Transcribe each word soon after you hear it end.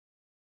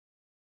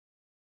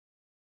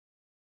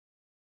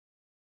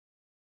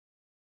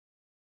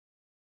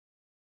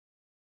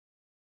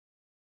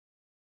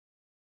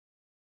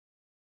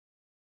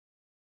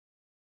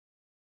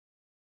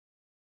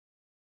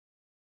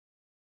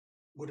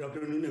Good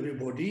afternoon,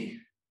 everybody.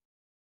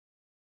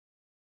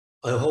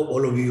 I hope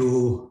all of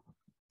you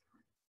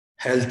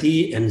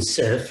healthy and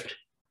safe.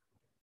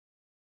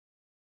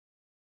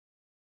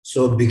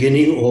 So,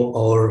 beginning of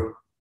our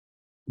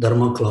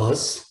Dharma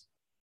class,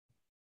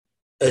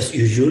 as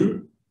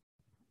usual,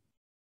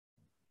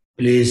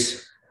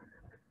 please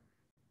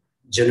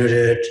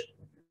generate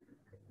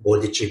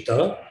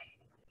bodhicitta.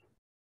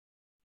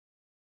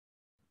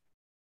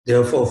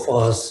 Therefore,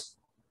 first,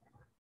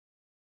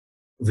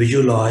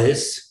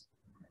 visualize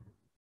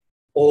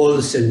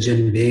all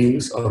sentient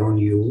beings around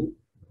you,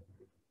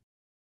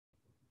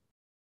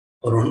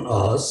 around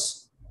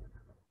us,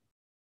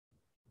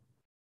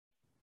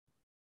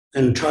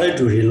 and try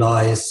to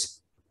realize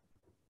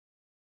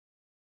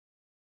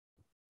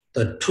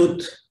the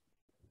truth,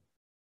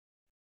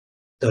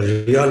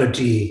 the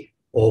reality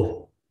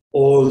of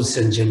all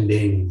sentient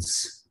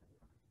beings.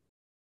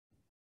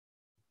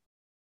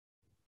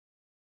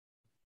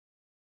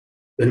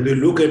 When we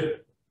look at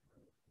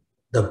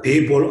the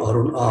people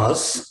around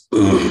us,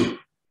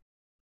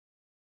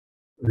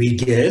 we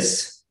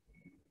guess,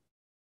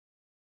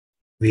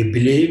 we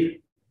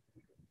believe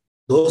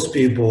those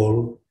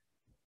people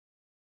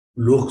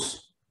look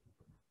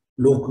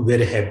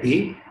very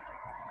happy.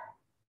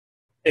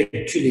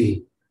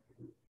 Actually,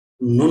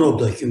 none of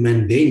the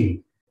human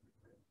being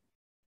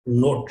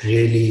not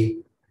really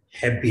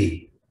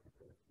happy.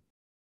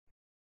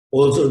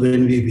 Also,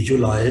 when we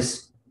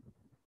visualize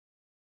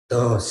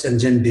the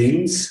sentient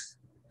beings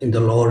in the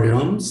lower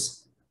realms,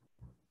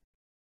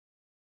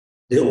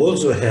 they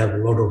also have a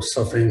lot of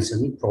sufferings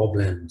and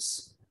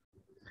problems.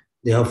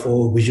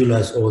 Therefore,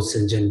 visualize all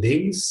sentient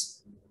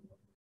beings.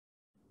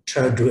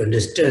 Try to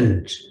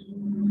understand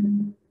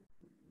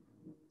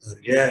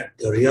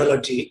the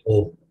reality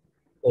of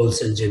all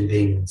sentient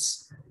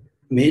beings.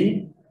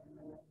 Mean,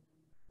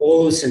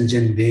 all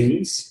sentient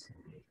beings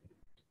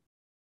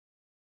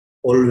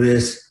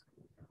always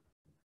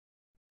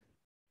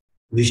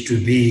wish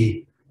to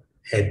be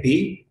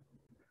happy,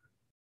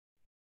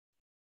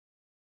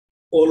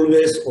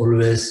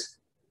 always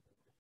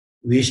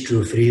wish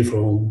to free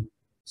from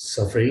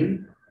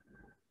suffering,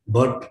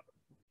 but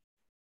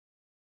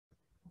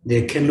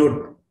they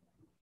cannot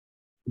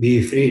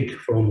be freed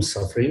from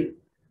suffering.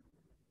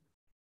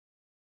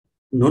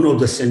 None of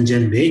the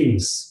sentient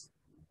beings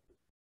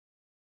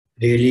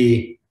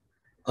really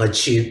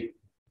achieve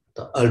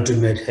the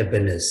ultimate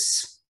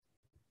happiness.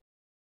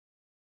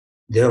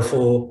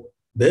 Therefore,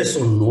 based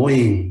on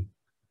knowing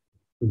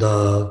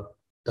the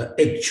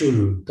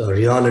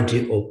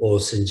reality of all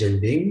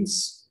sentient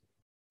beings,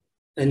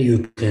 and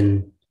you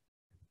can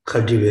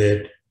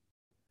cultivate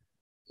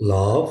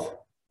love,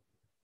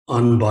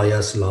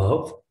 unbiased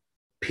love,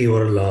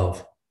 pure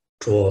love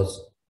towards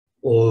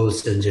all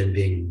sentient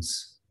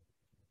beings.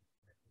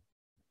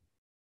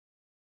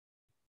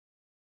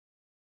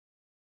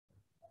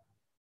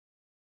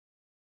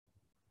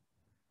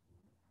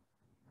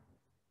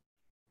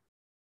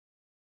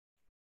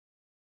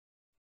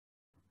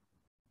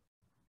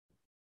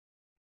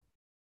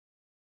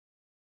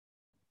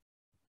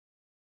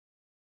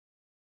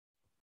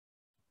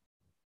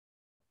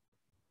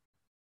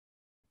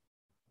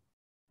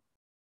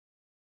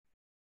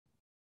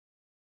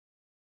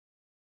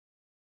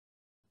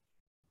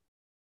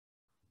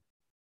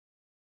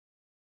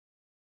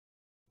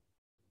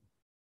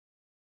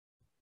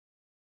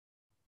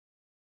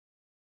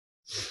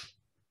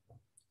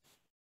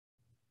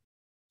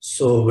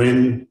 So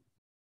when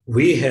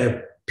we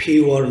have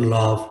pure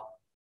love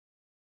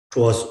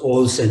towards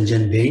all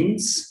sentient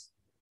beings,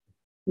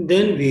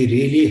 then we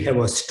really have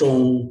a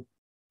strong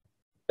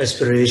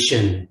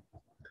aspiration,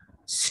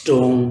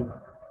 strong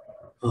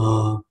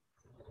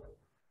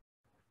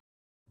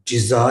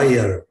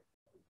desire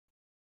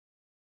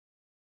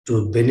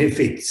to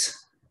benefit,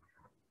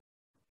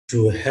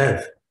 to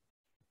have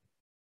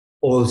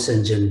all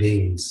sentient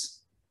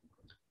beings.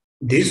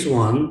 This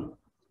one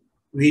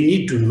we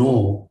need to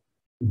know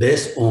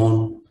based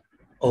on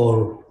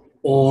our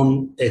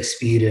own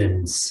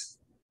experience.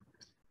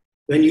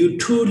 When you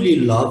truly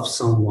love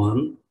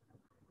someone,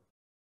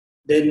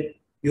 then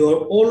you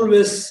are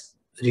always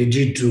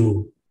ready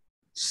to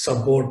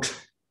support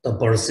the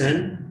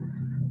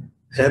person,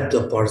 help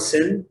the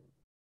person,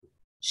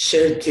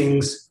 share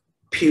things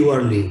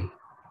purely.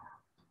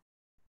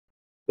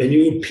 When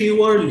you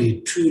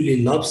purely,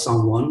 truly love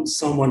someone,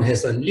 someone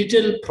has a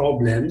little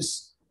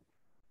problems,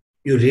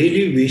 you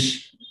really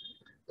wish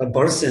the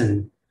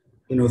person,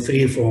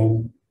 free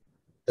from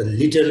the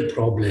little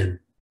problem.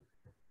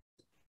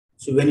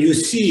 So when you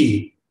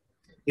see,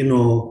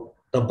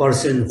 the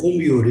person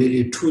whom you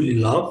really truly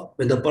love,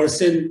 when the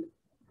person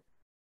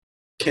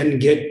can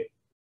get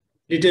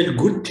little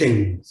good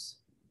things,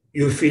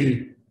 you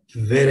feel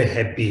very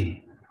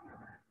happy.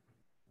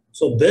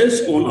 So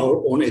based on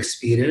our own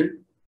experience,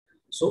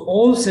 so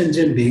all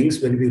sentient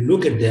beings, when we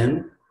look at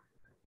them,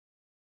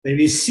 when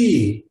we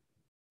see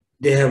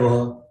they have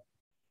a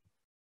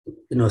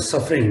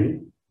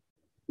suffering,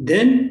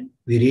 then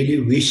we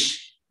really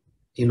wish,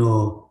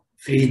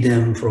 free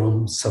them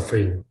from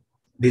suffering,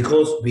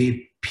 because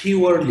we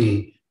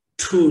purely,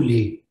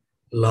 truly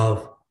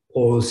love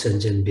all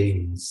sentient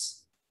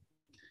beings.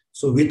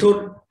 So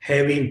without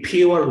having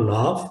pure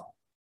love,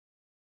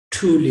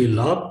 truly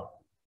love,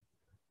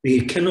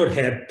 we cannot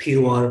have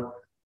pure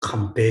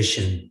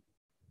compassion.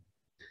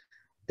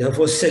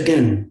 Therefore,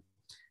 second,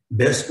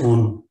 based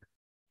on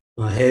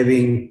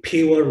having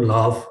pure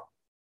love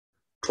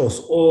towards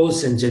all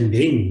sentient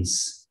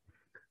beings,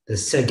 the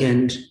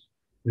second,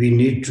 we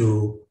need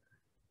to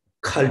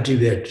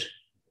cultivate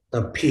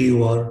the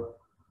pure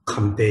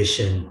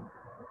compassion.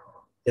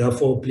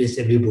 Therefore, please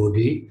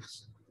everybody,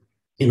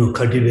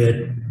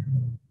 cultivate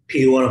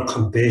pure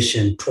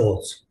compassion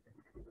towards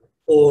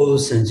all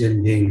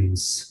sentient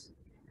beings.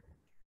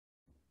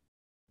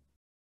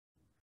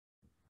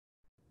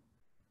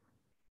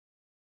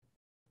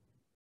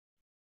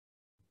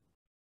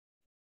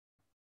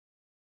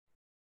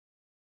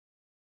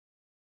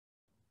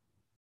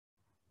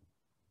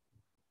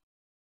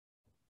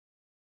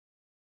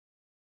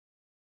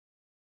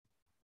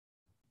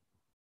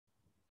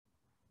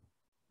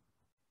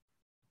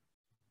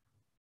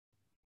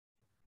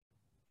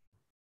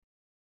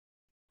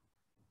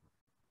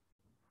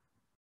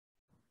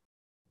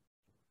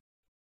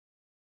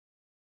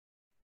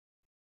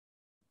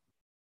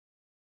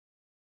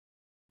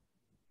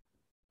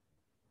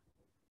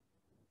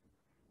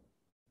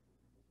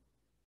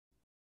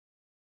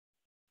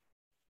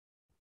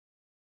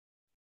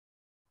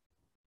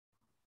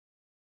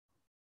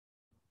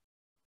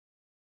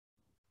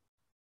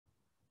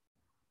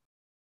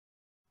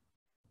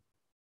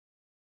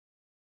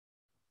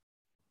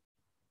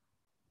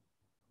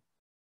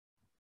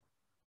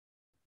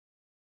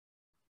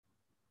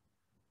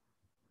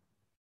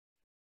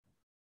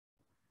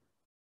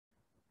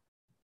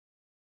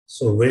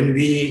 So when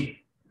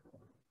we,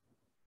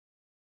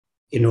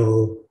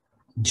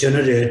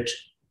 generate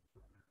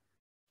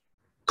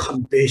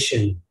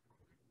compassion,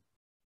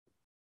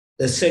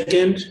 the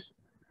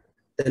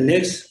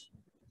next,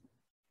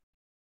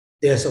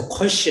 there's a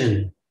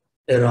question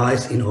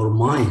arise in our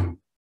mind.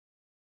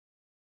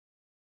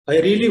 I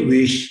really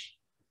wish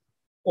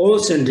all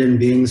sentient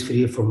beings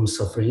free from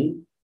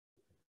suffering.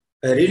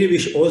 I really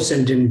wish all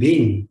sentient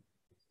beings,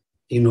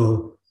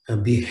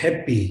 be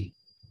happy.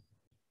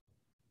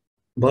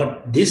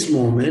 But this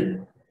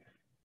moment,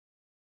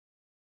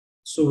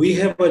 so we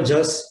have a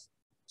just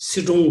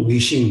strong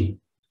wishing,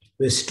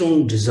 a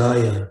strong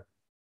desire,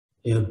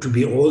 to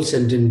be all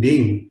sentient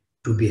beings,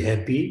 to be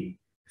happy,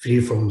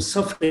 free from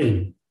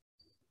suffering.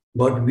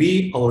 But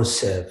we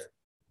ourselves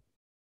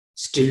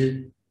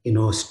still,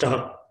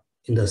 stuck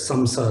in the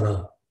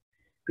samsara.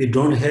 We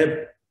don't have,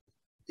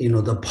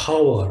 the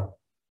power,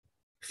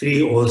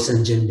 free all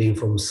sentient beings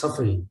from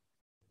suffering.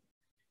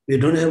 We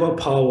don't have a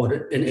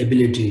power and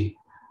ability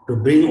to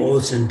bring all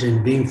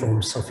sentient beings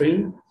from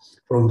suffering,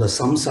 from the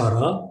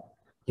samsara,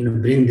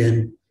 bring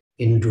them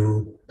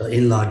into the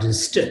enlightened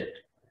state,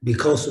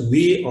 because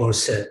we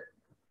ourselves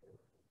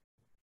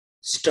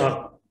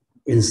stuck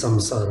in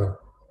samsara.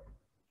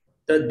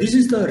 That this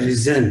is the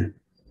reason,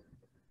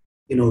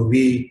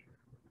 we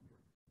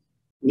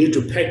need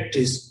to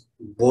practice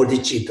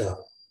bodhicitta.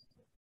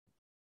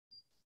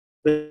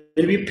 When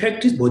we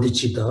practice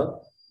bodhicitta,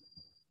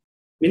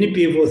 many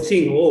people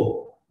think,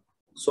 oh,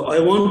 so I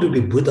want to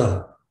be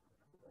Buddha.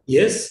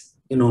 Yes,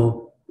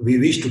 we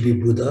wish to be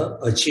Buddha,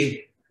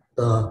 achieve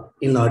the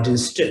enlightened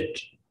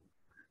state.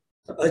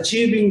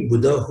 Achieving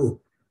Buddhahood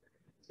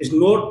is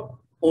not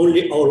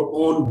only our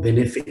own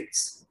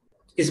benefits,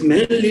 it's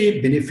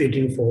mainly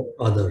benefiting for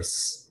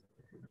others.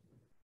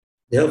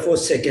 Therefore,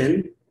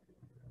 second,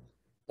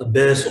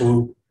 based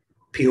on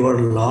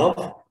pure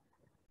love,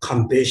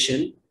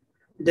 compassion,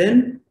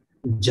 then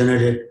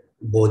generate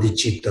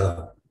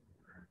bodhicitta.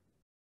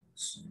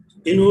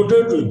 In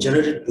order to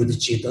generate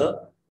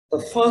bodhicitta,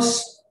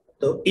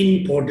 the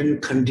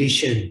important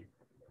condition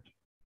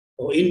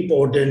or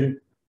important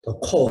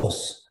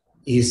cause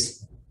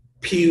is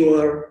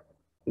pure,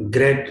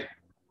 great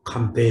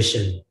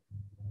compassion.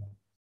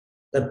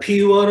 The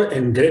pure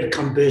and great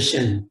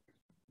compassion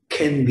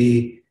can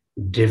be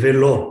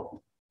developed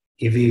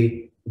if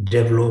we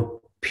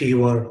develop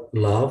pure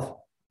love,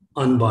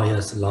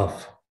 unbiased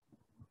love.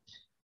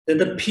 Then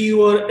the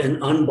pure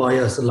and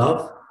unbiased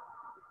love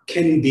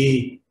can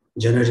be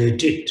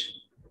generated,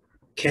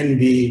 can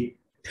be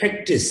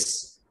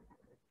practiced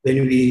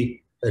when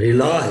we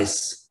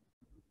realize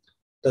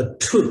the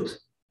truth,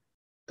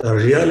 the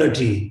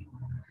reality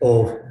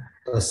of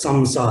the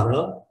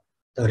samsara,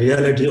 the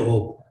reality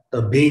of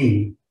the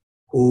being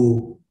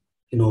who,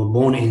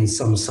 born in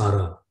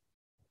samsara.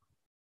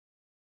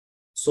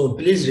 So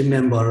please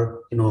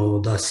remember,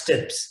 the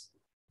steps.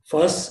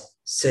 First,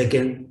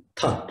 second,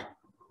 third.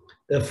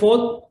 The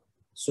fourth,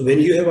 so when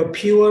you have a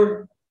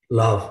pure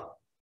love,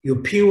 you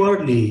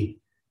purely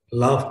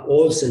love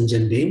all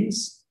sentient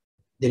beings,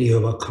 then you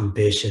have a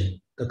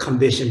compassion. The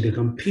compassion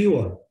becomes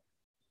pure.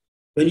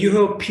 When you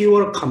have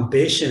pure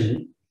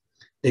compassion,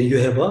 then you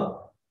have a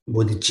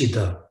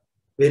bodhicitta.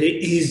 Very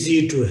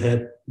easy to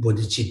have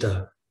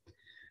bodhicitta.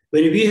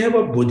 When we have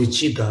a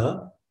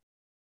bodhicitta,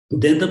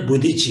 then the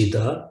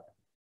bodhicitta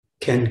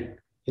can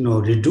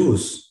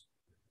reduce,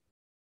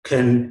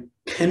 can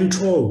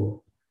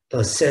control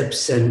the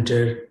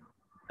self-centered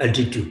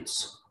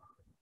attitudes,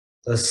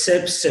 the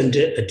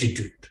self-centered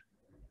attitude.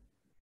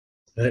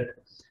 Right?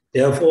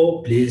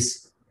 Therefore,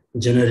 please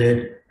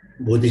generate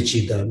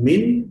bodhicitta,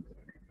 mean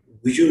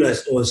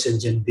visualize all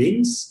sentient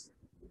beings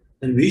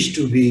and wish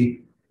to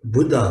be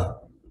Buddha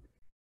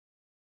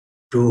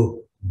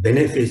to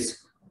benefit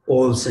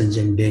all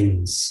sentient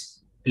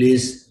beings.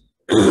 Please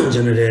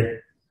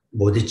generate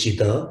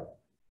bodhicitta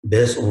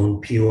based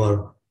on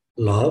pure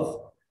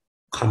love,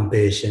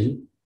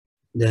 compassion,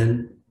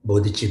 then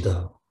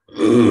bodhicitta.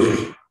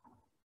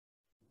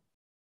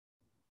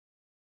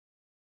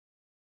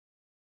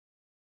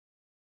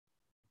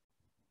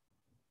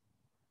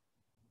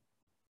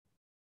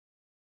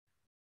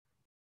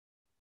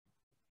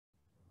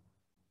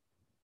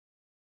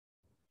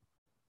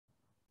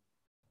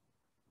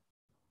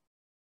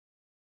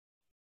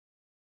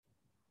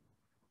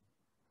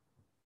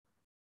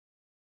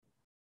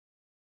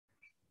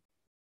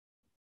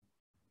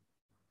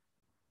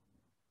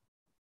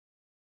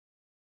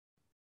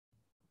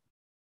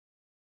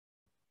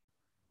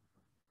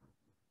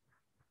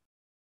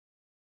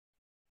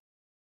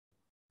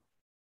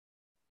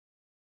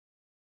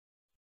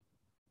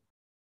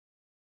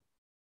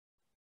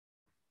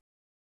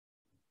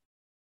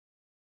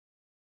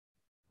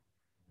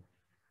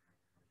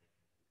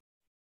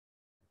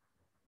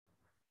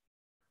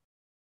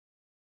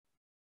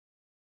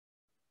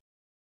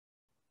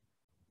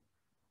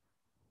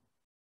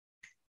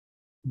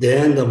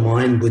 Then the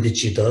mind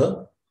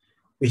bodhicitta,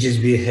 which is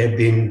we have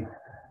been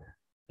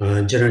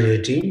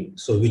generating,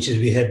 so which is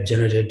we have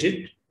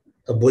generated,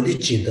 the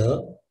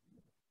bodhicitta,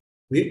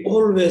 we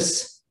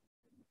always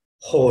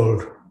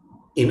hold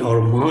in our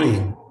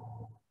mind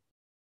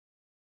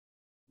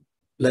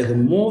like a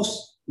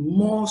most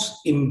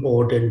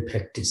important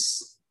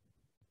practice.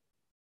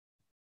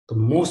 The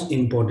most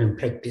important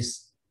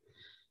practice.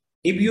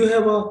 If you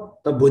have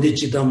the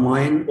bodhicitta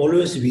mind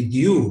always with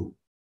you,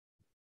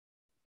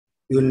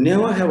 you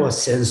never have a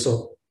sense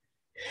of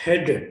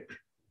hatred.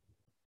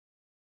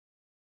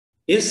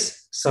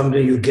 Yes,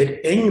 someday you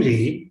get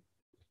angry,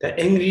 the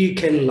angry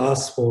can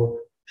last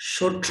for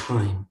short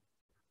time.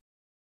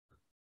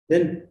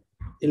 Then,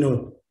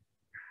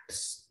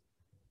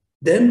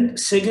 then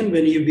second,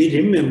 when you be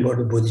remember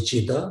the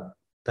bodhicitta,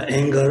 the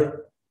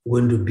anger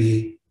going to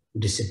be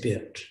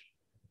disappeared.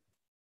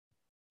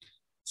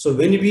 So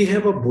when we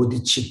have a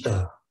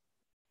bodhicitta,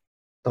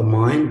 the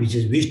mind which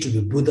is wished to be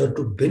Buddha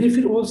to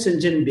benefit all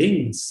sentient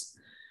beings,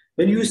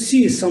 when you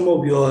see some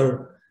of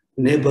your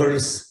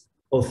neighbors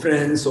or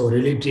friends or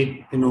relatives,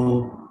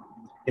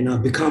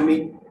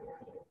 becoming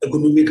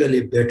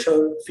economically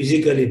better,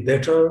 physically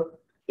better,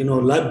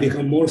 life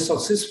become more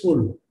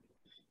successful,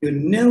 you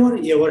never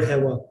ever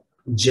have a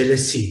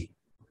jealousy.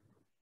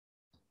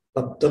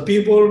 The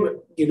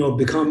people,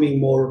 becoming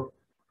more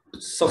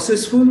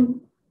successful,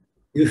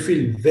 you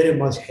feel very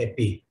much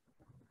happy.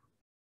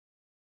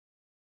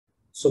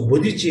 So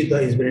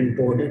bodhicitta is very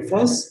important.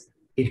 First,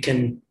 it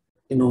can,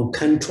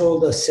 control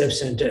the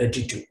self-centered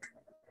attitude.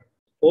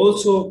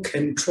 Also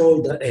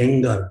control the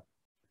anger.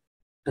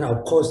 And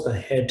of course the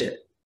hatred.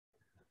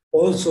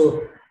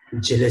 Also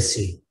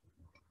jealousy.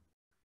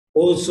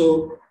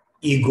 Also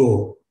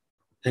ego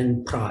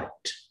and pride.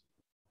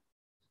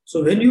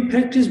 So when you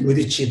practice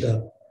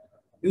bodhicitta,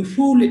 you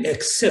fully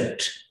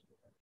accept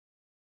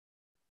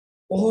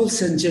all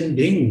sentient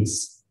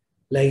beings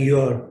like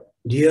your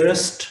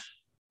dearest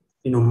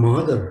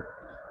mother,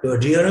 your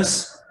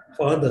dearest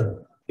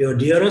father, your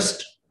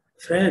dearest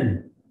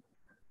friend.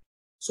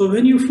 So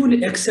when you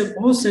fully accept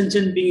all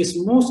sentient beings,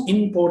 most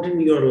important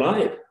in your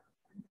life,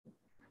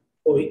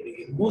 or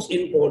most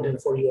important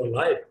for your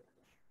life,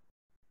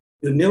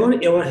 you never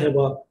ever have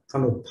a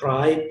kind of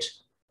pride,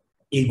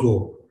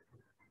 ego.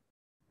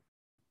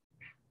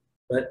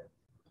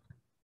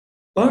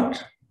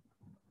 But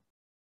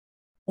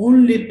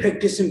only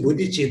practicing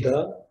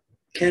bodhicitta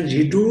can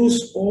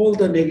reduce all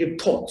the negative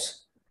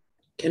thoughts,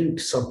 can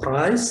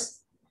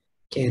suppress,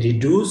 can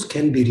reduce,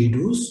 can be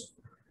reduced,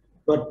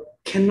 but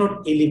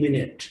cannot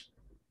eliminate.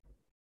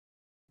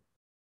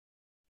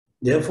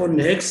 Therefore,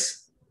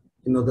 next,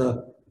 we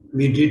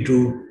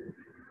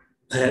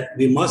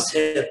must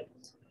have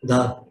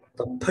the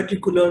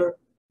particular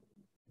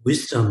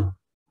wisdom,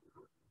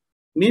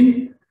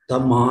 mean the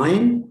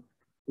mind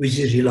which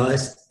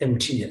realizes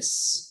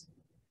emptiness.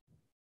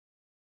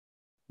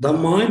 The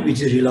mind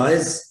which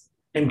realizes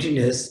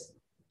emptiness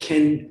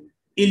can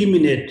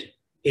eliminate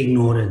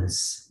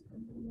ignorance,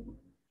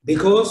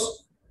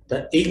 because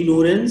the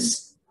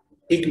ignorance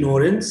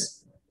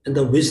and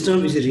the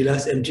wisdom which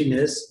realizes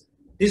emptiness,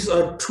 these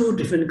are two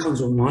different kinds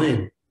of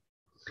mind.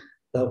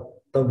 The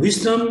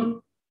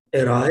wisdom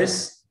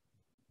arises,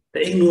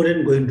 the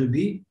ignorance going to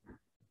be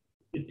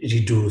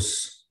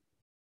reduced.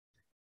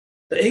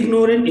 The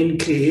ignorance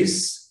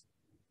increase,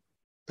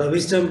 the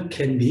wisdom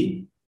can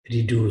be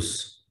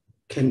reduced,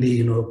 can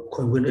be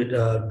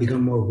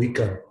become more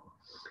weaker.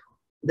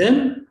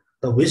 Then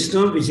the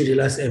wisdom which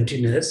realizes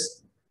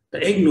emptiness, the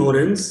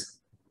ignorance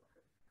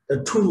the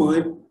true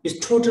mind is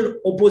total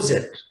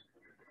opposite.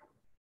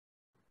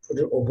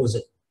 Total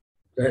opposite,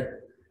 right?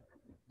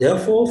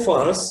 Therefore,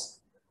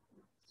 first,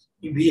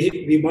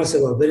 we must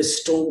have a very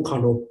strong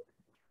kind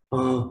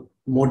of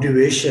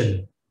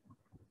motivation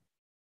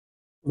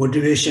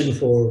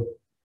for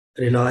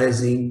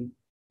realizing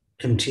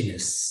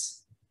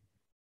emptiness.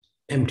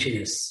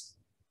 Emptiness.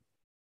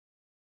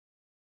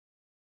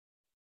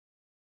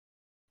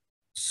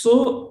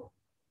 So,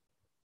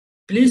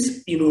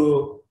 please,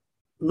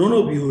 none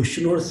of you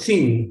should not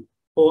think,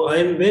 oh, I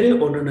am a very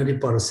ordinary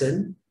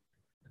person.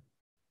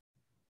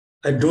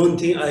 I don't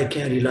think I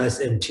can realize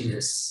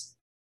emptiness.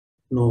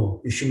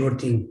 No, you should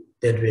not think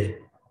that way.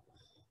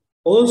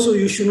 Also,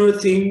 you should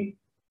not think,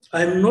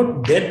 I am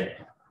not that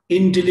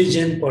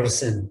intelligent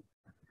person.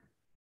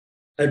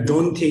 I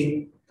don't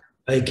think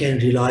I can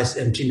realize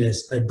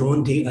emptiness. I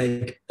don't think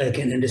I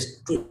can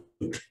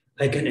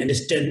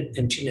understand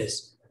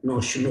emptiness. No,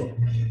 should not.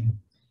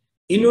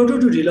 In order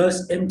to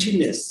realize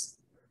emptiness,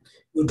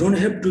 you don't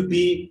have to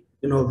be,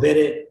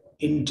 very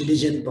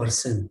intelligent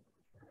person.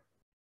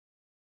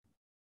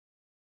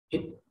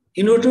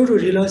 In order to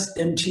realize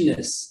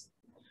emptiness,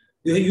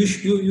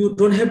 you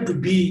don't have to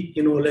be,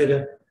 like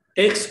an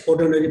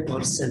extraordinary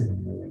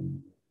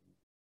person.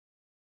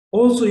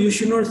 Also, you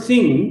should not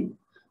think,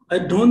 I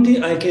don't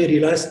think I can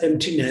realize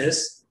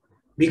emptiness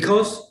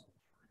because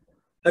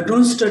I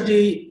don't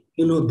study,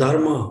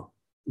 Dharma,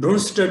 don't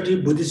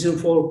study Buddhism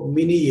for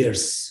many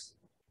years.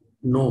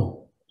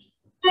 No.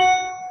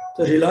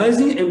 So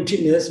realizing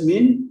emptiness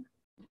means,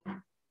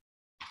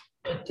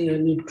 I think I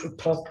need to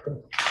talk.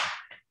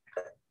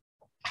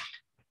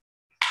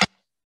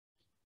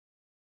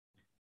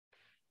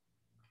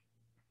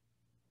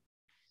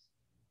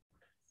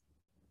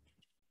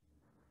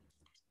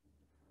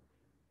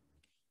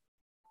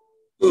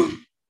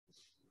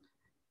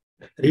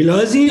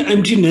 Realizing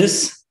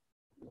emptiness,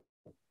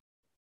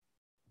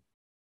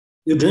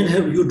 you don't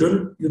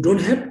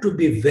have to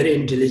be very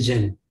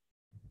intelligent.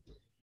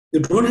 You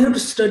don't have to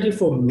study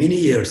for many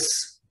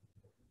years.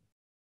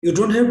 You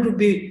don't have to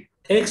be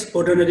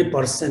extraordinary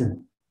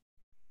person.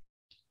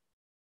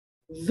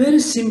 Very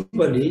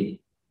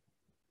simply,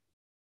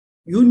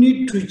 you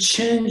need to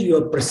change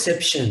your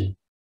perception.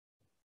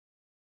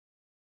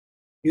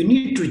 You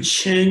need to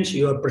change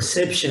your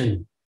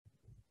perception.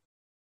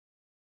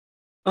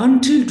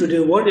 Until today,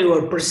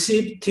 whatever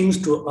perceived things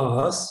to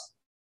us,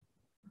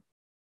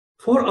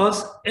 for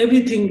us,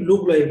 everything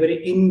looked like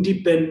very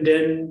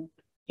independent,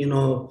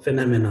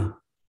 phenomena.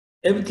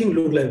 Everything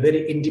looked like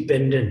very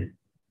independent.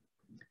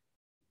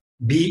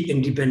 Be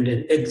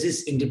independent,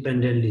 exist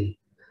independently.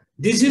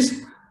 This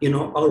is,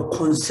 our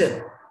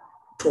concept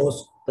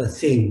towards the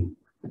thing.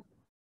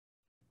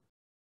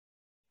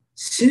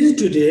 Since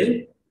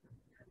today,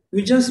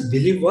 we just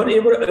believe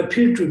whatever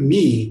appeared to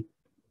me,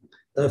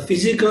 the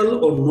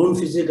physical or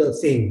non-physical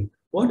thing,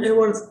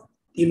 whatever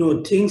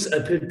things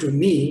appear to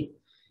me,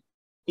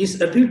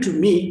 is appear to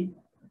me,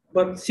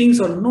 but things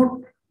are not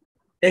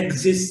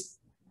exist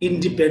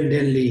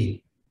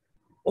independently.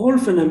 All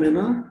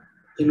phenomena,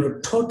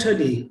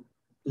 totally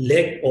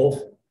lack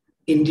of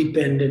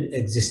independent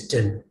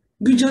existence.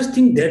 We just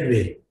think that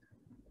way.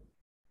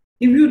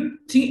 If you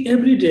think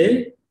every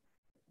day,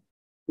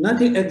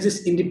 nothing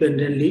exists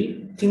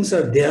independently, things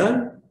are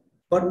there,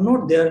 but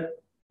not there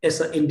as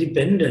an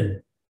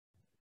independent,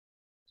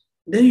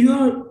 then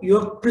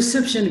your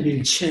perception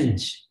will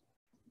change.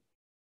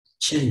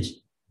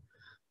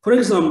 For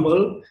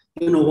example,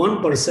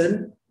 one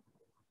person,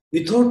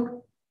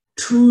 without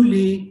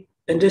truly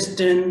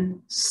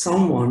understand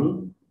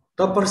someone,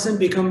 the person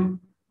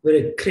become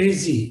very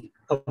crazy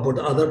about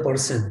the other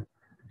person.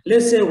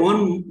 Let's say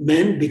one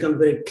man become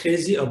very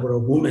crazy about a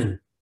woman,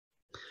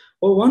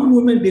 or one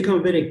woman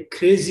become very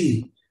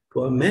crazy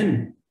to a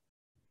man,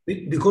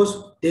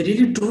 because they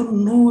really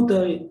don't know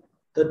the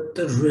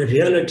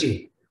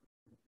reality.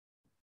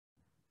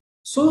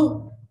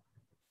 So,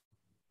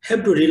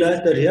 have to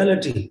realize the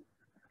reality.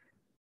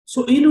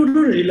 So, in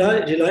order to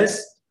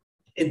realize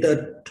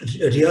the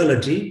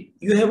reality,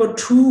 you have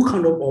two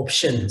kind of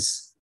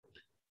options.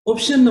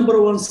 Option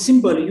number one,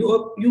 simple.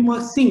 You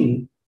must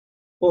think,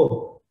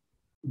 oh,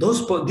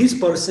 this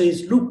person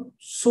is look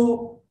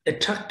so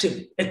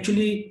attractive.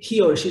 Actually,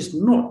 he or she is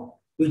not.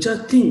 You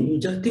just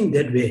think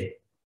that way.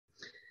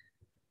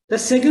 The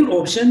second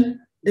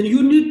option, then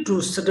you need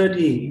to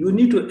study, you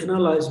need to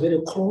analyze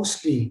very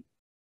closely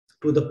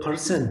to the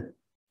person.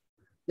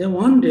 Then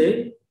one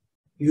day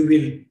you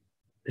will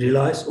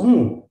realize,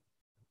 oh,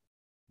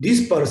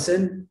 this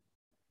person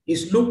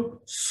is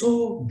look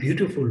so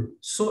beautiful,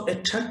 so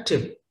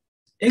attractive.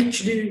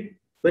 Actually,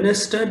 when I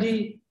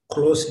study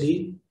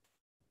closely,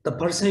 the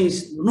person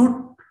is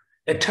not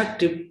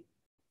attractive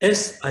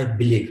as I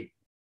believe,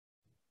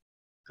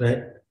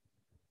 right?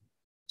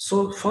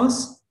 So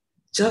first,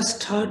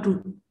 just try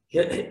to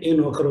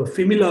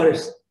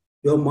familiarize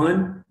your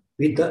mind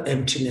with the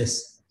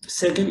emptiness.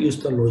 Second, use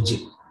the logic,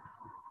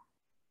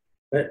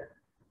 right?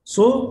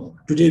 So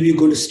today we're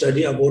going to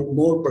study about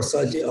more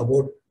precisely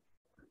about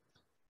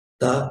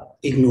the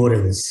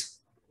ignorance.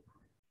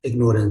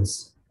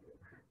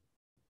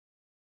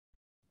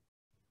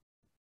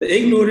 The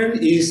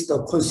ignorant is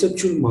the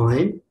conceptual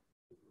mind.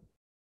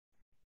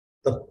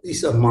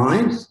 It's a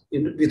mind,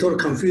 without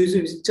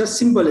confusion, it's just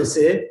simply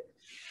say,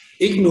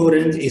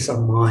 ignorance is a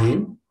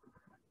mind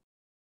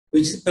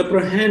which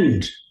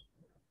apprehend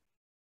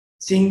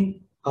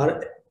things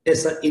are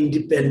as an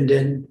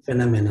independent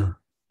phenomena.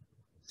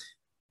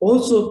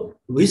 Also,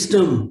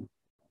 wisdom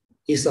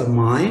is a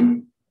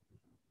mind,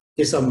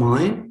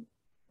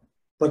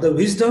 but the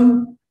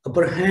wisdom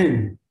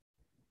apprehend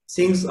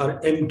things are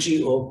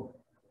empty of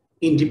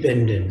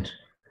independent,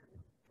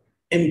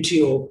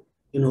 empty of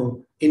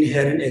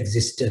inherent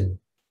existence.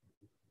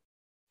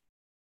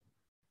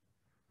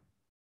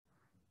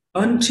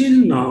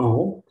 Until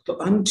now,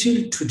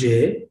 until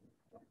today,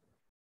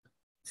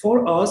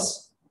 for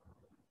us,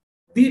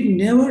 we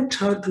never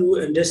try to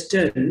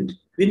understand,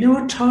 we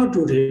never try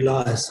to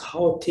realize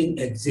how things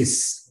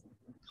exist,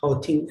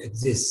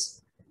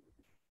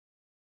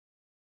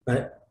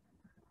 right?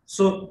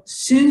 So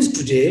since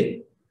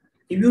today,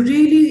 if you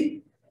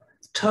really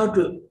try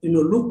to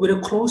look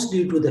very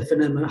closely to the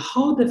phenomena,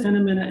 how the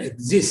phenomena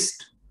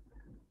exist,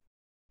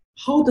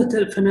 how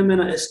the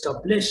phenomena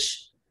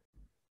establish,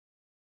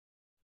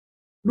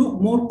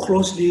 look more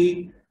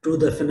closely to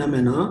the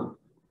phenomena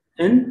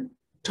and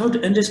try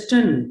to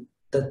understand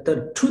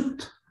the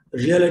truth,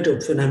 reality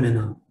of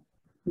phenomena,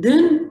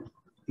 then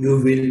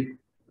you will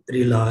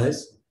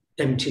realize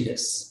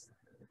emptiness.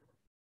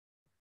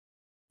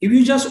 If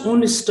you just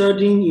only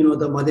studying,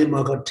 the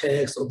Madhyamaka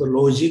text or the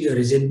logic or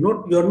reason,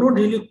 you're not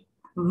really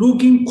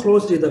looking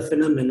closely at the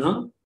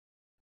phenomena.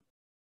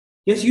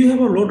 Yes, you have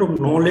a lot of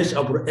knowledge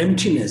about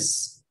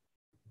emptiness,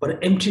 but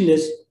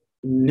emptiness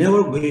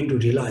never going to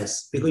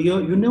realize because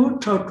you never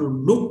try to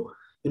look,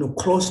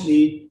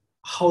 closely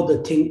how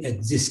the thing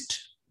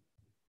exists.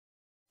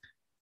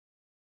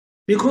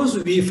 Because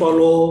we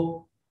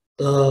follow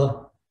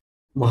the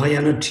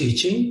Mahayana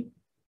teaching,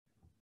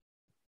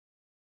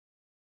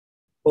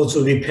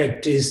 also we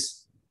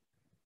practice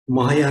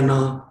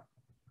Mahayana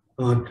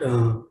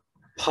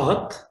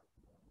path.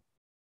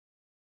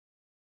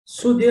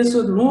 So there's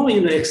no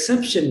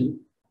exception.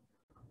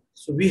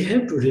 So we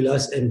have to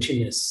realize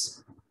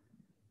emptiness.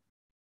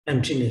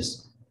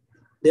 Emptiness.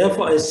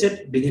 Therefore, I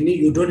said beginning,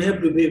 you don't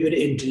have to be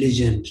very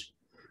intelligent.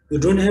 You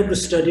don't have to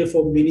study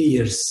for many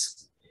years.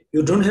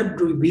 You don't have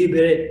to be a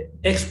very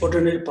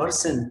extraordinary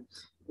person.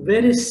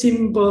 Very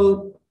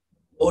simple,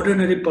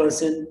 ordinary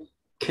person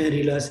can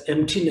realize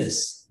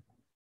emptiness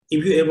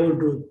if you're able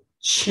to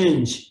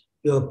change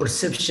your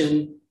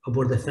perception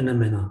about the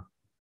phenomena.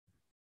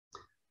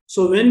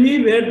 So when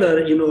we wear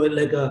the,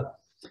 like a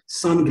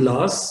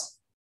sunglass,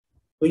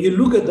 when you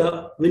look at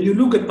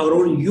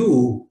around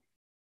you,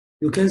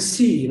 you can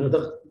see,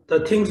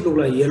 the things look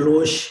like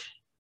yellowish,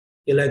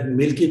 like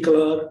milky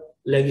color,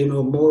 like,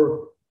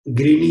 more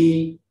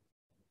greeny.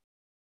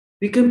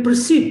 We can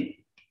perceive,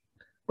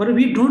 but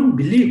we don't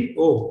believe,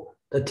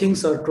 the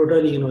things are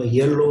totally,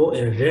 yellow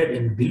and red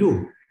and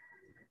blue.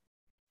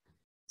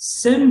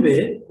 Same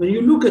way, when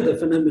you look at the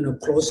phenomena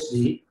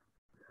closely,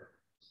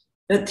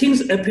 the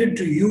things appear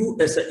to you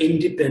as an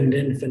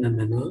independent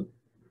phenomena,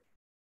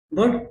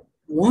 but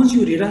once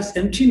you realize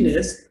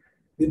emptiness,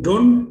 you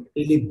don't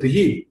really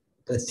believe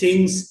that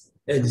things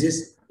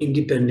exist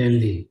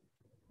independently.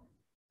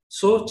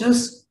 So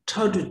just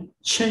try to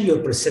change your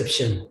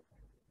perception.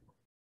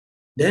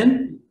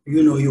 Then,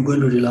 you're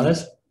going to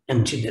realize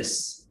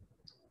emptiness.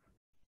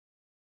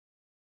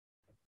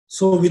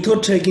 So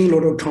without taking a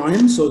lot of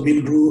time, so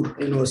we'll do,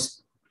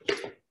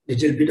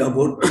 little bit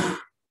about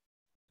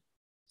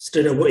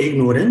study about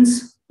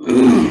ignorance.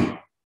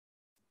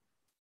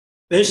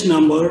 Page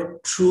number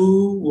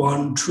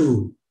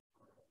 212,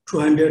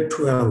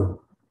 212.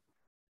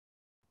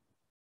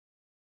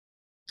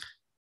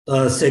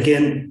 The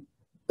second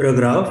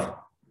paragraph,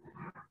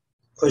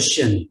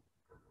 question.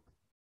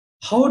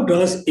 How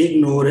does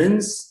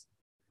ignorance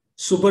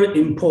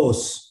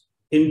superimpose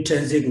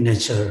intrinsic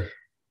nature?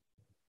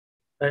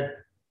 Right?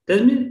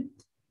 That means,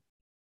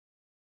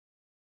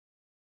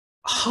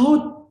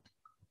 how,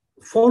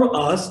 for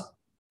us,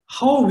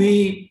 how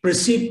we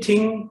perceive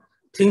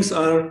things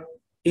are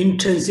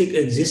intrinsic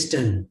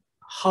existent.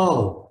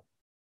 How?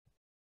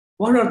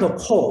 What are the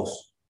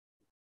cause?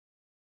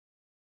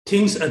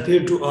 Things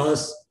appear to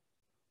us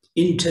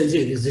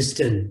intrinsic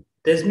existent.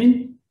 That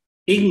means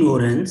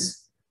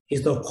ignorance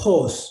is the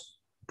cause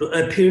to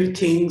appear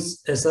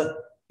things as an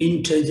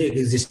intrinsic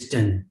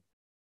existent.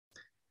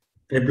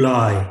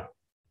 Reply.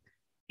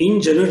 In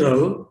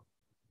general,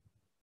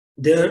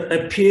 there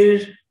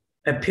appear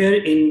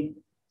in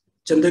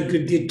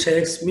Candrak'rti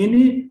text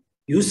many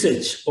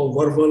usage of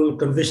verbal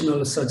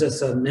conventional such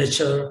as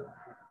nature,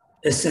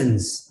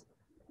 essence,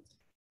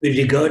 with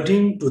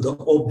regarding to the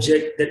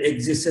object that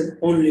exists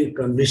only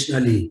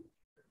conventionally.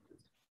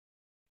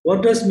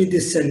 What does mean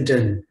this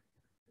sentence?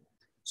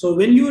 So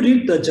when you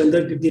read the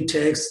Candrak'rti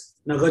text,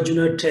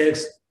 Nagarjuna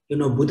text,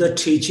 Buddha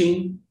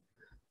teaching,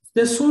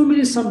 there's so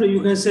many something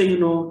you can say,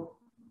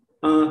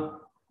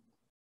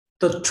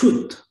 the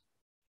truth,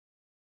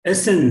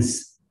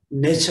 essence,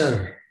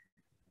 nature.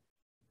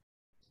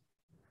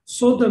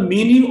 So the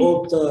meaning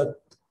of the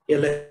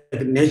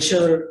like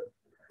nature,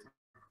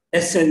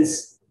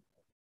 essence,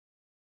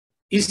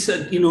 is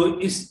a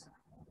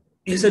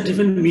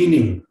different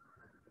meaning.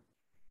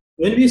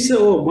 When we say,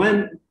 oh,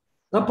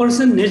 the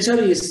person nature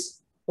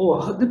is,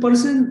 oh, the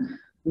person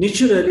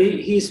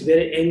naturally he is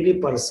very angry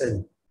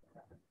person.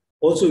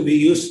 Also we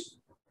use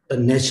the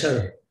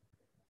nature.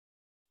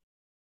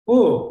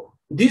 Oh,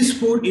 this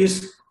food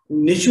is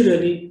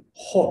naturally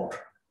hot,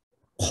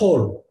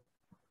 cold.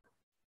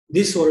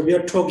 This what we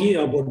are talking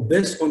about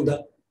based on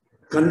the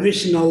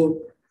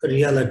conventional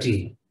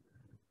reality.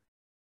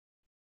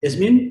 This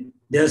means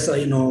there's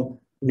a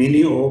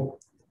meaning of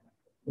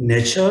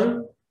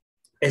nature,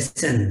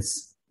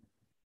 essence,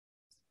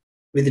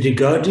 with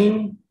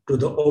regarding to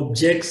the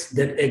objects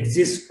that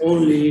exist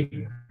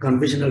only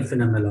conventional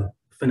phenomena,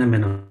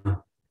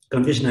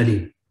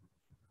 conventionally.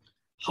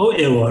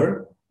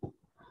 However,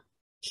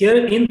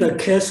 here in the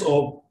case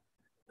of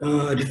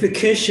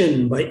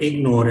reification by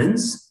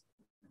ignorance,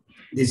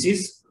 this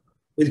is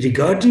with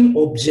regarding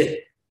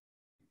object,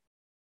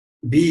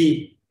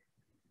 be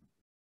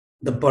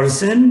the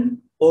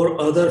person or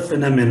other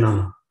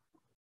phenomena,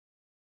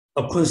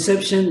 a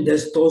conception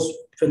that those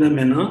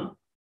phenomena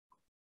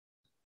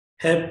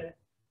have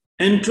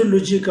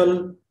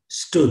ontological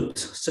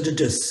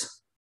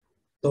status,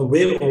 the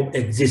way of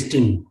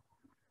existing,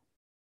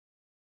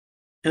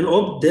 and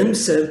of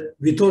themselves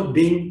without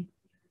being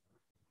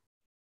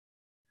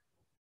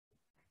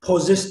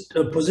possessed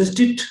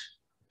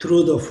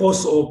through the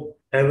force of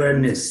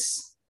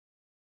awareness.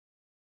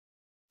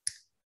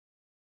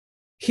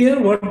 Here,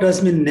 what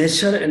does mean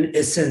nature and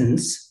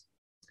essence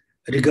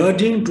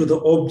regarding to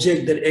the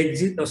object that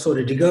exists?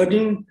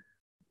 Regarding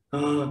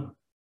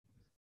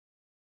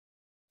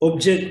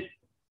object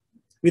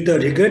with the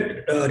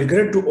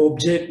regard to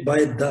object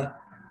by the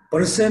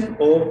person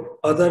or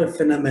other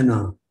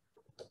phenomena.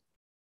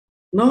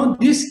 Now,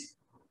 this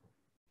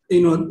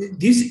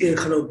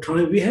kind of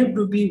time we have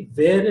to be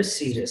very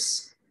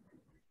serious.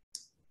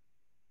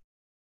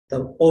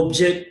 The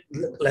object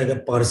like a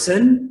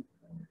person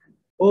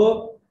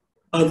or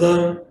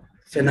other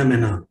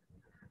phenomena,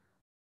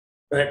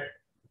 right?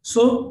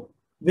 So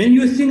when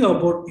you think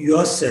about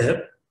yourself,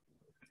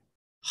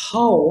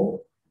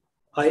 how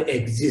I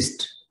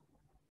exist,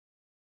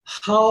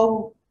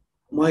 how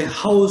my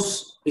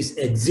house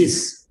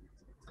exists,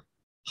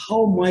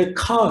 how my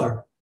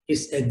car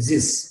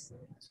exists.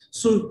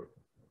 So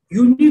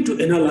you need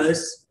to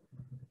analyze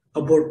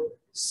about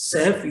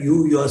self,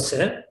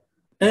 yourself,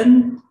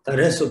 and the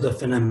rest of the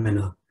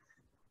phenomena.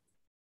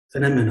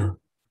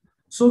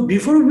 So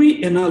before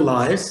we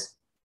analyze,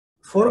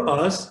 for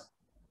us,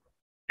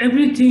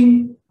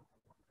 everything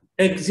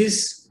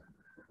exists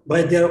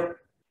by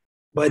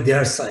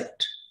their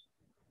side.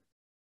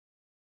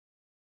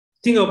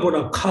 Think about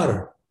a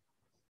car.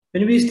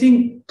 When we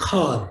think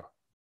car,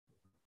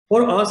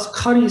 for us,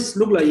 car is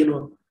look like,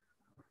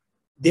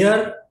 they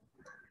are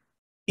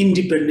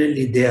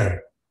independently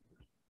there.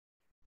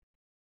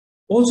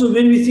 Also,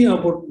 when we think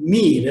about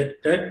me,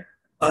 that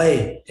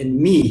I and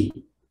me,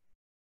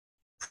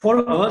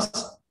 for us,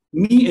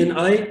 me and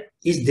I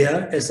is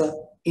there as a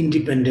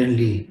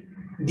independently.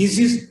 This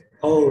is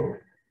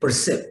our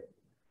percept.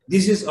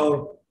 This is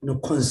our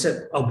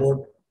concept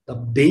about the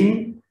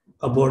being,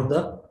 about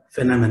the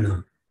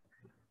phenomena.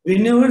 We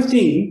never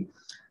think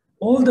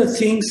all the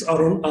things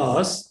around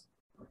us,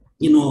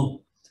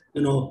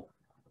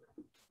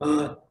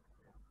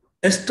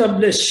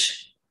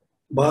 established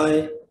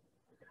by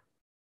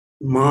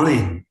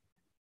mind,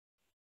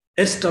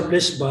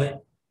 established by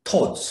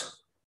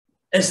thoughts,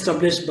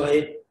 established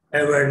by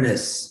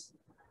awareness.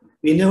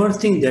 We never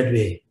think that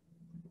way,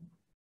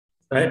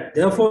 right?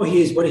 Therefore,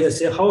 he is what he has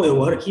said.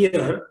 However,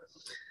 here,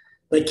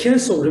 the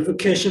case of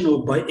reification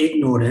of by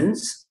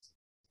ignorance,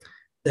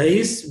 that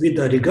is with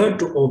regard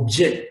to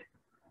object,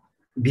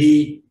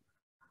 be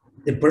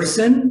the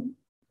person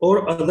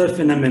or other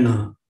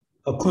phenomena,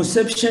 a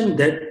conception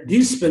that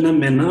these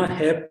phenomena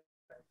have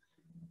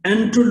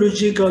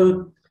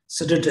ontological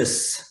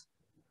status.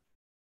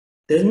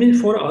 That means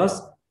for us,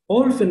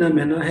 all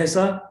phenomena has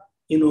a,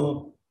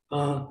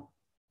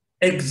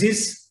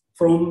 exists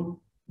from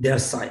their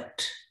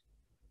side.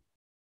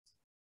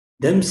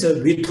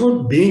 Themselves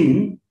without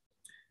being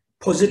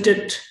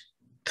posited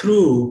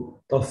through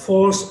the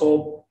force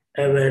of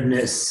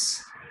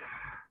awareness.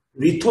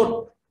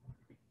 Without,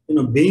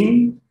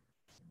 being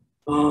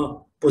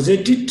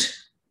posited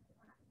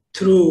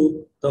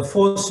through the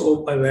force of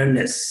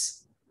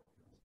awareness.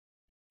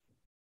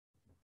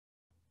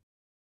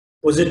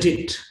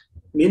 Posited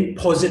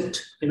means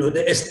posit,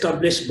 they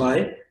established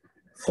by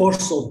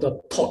force of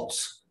the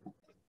thoughts.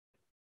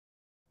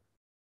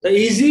 The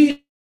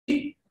easy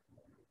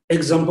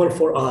example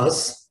for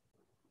us,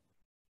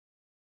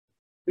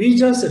 we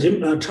just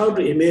try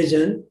to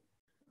imagine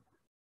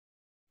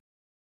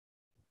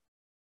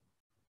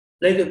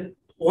like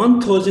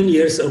 1,000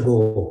 years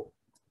ago.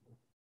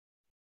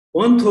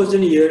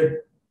 1,000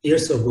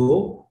 years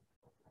ago,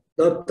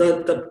 the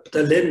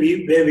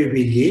land where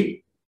we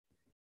live,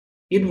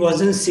 it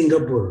wasn't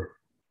Singapore.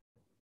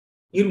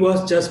 It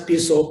was just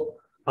piece of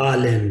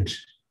island.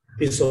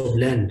 piece of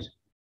land.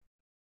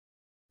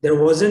 There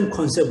wasn't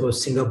concept of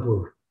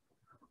Singapore,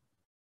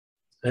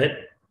 right?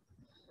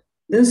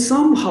 Then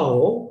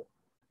somehow,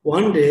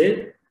 one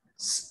day,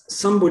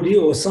 somebody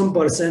or some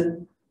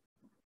person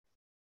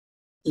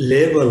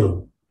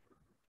label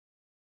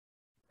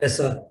as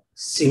a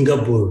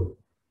Singapore.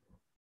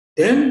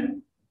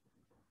 Then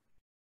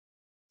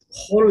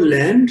whole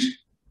land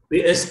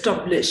we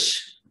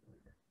establish,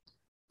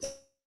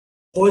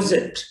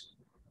 posit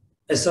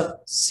as a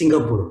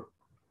Singapore.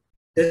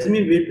 That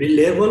means we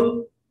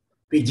label,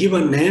 we give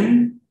a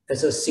name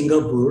as a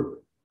Singapore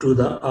to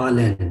the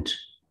land.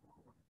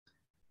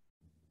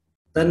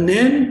 The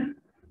name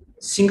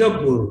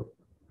Singapore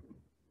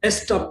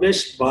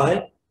established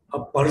by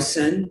a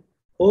person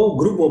or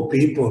group of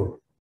people.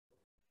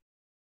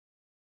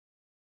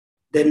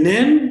 The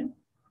name,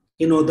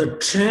 the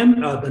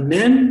term or the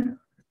name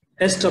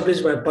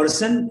established by a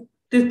person,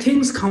 the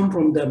things come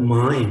from the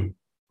mind.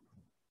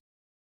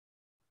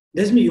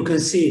 That means you can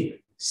see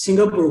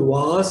Singapore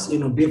was,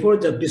 before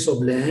the piece of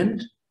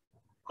land,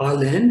 our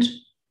land,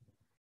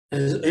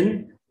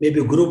 and maybe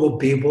a group of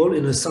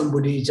people,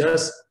 somebody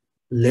just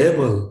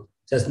label,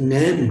 just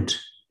named,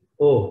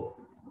 oh,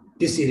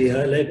 this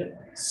area like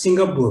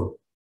Singapore.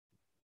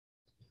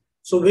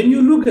 So when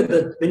you look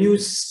at when you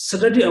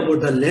study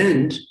about the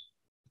land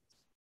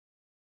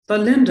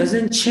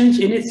doesn't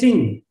change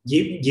anything,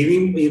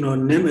 giving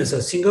name as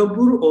a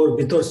Singapore or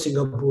without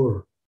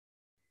Singapore.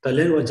 The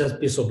land was just a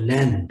piece of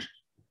land.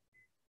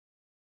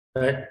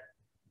 Right?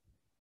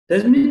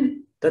 That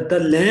means that the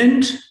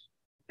land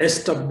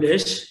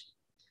established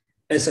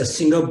as a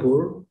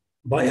Singapore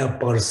by a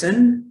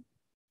person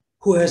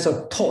who has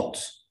a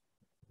thought.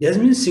 That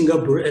means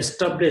Singapore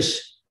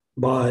established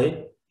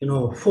by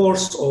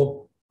force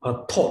of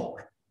a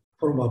thought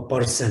from a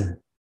person.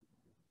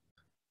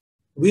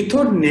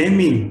 Without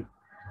naming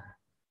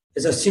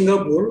as a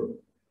Singapore,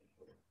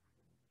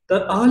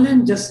 the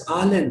island just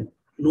island.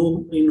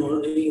 No,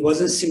 it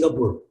wasn't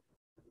Singapore.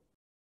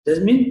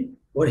 That means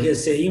what he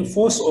is saying,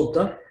 force of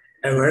the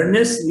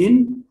awareness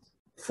means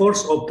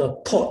force of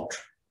the thought.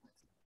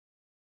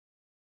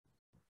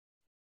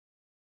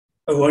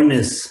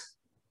 Awareness.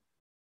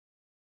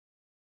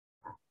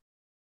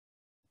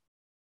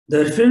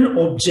 The referent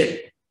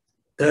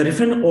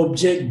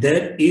object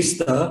that is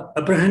the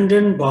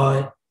apprehended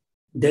by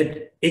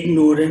that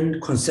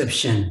ignorant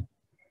conception.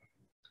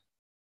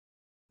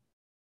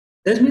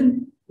 That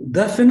means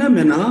the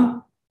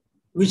phenomena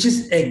which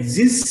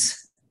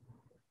exists,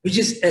 which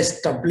is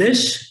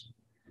established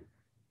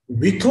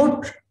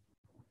without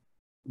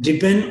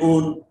depend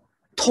on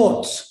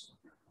thoughts,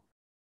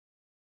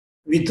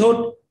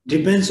 without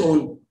depends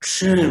on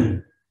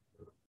term.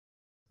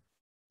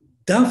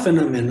 The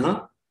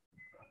phenomena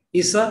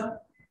is a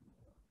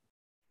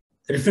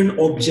different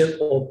object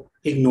of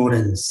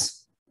ignorance.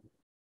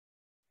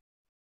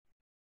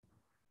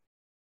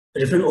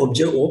 Different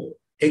object of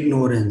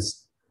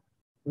ignorance.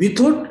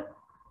 Without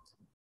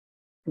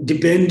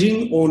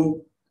depending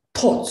on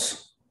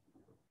thoughts,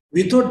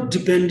 without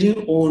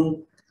depending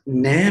on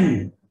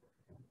name.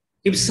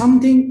 If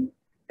something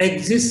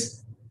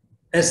exists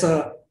as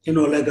a,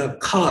 like a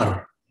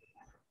car,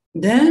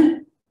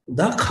 then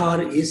the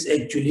car is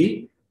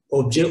actually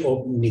object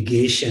of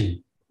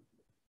negation.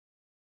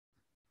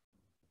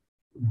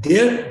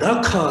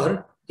 The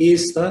car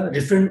is the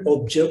different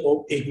object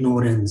of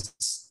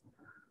ignorance.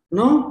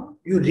 Now,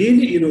 you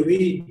really,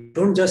 we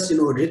don't just,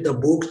 read the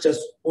book,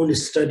 just only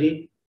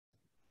study.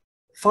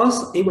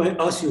 First, if I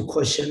ask you a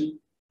question,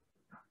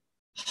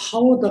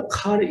 how the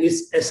car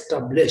is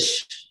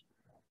established?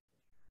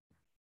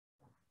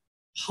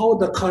 How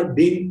the car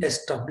being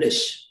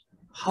established?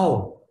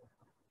 How?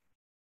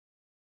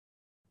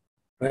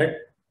 Right?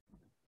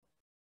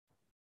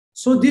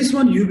 So this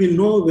one you will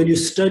know when you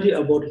study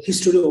about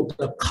history of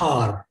the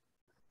car,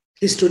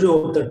 history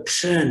of the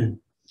train,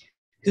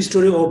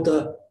 history of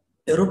the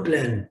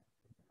aeroplane.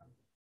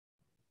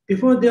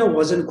 Before there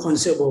wasn't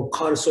concept of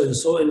car so and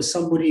so, and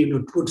somebody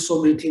put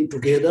so many things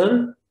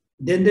together,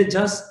 then they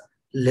just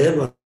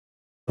label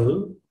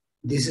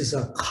this is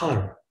a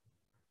car.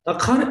 The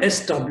car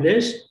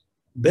established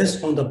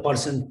based on the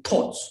person's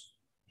thoughts,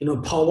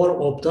 power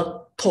of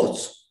the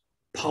thoughts,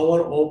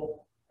 power of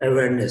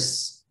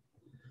awareness.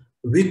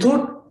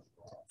 Without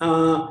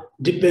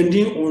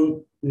depending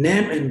on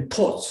name and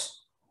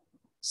thoughts,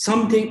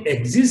 something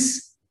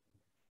exists.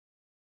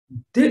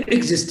 The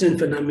existent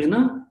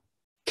phenomena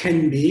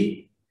can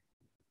be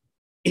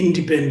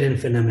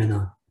independent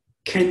phenomena,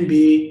 can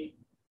be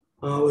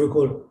what we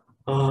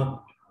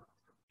call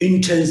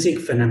intrinsic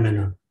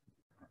phenomena.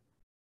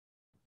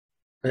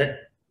 Right?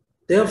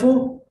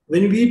 Therefore,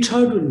 when we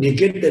try to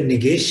negate the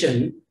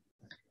negation,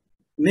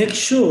 make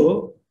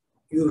sure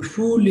you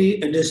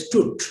fully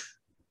understood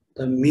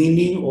the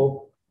meaning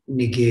of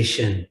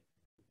negation.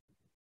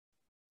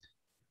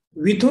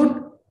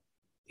 Without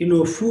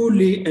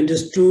fully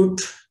understood,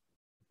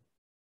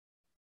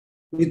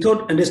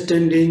 without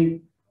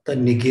understanding the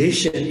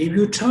negation, if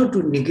you try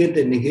to negate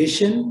the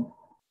negation,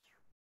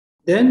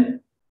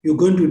 then you're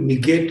going to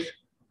negate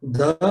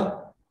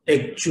the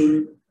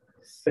actual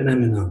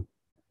phenomena.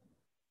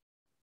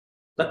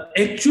 The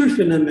actual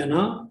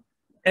phenomena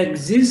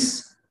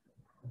exists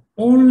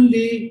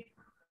only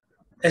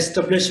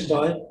established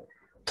by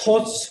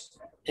thoughts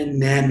and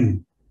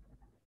name.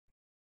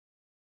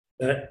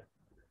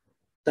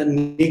 The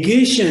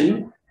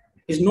negation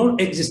is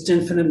not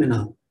existent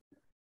phenomena.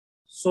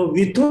 So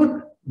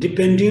without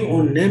depending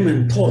on name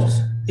and thoughts,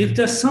 if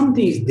there's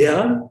something is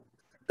there,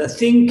 the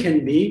thing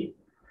can be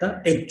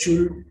the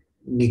actual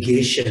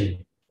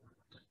negation.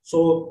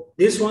 So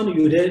this one,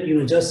 you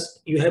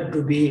have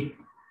to be,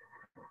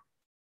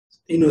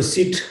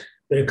 sit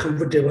very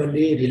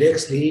comfortably,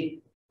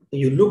 relaxedly.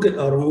 You look at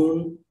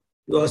around,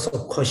 you ask a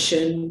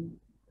question,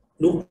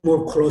 look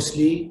more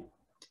closely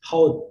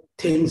how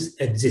things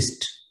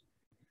exist.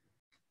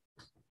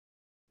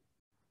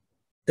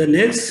 The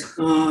next,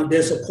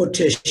 there's a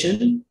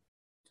quotation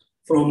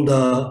from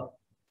the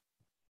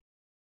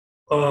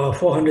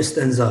 400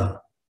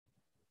 stanza.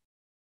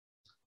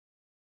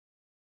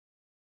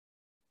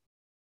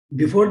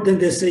 Before then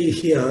they say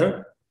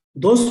here,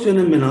 those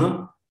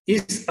phenomena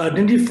is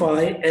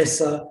identified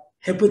as a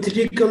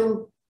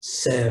hypothetical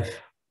self.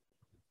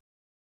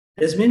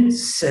 This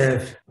means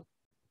self,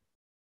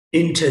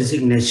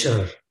 intrinsic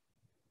nature.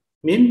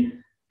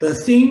 Mean the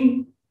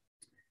thing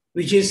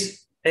which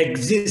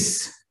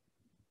exists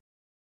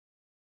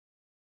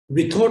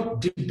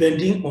without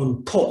depending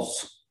on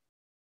thoughts.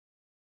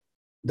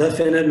 The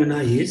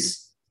phenomena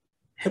is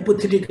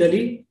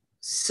hypothetically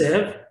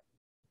self,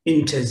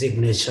 intrinsic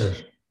nature.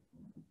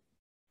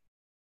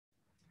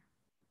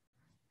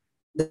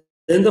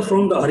 Then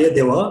from the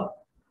Aryadeva,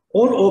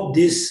 all of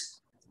this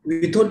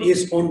without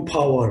its own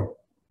power.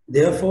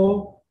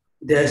 Therefore,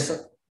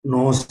 there's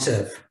no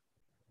self.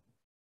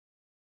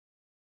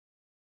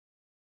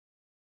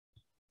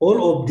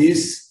 All of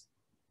this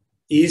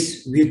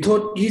is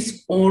without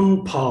its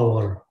own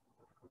power.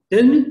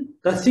 Then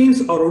the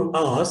things around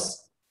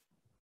us,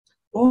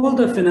 all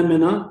the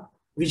phenomena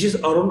which is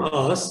around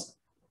us,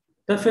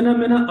 the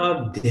phenomena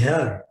are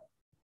there.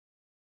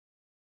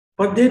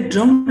 But they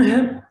don't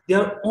have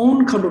their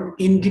own kind of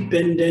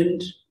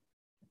independent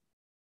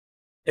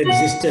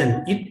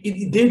existence.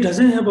 They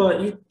doesn't have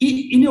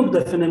any of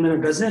the phenomena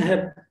doesn't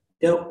have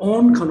their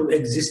own kind of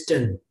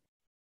existence.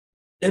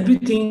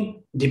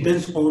 Everything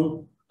depends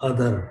on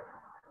other.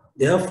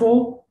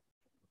 Therefore,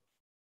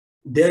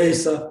 there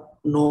is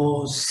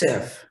no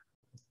self.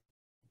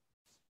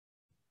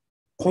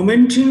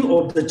 Commenting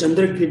of the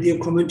Candrak'rti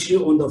commentary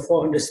on the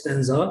 400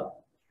 stanza,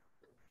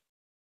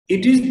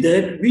 it is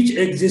that which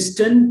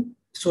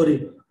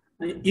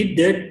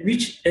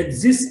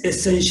exists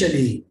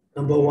essentially.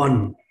 Number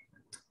one,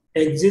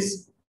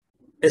 exists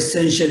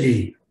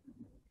essentially,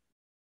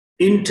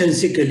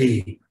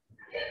 intrinsically,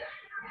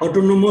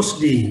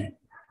 autonomously,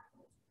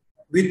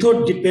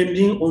 without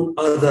depending on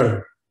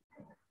other,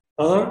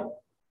 are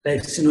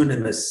like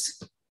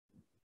synonymous.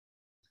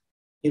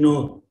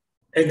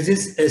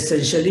 Exists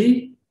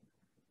essentially,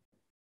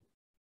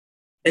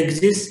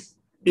 exists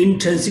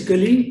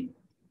intrinsically,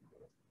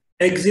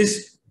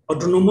 exists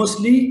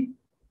autonomously,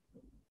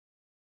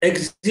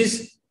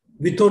 exists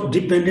without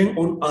depending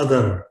on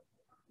other.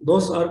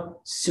 Those are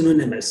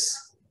synonymous.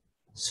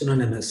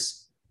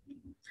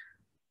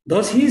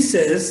 Thus he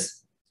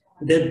says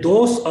that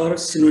those are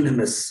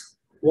synonymous.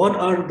 What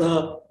are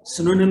the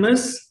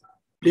synonymous?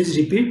 Please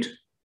repeat.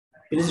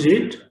 Please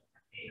read.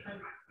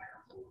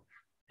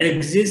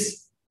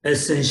 Exists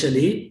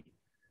essentially,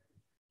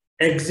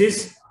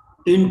 exists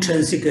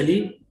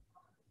intrinsically,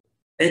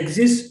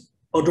 exists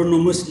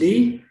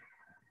autonomously,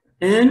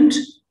 and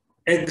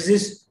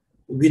exists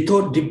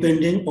without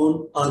depending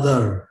on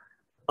other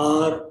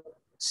are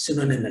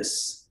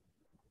synonymous.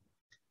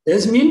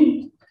 This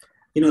means,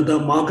 the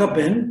marker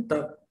pen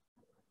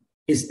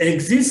is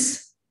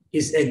exists,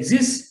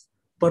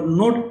 but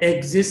not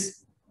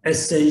exists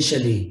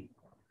essentially.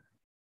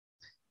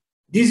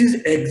 This is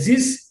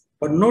exists,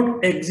 but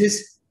not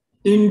exists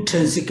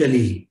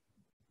intrinsically.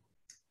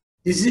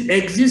 This is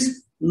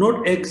exists,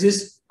 not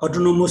exists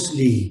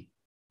autonomously.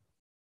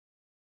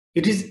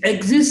 It is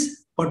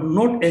exists, but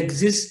not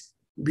exists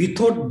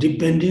without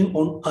depending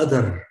on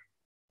other.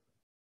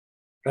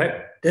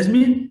 Right? That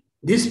means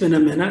this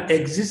phenomena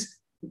exists,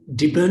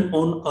 depend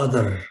on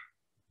other.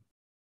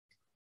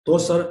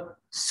 Those are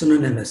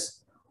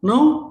synonymous.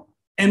 Now,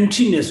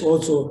 emptiness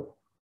also.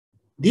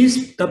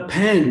 The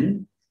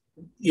pen,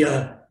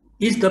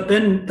 is the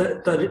pen,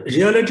 the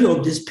reality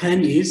of this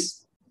pen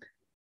is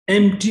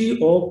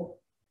empty of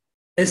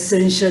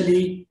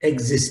essentially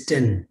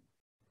existent.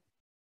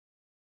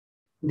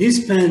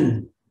 This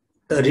pen,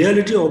 the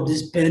reality of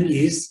this pen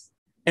is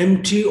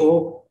empty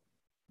of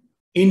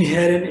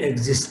inherent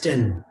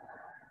existence,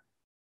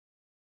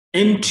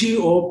 empty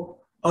of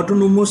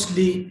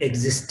autonomously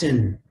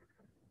existent,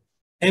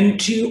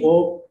 empty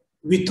of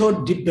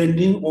without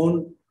depending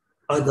on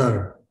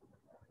other.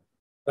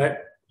 Right?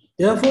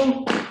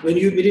 Therefore, when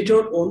you meditate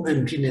on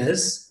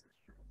emptiness,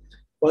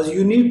 first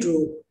you need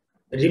to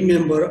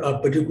remember a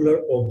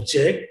particular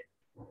object,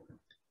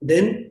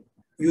 then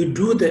you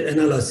do the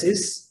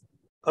analysis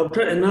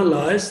after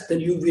analyze, then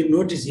you will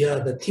notice, yeah,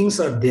 the things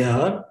are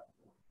there,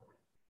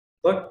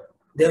 but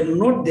they are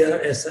not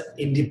there as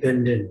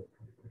independent.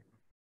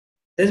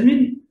 That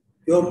means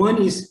your mind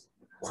is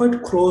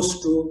quite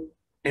close to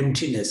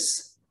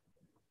emptiness.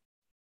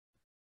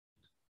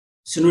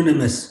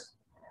 Synonymous.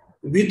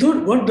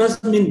 Without, what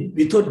does mean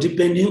without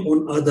depending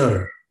on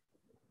other?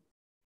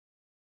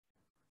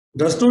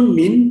 Does not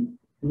mean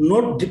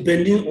not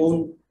depending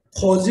on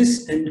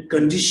causes and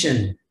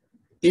condition.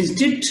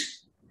 Instead,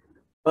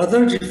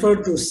 other refer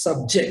to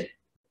subject,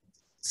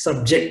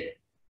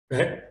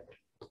 right?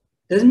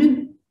 That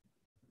means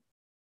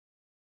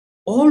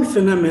all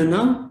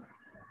phenomena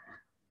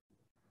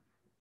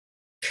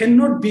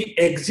cannot be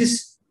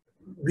exist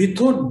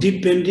without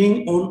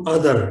depending on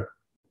other.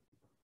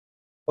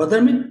 What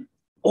that mean?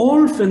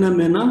 All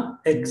phenomena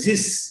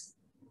exist,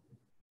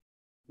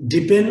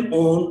 depend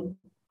on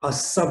a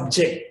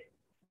subject,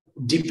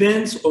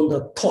 depends on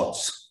the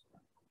thoughts.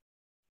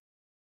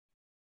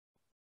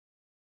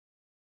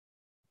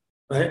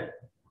 Right?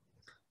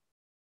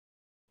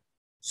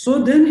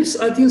 So then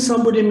I think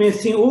somebody may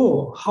think,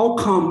 oh, how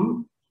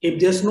come if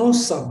there's no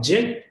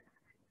subject,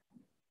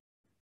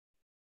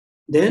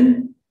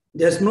 then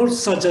there's not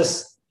such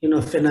as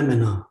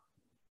phenomena.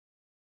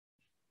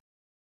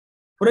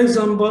 For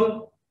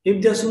example,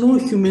 if there's no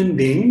human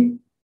being,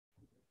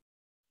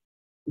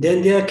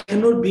 then there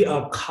cannot be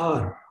a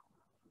car.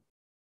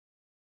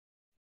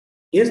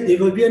 Yes,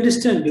 we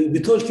understand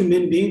without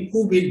human being,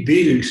 who will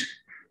build,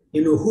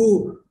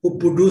 who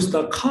produce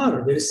the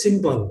car? Very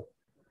simple.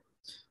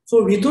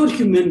 So without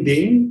human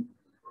being,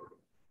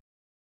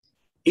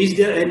 is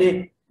there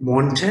any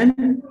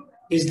mountain?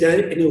 Is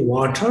there any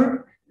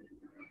water?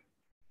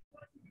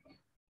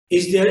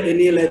 Is there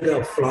any like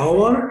a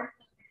flower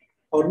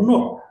or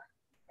no?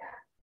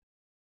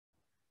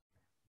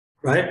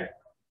 Right?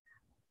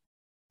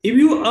 If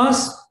you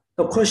ask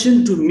a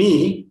question to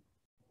me,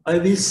 I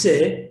will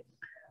say,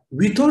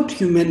 without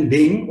human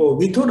being or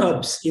without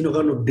a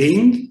kind of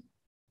being,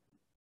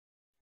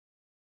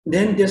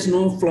 then there's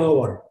no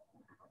flower,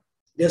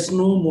 there's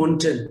no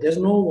mountain, there's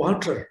no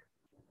water.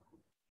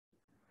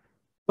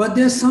 But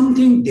there's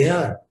something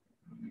there.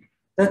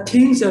 The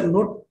things are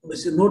not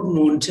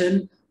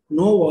mountain,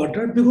 no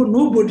water, because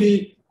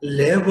nobody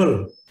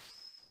level.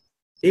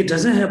 It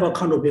doesn't have a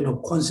kind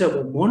of concept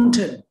of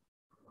mountain.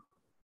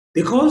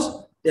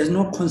 Because there's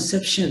no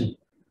conception.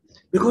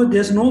 Because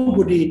there's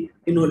nobody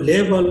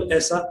level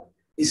as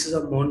this is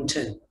a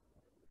mountain.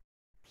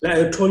 Like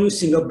I told you,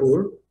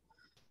 Singapore,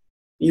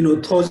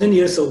 1,000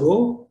 years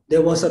ago,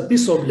 there was a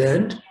piece of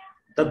land.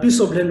 The piece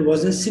of land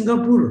was in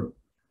Singapore.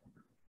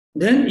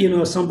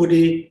 Then,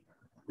 somebody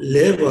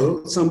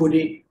level,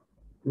 somebody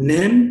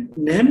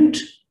named.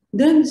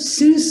 Then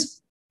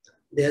since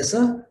there's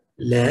a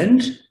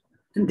land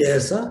and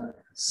there's a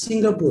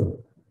Singapore.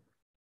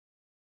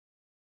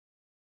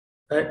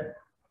 Right?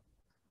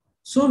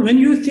 So when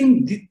you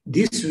think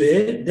this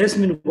way, that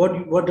means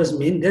what does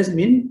mean? That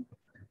means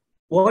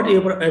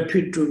whatever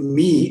appeared to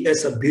me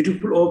as a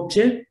beautiful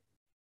object,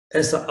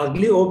 as an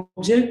ugly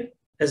object,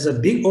 as a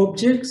big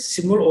object,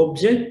 small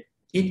object,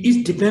 it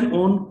is depend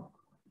on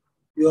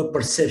your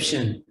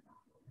perception.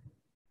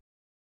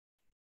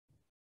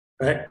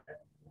 Right?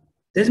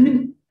 That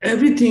means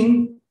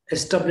everything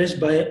established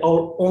by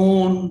our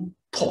own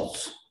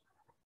thoughts,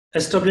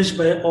 established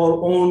by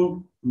our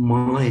own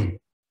mind.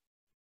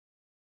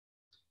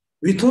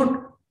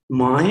 Without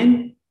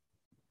mind,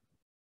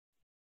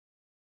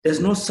 there's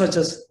no such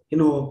as,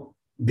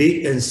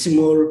 big and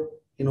small,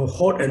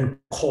 hot and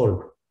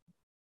cold.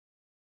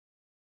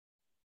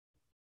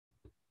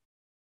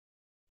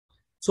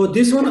 So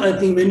this one, I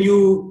think when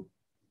you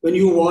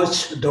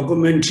watch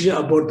documentary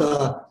about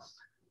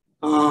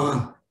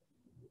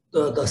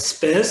the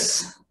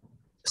space,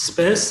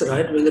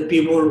 right? When the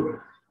people,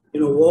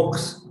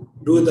 walks,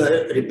 do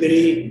the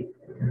repairing,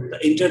 the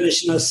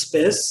international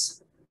space,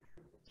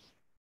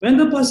 when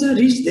the person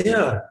reach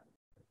there,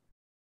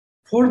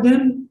 for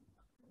them,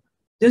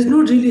 there's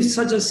not really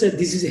such as say,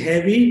 this is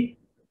heavy,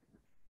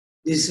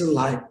 this is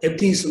light,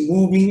 everything is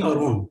moving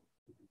around.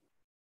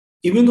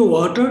 Even the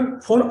water,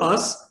 for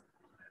us,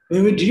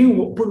 when we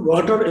drink, put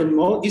water in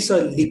mouth, it's a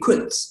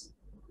liquids.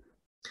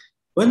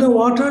 When the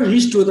water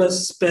reach to the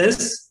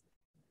space,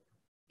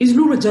 it's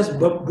not just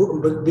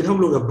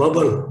become like a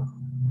bubble.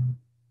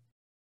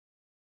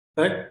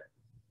 Right?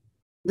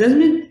 That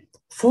means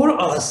for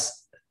us,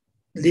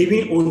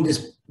 living on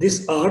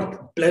this earth,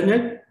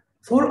 planet,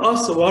 for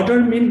us,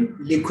 water means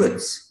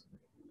liquids.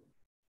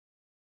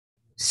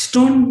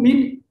 Stone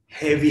means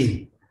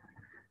heavy.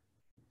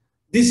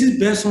 This is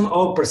based on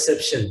our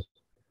perception.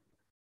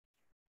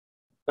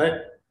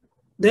 Right?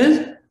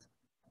 Then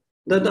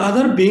the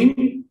other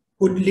being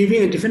who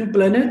living in different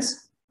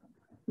planets,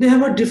 they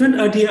have a different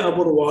idea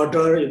about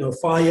water,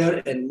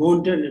 fire and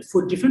mountain and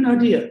food, different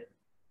idea.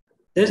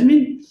 That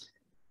means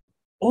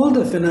all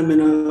the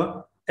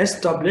phenomena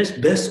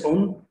established based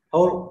on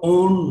our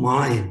own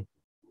mind.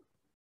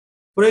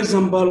 For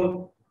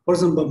example,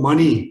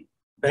 money,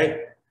 right?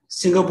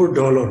 Singapore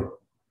dollar.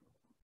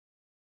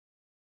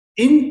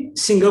 In in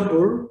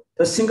Singapore,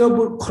 the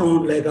Singapore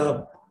crown like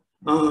a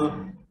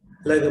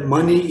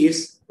money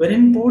is very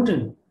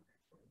important.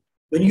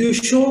 When you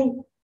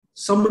show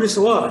somebody,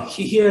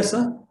 he has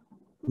a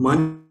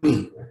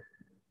money,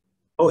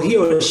 or he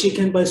or she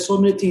can buy so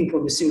many things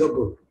from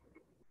Singapore.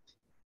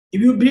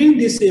 If you bring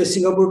this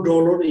Singapore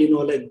dollar,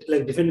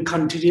 like different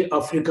country,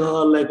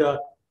 Africa,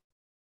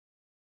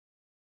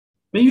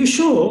 when you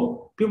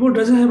show, people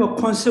doesn't have a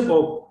concept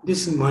of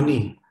this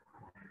money.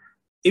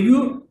 If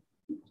you,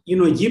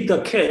 give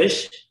the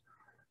cash,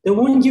 they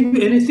won't give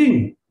you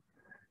anything.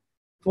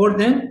 For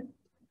them,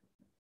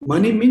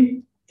 money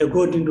means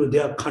according to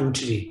their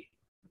country.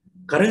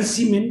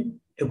 Currency means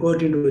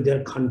according to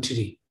their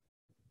country.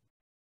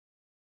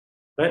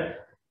 Right?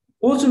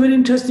 Also very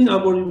interesting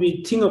about,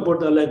 we think about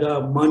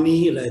the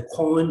money, like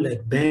coin,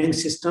 like bank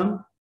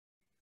system.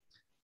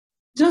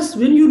 Just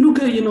when you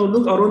look at,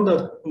 look around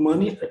the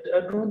money, I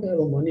don't have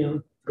money, I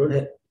don't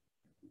have.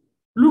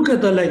 Look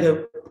at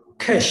the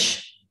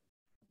cash.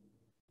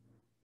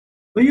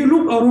 When you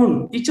look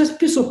around, it's just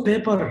piece of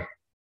paper.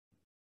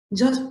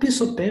 Just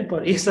piece of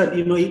paper. It's a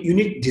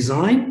unique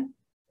design,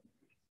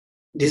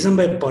 designed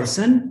by a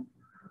person.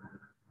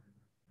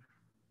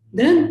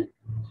 Then,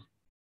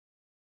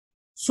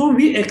 so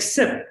we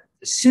accept,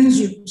 since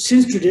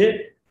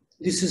today,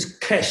 this is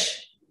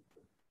cash,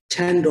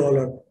 $10,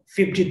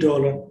 $50,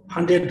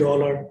 $100,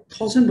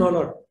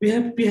 $1,000.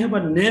 We have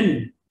a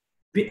name.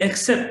 We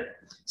accept.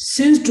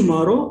 Since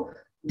tomorrow,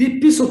 this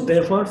piece of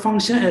paper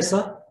function as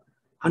a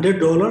 $100,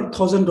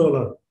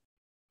 $1,000.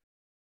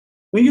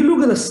 When you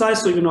look at the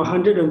size of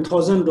 $100 and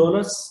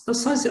 $1,000, the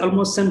size is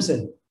almost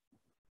same.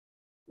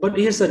 But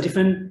it has a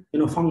different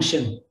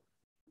function.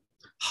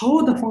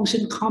 How the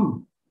function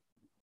come?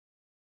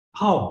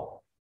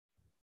 How?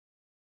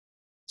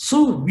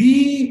 So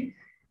we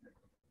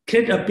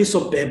create a piece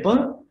of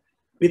paper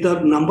with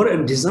a number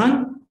and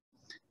design.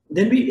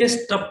 Then we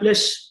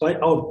establish by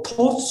our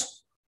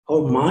thoughts,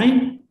 our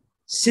mind,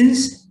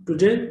 since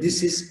today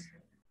this is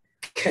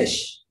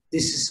cash,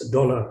 this is a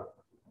dollar.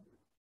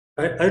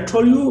 I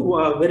told you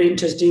a very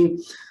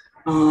interesting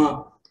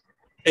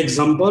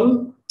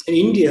example. In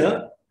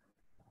India,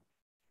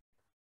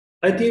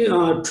 I think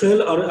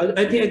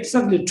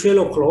exactly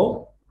 12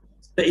 o'clock,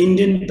 the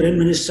Indian Prime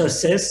Minister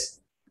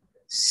says,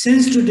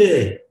 since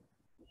today,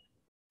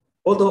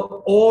 all the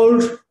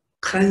old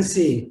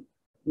currency,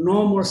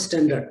 no more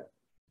standard.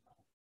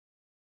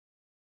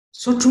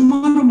 So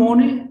tomorrow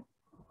morning,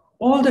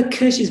 all the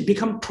cash is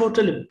become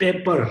totally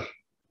paper,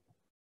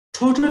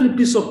 totally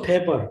piece of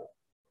paper,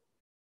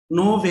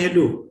 no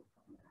value.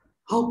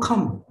 How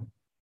come?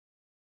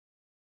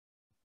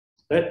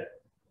 Right?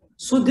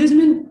 So this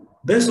means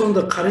based on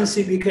the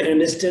currency, we can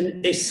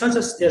understand it's such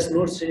as there's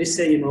no things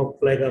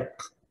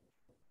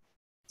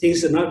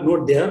are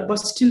not there, but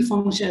still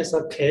function as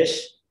a cash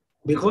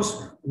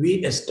because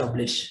we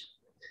establish.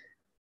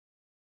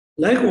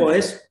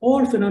 Likewise,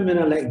 all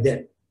phenomena like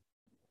that.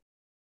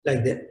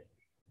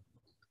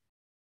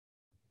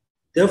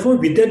 Therefore,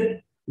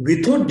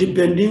 without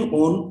depending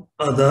on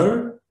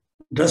other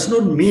does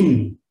not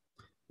mean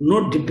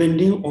not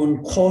depending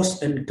on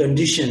causes and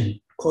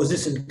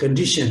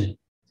condition.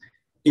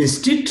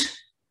 Instead,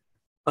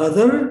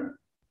 other,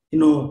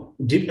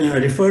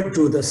 refer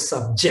to the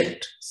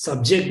subject.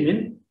 Subject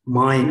means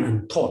mind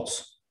and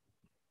thoughts.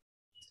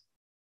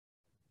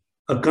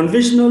 A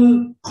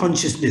conventional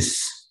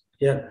consciousness,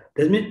 that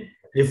means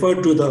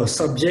refer to the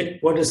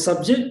subject. What is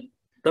subject?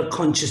 The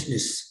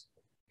consciousness.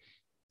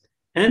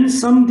 And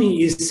something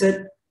is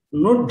said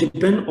not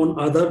depend on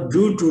other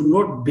due to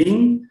not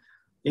being,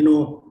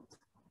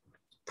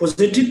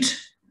 posited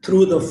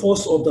through the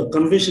force of the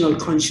conventional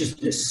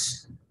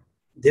consciousness.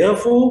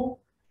 Therefore,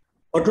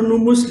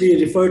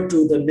 autonomously referred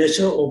to the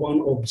nature of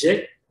an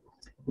object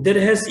that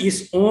has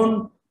its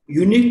own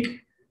unique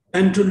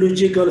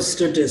ontological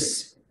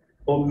status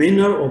or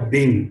manner of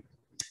being.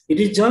 It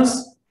is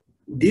just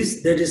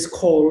this that is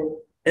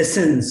called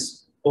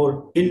essence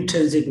or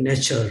intrinsic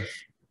nature.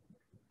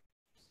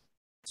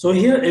 So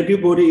here,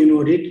 everybody,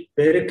 read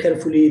very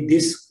carefully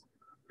this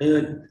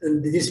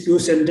few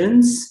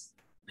sentences,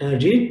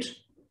 read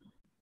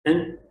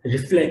and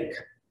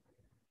reflect.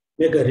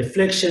 Make a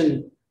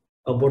reflection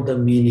about the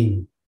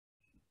meaning.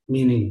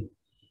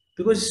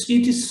 Because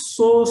it is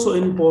so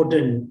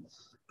important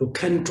to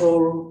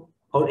control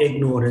our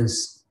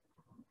ignorance.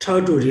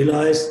 Try to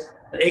realize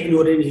the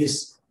ignorance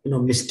is,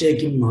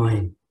 mistaken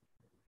mind.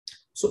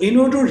 So in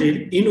order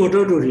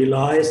to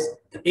realize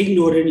the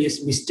ignorance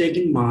is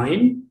mistaken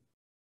mind,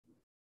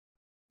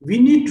 we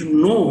need to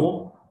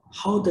know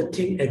how the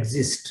thing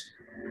exists.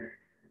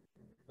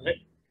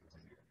 Right?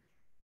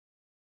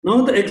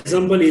 Now the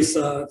example is,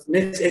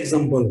 next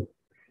example.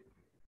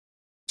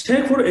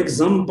 Take for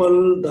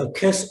example the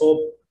case of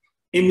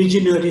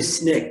imaginary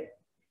snake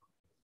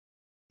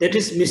that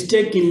is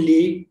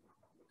mistakenly,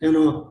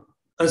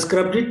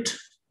 ascribed it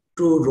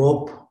to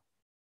rope.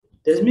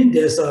 That means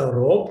there's a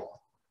rope,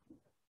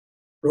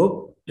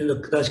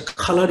 the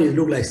color is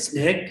look like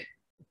snake,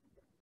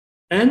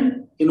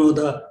 and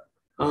the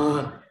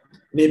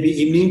maybe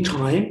evening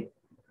time,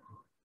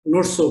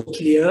 not so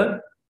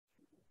clear.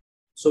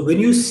 So when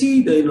you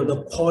see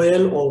the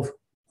coil of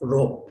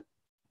rope,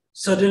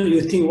 suddenly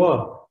you think,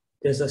 wow,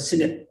 there's a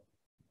snake.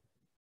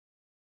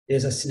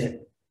 There's a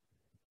snake.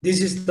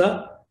 This is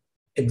the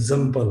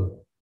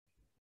example.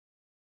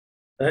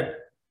 Right?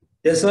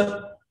 There's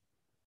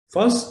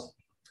first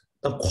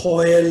the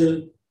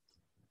coil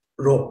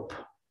rope.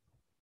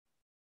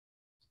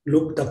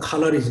 Look, the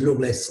color look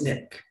like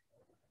snake.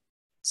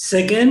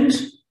 Second,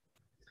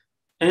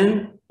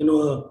 and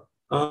the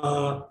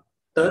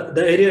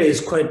area is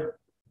quite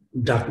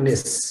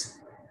darkness,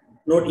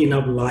 not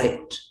enough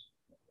light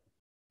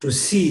to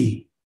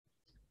see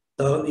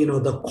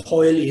the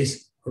coil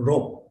is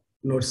rope,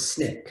 not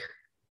snake.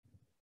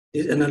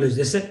 This analogy,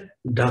 they say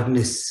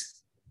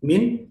darkness,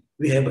 mean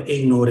we have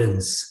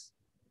ignorance.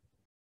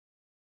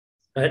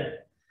 Right?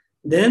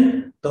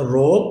 Then the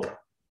rope,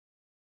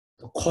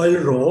 the coil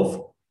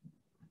rope,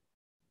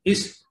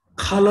 is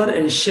color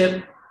and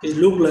shape, it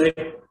look like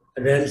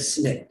a real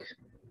snake.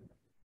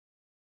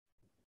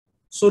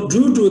 So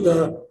due to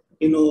the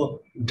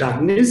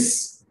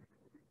darkness,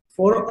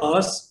 for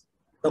us,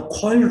 the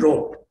coil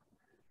rope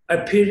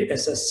appeared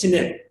as a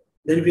snake.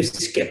 Then we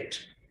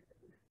escaped.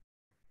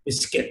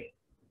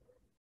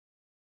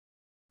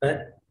 Right?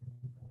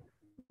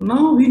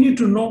 Now we need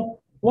to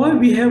know why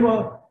we have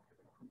a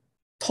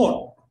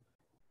thought.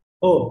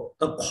 Oh,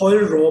 the coil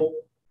rope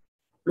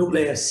look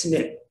like a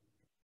snake.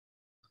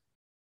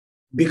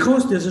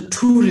 Because there's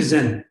two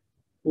reasons.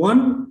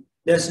 One,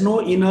 there's no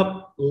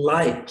enough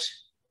light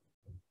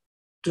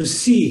to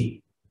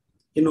see,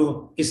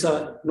 it's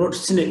not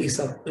snake, it's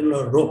a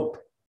rope.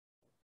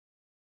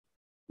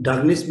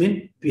 Darkness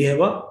means we have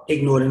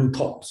ignorant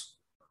thoughts.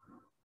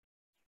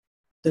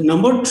 The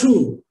number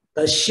two,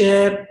 the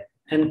shape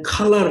and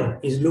color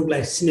look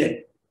like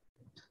snake.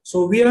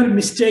 So we are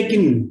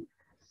mistaking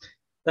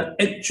the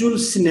actual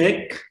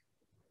snake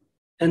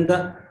and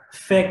the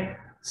fake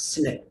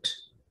snake.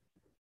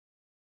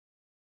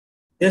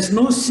 There's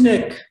no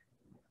snake.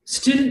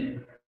 Still,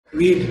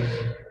 we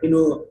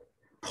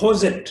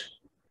posit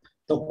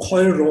the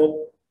coil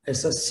rope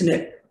as a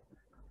snake.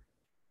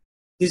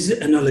 This is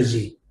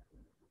analogy.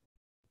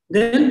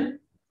 Then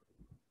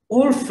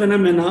all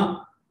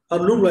phenomena are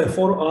look like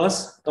for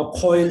us the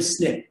coil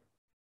snake.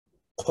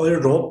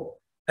 Coil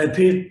rope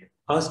appeared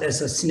us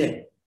as a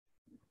snake.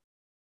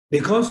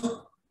 Because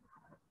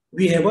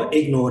we have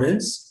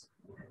ignorance,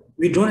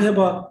 we don't have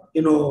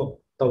the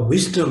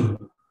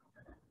wisdom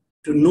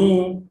to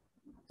know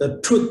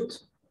the truth,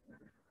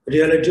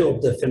 reality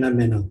of the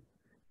phenomena.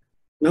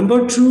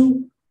 Number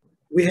two,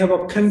 we have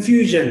a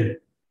confusion,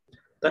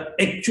 the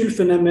actual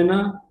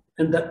phenomena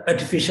and the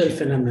artificial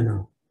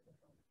phenomena.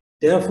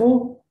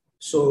 Therefore,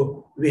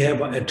 so we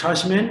have an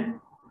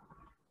attachment,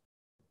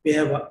 we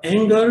have an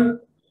anger,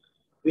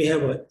 we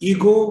have an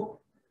ego.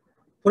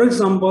 For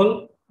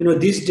example,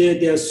 these days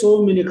there are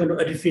so many kind of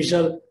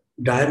artificial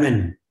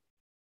diamond.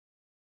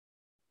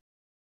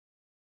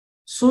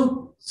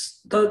 So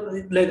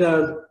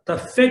the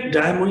fake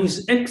diamond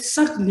is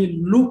exactly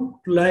look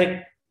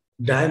like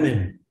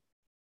diamond,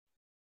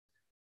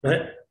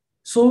 right?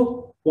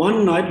 So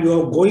one night you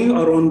are going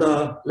around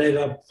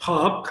a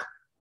park,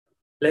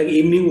 like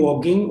evening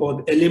walking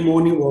or early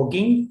morning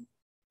walking.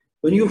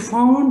 When you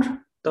found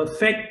the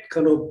fake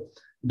kind of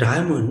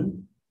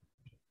diamond,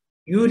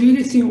 you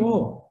really think,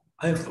 oh,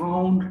 I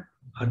found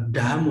a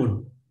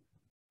diamond.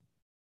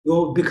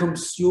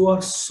 You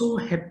are so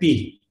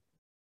happy.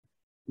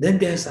 Then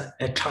there's an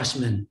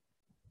attachment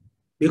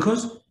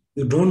because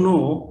you don't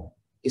know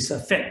it's a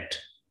fact.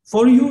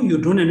 For you, you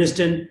don't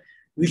understand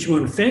which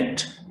one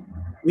fact,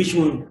 which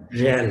one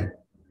real.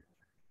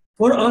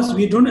 For us,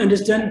 we don't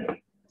understand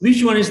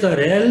which one is the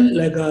real,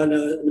 like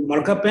a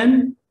marker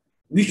pen,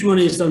 which one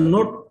is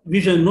not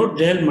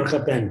real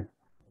marker pen.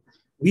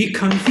 We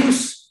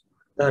confuse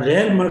the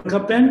real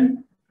marker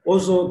pen,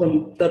 also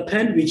the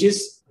pen which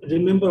is,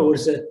 remember,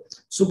 was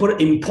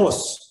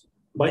superimposed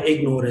by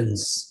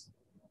ignorance.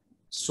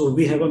 So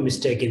we have a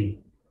mistake,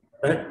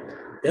 right?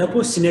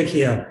 Therefore, snake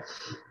here.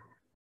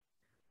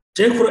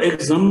 Take, for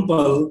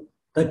example,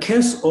 the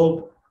case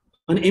of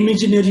an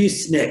imaginary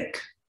snake.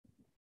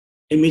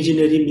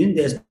 Imaginary means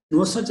there's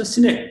no such a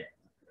snake.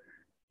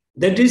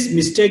 That is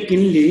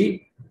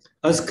mistakenly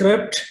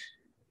ascribed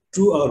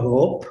to a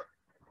rope.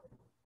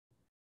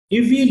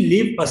 If we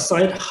leave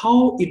aside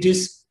how it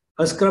is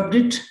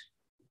ascribed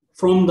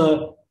from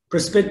the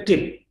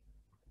perspective,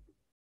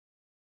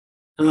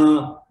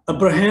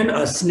 apprehend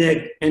a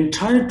snake and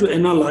try to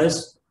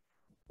analyze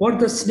what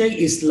the snake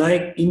is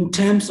like in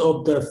terms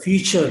of the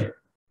future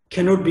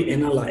cannot be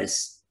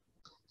analyzed.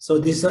 So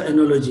this is an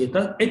analogy.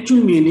 The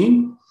actual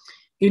meaning,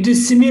 it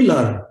is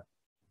similar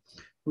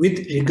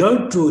with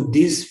regard to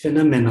these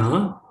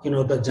phenomena,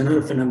 the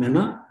general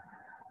phenomena.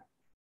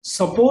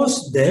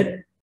 Suppose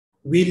that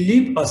we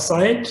leave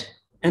aside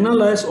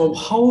analyze of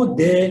how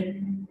they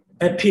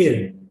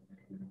appear,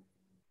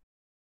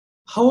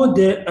 how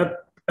they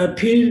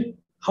appear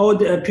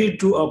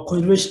to a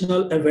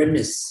conventional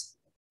awareness,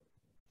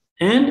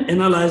 and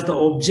analyze the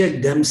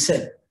object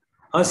themselves,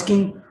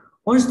 asking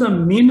What's the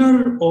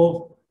manner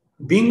of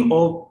being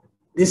of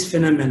this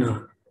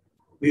phenomena?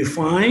 We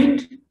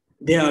find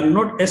they are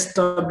not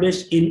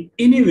established in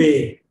any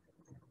way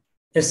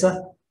as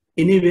an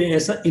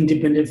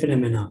independent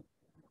phenomena.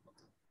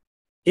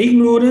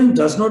 Ignorance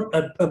does not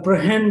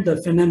apprehend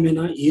the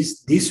phenomena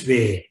is this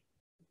way,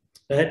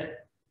 right?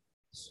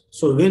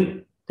 So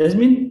when that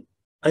means,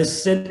 I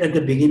said at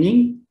the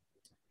beginning,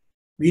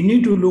 we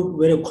need to look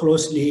very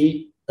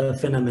closely the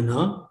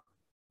phenomena.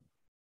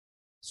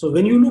 So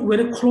when you look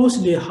very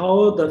closely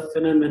how the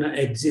phenomena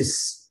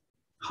exists,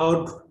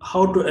 how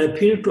to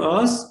appear to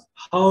us,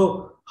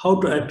 how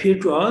to appear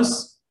to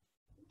us,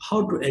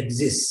 how to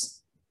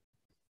exist,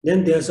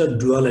 then there's a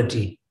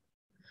duality.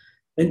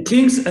 When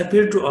things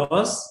appear to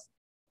us,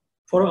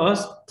 for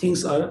us,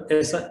 things are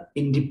as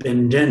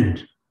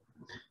independent.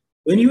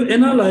 When you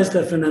analyze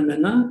the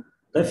phenomena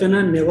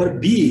never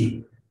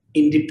be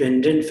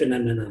independent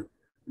phenomena.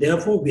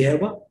 Therefore, we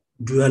have a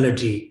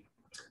duality.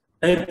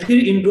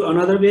 Appear into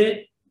another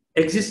way,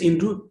 exist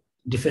into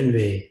different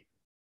way.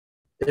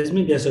 That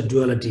means there's a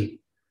duality.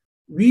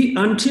 We,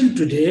 until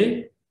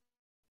today,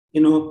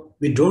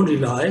 we don't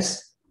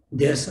realize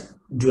there's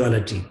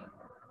duality.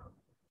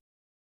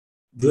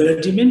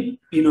 Duality means,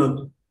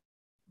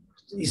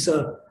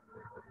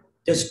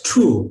 that's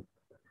true.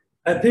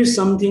 Appear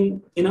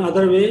something in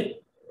other way,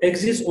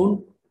 exists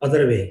on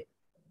other way.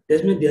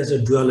 That means there's a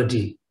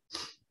duality.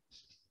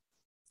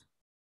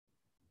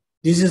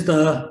 This is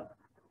the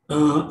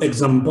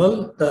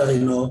example,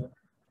 the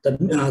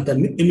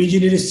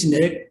imaginary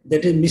snake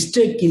that is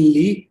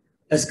mistakenly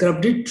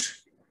ascribed it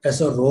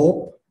as a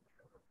rope.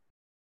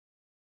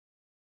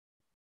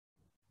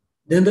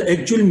 Then the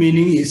actual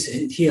meaning is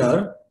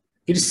here.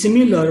 It is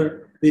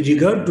similar with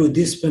regard to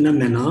this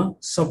phenomena.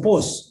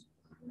 Suppose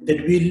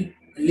that we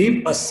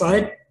leave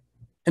aside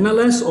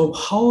analysis of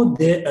how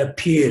they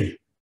appear.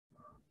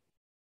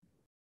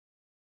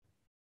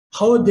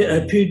 How they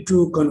appear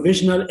to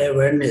conventional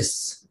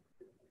awareness,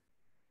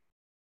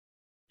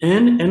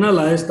 and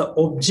analyze the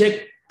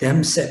object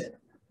themselves.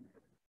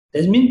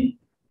 That means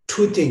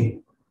two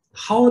things.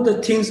 How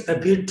the things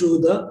appear to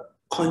the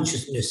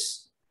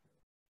consciousness.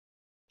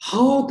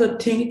 How the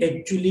thing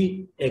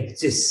actually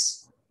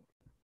exists.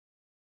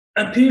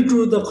 Appear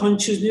to the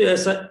consciousness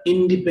as an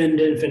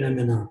independent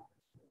phenomena.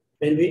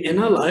 When we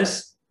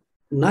analyze,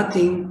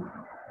 nothing,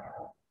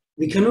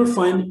 we cannot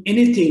find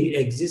anything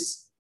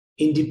exists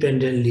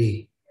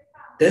independently.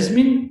 That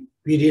means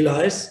we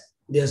realize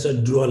there's a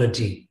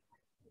duality,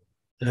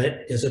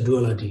 right? There's a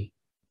duality.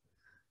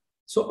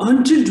 So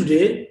until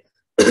today,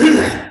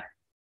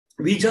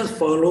 we just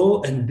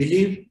follow and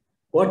believe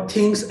what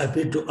things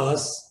appear to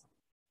us.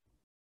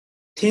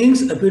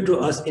 Things appear to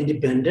us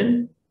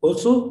independent.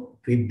 Also,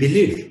 we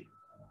believe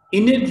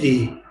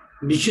innately,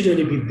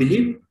 naturally, we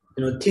believe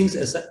things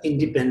as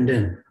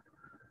independent,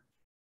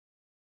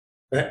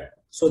 right?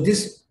 So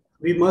this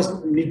we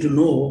must need to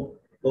know.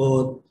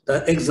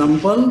 The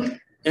example,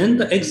 and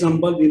the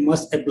example we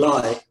must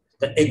apply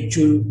the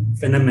actual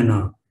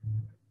phenomena.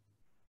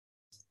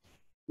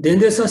 Then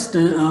there's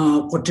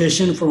a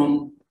quotation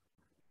from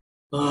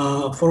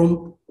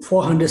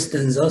 400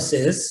 stanzas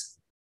says,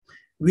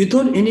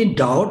 without any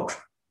doubt,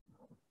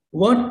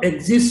 what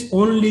exists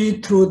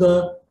only through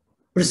the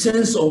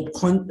presence of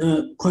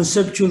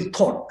conceptual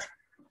thought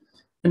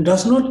and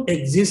does not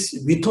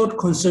exist without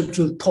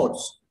conceptual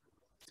thoughts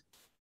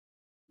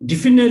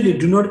definitely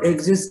do not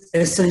exist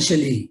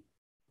essentially.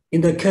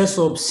 In the case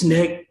of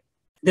snake,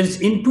 there is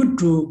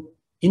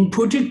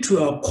inputted to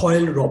a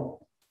coil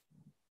rope,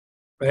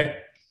 right?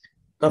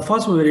 The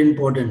first one very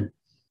important.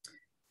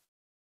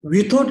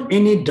 Without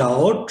any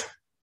doubt,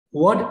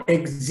 whatever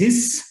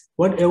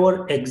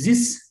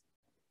exists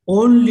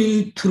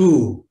only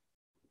through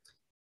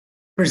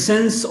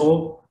presence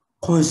of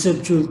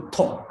conceptual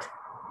thought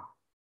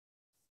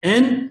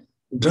and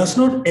does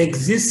not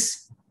exist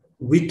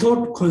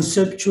without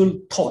conceptual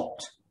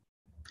thought,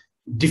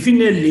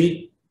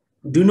 definitely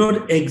do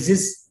not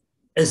exist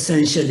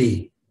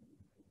essentially.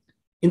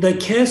 In the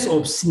case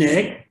of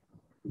snake,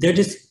 that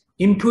is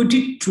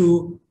inputted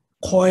to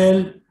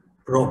coil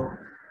rope.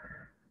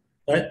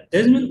 Right?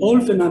 That means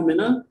all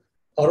phenomena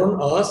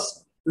around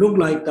us look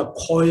like the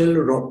coil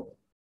rope.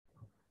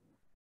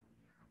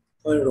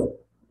 Coil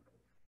rope.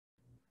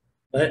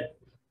 Right?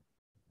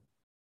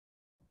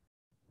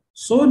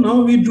 So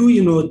now we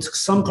do,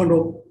 some kind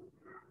of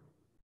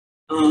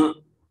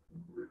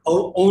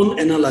our own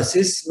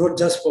analysis, not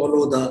just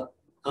follow the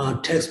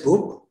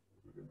textbook.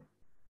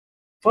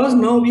 First,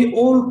 now we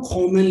all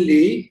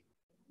commonly,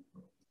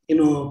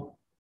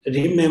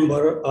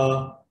 remember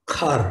a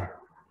car.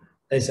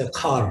 There's a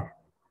car,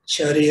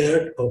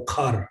 chariot or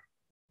car.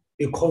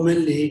 We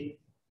commonly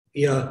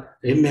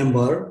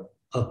remember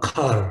a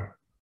car.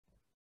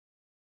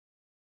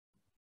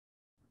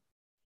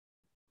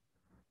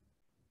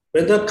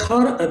 When the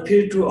car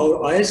appeared to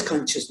our eyes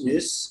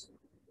consciousness,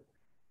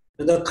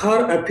 when the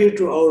car appeared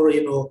to our,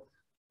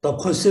 the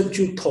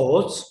conceptual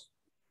thoughts,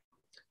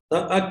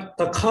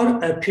 the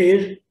car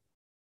appeared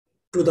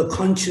to the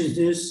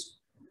consciousness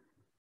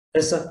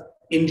as an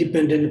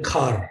independent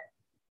car.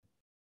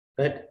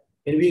 Right?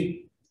 When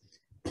we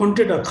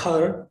pointed a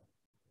car,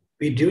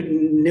 we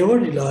never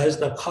realize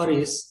the car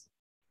is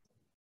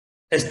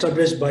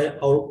established by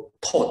our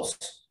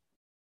thoughts.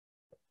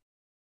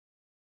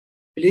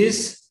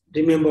 Please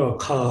remember a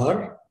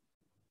car.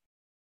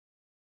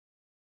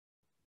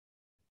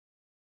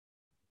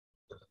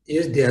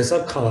 Yes, there's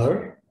a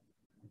car.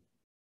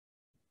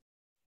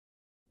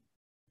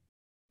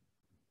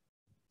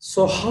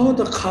 So how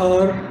the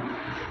car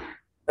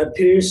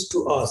appears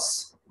to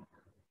us?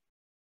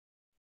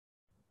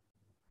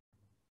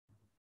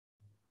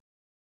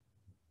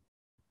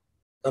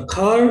 The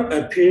car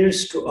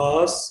appears to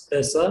us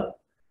as a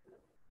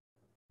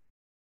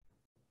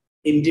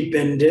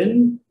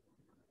independent,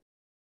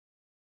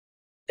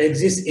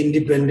 exists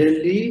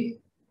independently,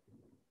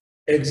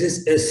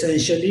 exists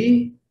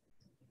essentially,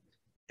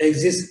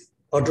 exists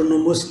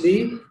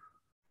autonomously,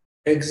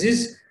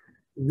 exists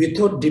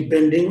without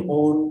depending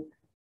on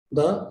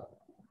the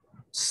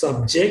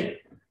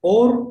subject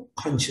or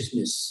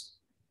consciousness.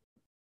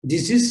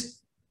 This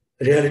is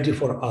reality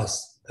for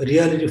us,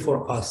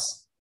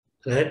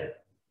 right?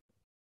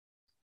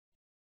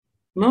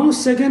 Now,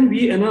 second,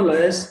 we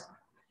analyze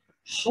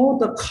how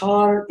the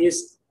car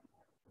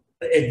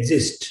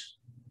exists.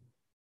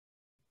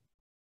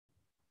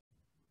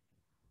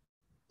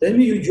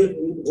 Then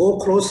you go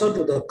closer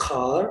to the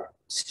car,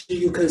 still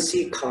you can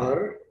see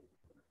car.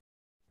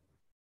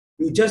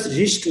 You just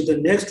reach to the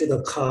next to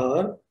the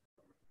car,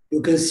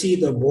 you can see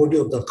the body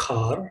of the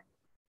car.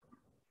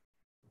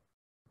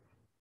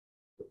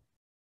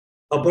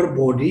 Upper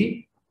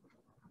body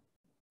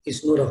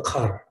is not a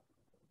car.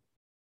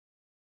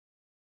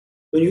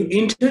 When you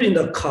enter in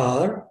the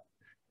car,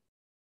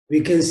 we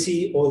can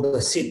see all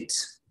the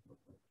seats.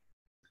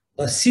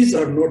 The seats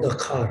are not the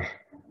car.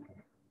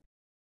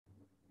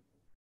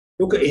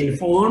 Look in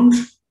front,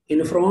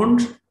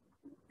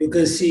 you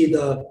can see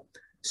the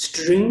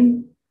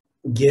string,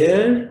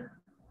 gear,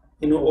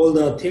 all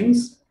the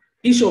things.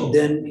 Each of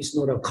them is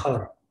not a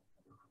car.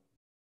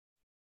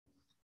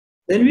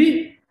 Then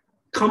we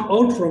come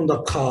out from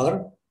the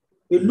car,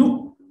 we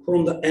look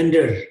from the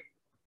under.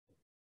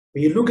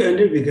 When you look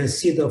under, we can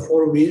see the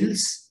four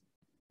wheels,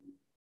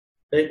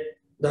 right?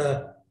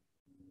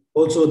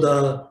 Also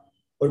the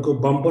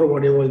bumper,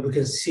 whatever, we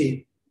can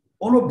see.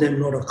 All of them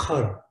not a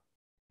car.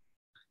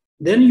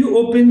 Then you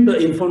open the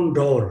in front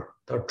door,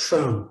 the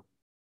trunk.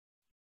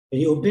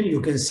 When you open, you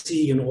can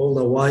see all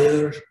the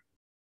wire,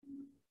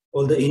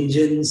 all the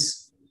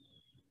engines.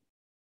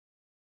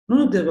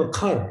 None of them are a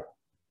car.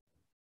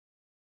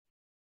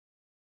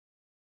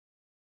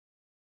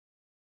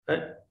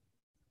 Right?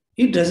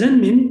 It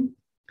doesn't mean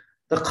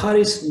the car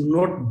is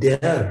not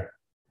there.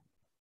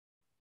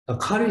 The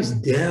car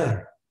is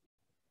there.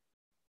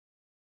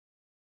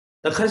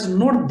 The car is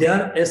not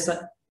there as an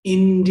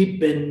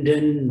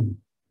independent.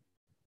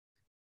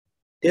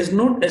 It's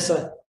not as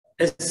an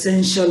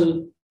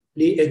essentially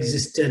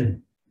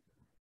existent,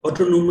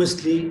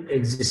 autonomously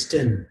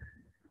existent.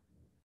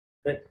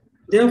 Right?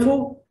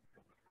 Therefore,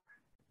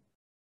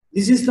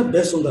 this is the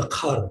best on the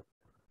car.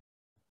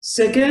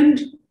 Second,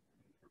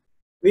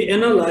 we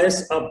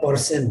analyze a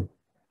person.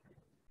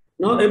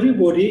 Now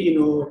everybody,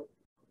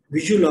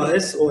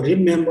 visualize or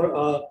remember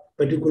a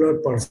particular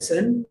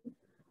person.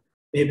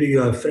 Maybe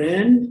your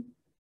friend.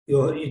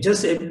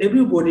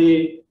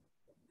 Everybody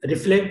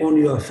reflect on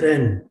your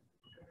friend.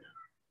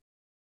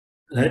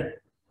 Right?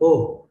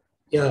 Oh,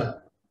 yeah,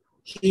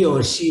 he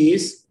or she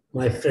is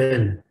my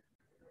friend.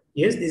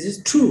 Yes, this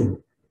is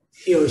true.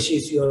 He or she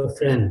is your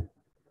friend.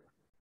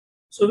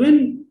 So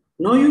when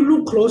now you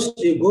look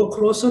closely, go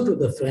closer to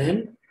the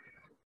friend.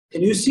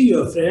 Can you see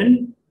your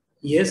friend?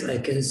 Yes, I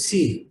can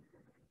see.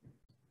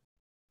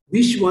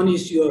 Which one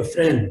is your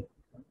friend?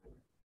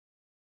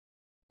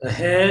 The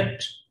head?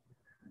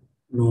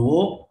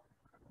 No.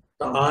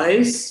 The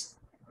eyes?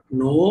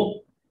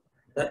 No.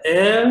 The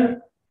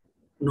ear?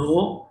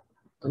 No.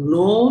 The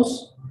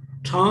nose,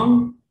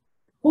 tongue,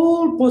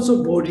 all parts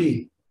of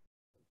body.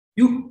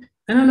 You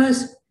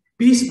analyze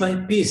piece by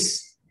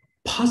piece,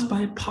 parts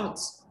by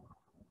parts.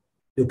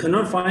 You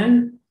cannot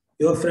find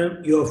your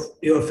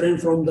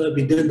friend from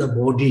within the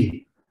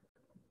body.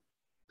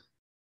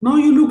 Now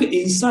you look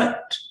inside.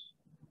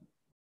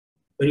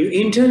 When you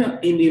enter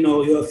in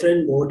your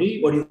friend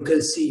body, what you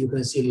can see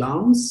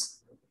lungs,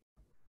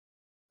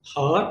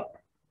 heart,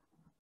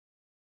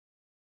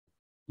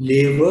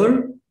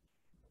 liver,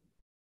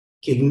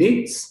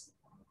 kidneys,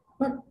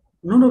 but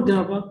none of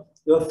them are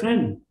your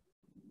friend.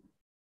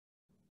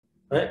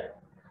 Right?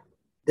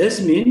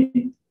 This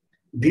means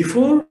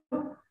before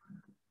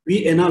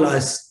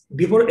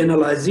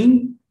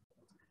analyzing,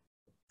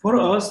 for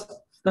us,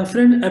 the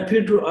friend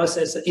appeared to us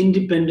as an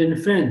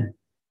independent friend.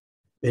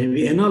 When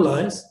we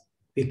analyze,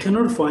 we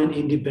cannot find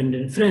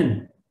independent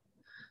friend.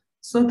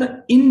 So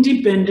the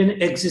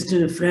independent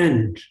existent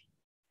friend,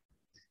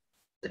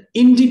 the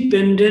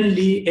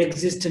independently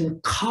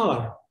existent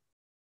car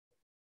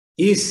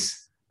is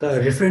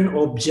the referent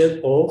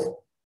object of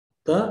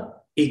the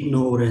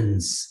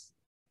ignorance.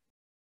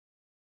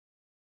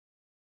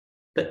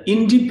 The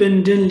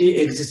independently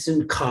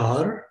existent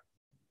car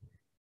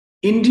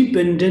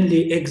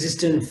independently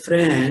existent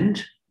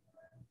friend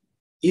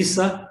is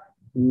a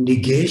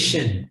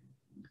negation.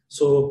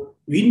 So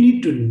we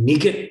need to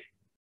negate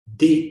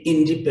the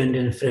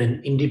independent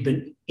friend,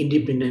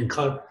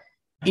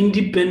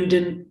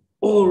 independent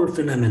all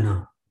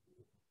phenomena.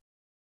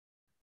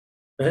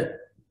 Right?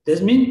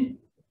 That means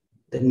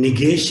the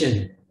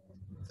negation.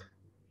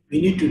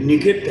 We need to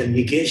negate the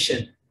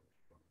negation,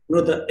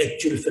 not the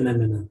actual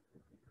phenomena.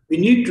 We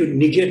need to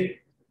negate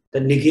the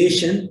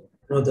negation,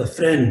 not the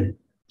friend.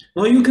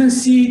 Now you can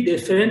see the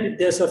friend,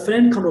 there's a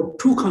friend kind of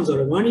two kinds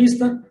of. One is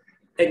the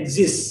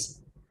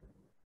exists,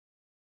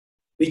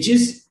 which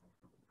is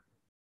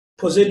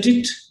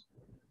posited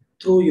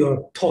through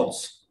your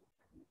thoughts.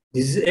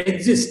 This is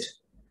exist.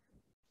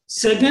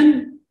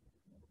 Second,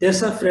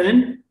 there's a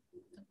friend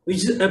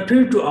which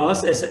appears to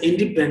us as an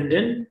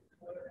independent.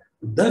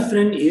 The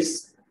friend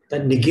is the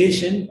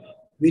negation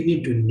we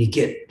need to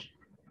negate.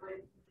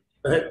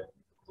 Right?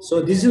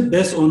 So this is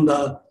based on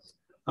the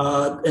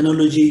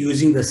analogy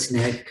using the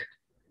snake.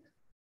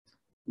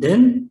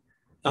 Then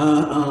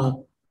Aryadeva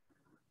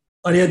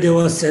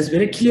says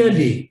very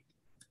clearly,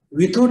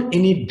 without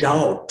any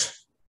doubt,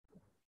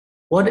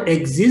 what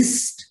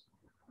exists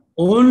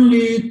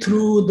only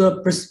through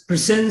the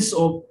presence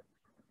of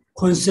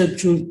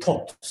conceptual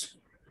thoughts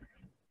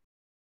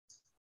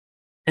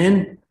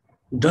and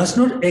does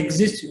not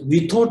exist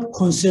without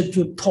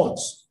conceptual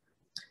thoughts,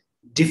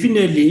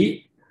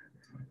 definitely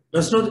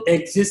does not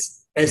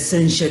exist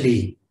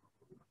essentially.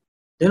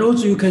 Then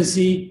also you can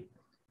see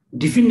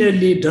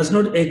definitely does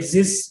not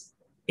exist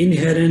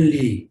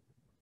inherently,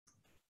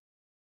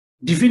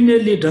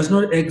 definitely does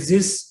not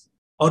exist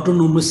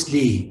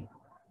autonomously,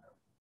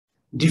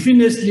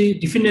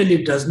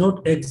 definitely does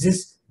not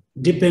exist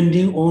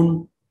depending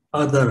on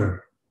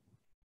other.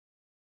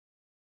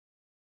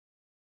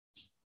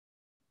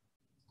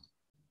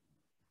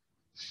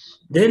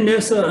 Then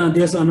there's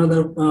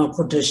another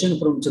quotation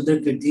from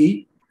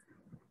Candrak'rti.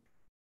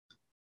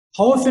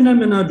 How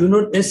phenomena do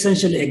not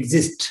essentially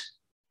exist?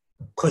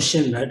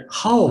 Question, right?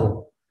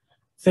 How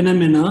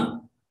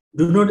phenomena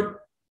do not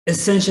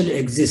essentially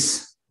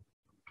exist?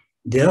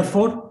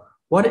 Therefore,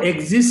 what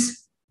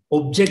exists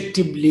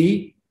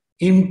objectively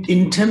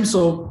in terms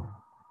of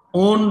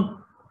own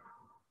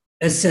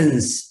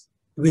essence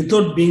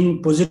without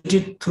being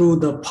posited through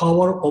the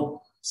power of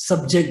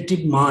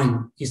subjective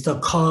mind is the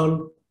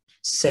called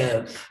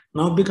self.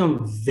 Now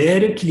become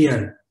very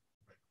clear.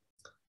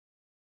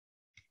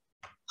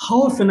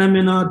 How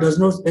phenomena does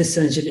not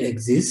essentially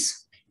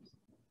exist.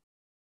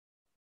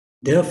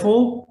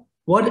 Therefore,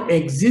 what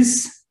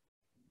exists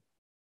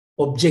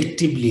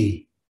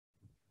objectively,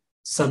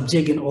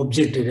 subject and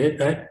object,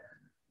 right?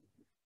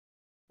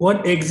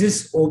 What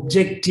exists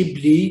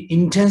objectively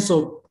in terms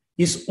of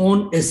its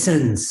own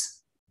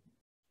essence,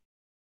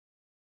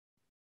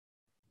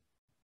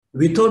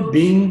 without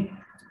being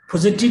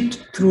posited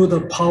through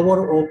the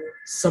power of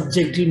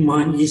subjective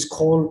mind is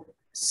called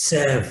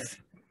self,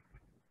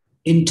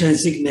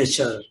 intrinsic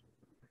nature,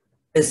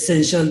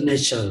 essential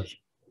nature.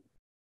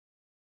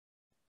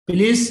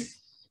 Please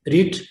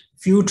read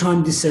few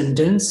times this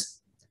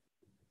sentence.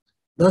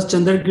 Thus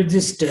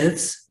Candrak'rti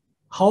states,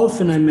 how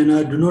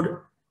phenomena do not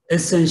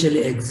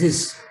essentially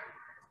exist.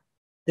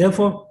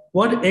 Therefore,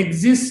 what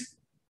exists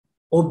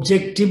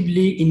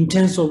objectively in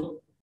terms of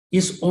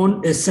its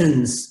own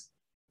essence,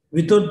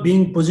 without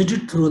being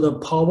posited through the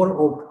power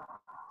of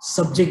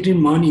subjective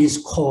mind is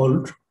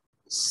called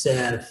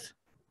self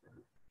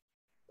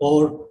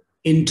or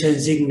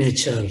intrinsic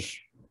nature.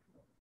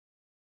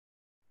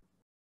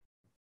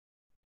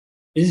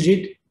 Please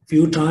read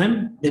few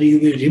times, then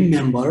you will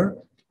remember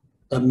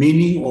the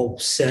meaning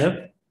of self,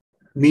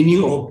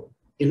 meaning of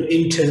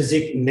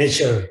intrinsic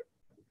nature.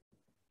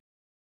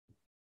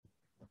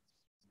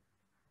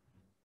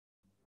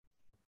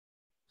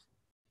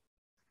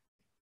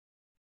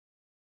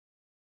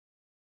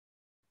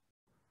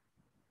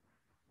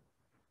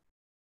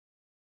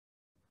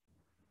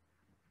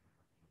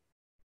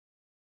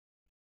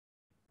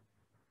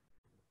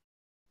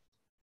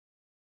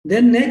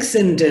 Then next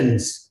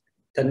sentence,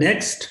 the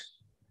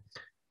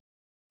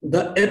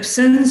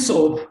absence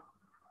of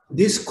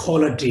this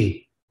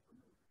quality.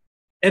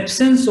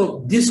 Absence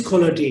of this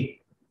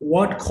quality,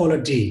 what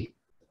quality?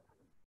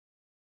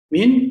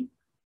 Mean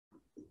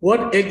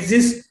what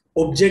exists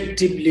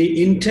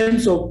objectively in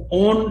terms of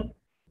own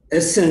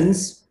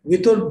essence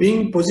without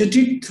being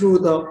posited through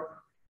the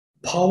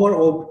power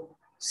of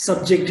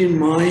subjective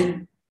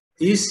mind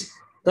is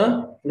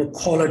the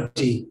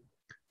quality.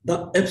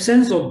 The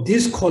absence of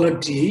this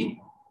quality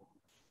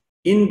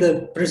in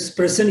the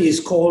person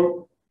is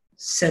called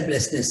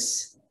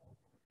selflessness.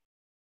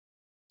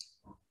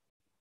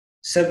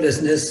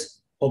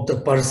 Selflessness of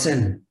the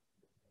person.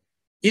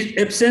 Its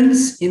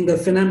absence in the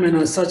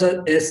phenomena such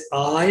as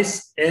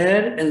eyes,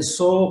 air, and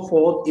so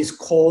forth is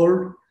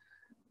called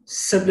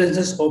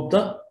selflessness of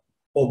the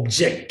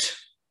object.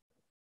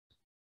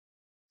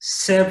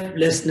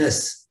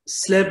 Selflessness,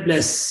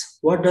 selfless.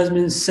 What does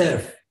mean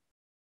self?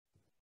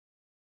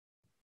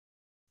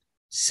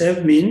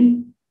 Self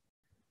means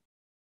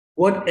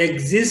what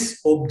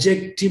exists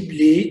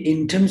objectively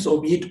in terms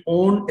of its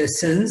own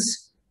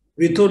essence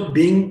without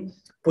being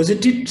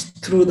posited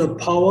through the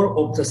power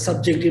of the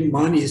subjective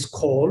mind is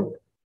called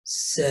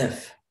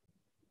self.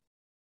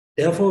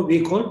 Therefore,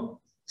 we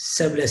call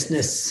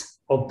selflessness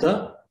of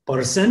the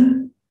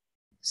person,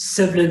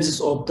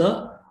 selflessness of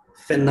the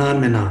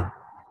phenomena,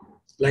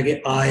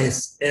 like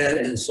eyes, air,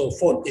 and so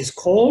forth, is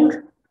called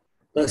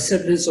the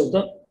selflessness of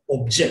the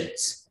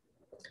objects.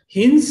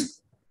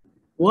 Hence,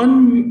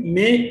 one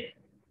may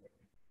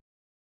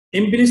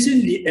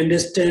implicitly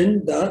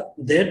understand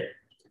that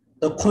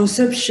the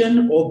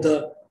conception of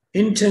the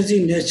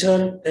intrinsic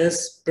nature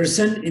as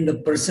present in the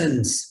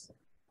persons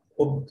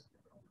of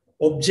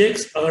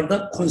objects are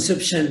the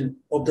conception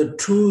of the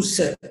true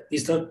self.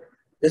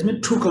 That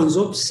means two kinds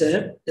of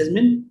self. That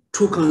means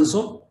two kinds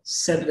of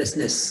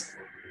selflessness.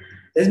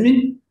 That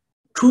means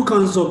two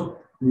kinds of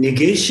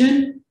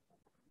negation.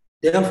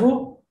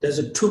 Therefore, there's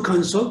a two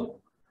kinds of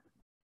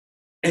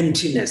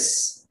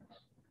emptiness.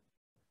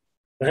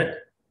 Right?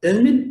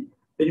 That means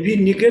when we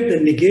negate the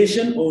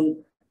negation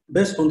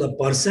based on the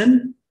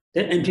person,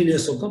 the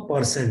emptiness of the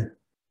person.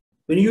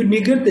 When you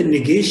negate the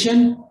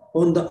negation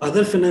on the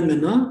other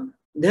phenomena,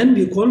 then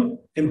we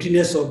call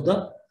emptiness of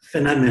the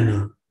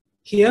phenomena.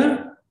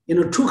 Here,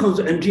 two kinds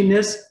of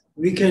emptiness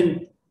we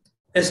can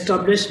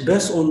establish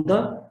based on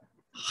the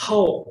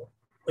how,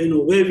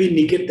 where we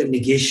negate the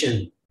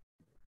negation.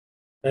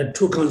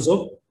 Two kinds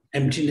of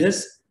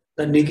emptiness.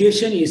 The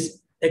negation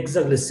is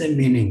exactly the same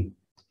meaning.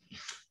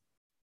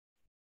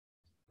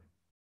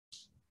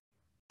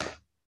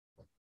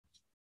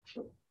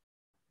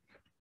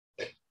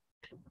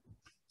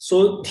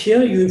 So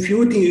here, a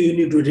few things you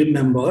need to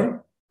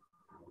remember.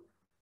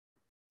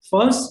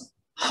 First,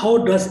 how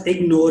does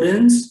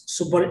ignorance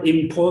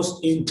superimpose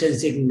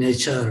intrinsic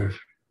nature?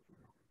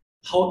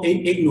 How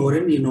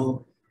ignorance,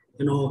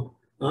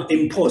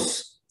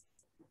 impose.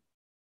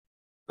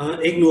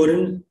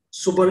 Ignorance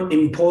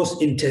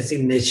superimpose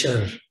intrinsic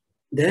nature.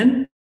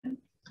 Then,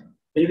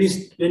 when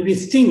we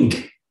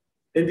think,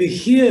 when we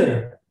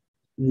hear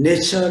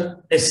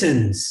nature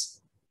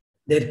essence,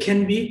 there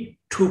can be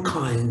two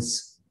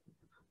kinds.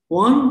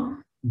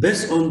 One,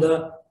 based on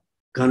the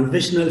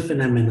conventional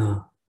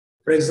phenomena.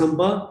 For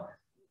example,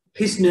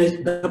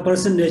 the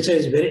person's nature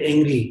is very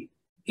angry.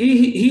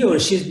 He or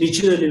she is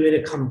naturally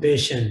very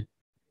compassionate,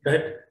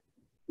 right?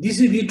 This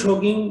is we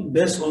talking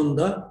based on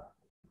the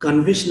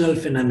conventional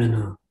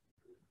phenomena.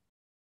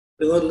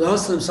 Because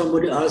last time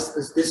somebody asked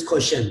us this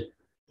question,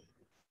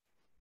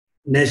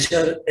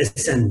 nature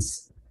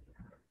essence.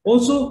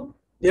 Also,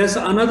 there's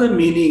another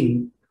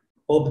meaning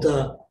of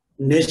the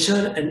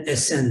nature and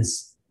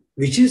essence,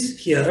 which is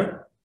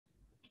here,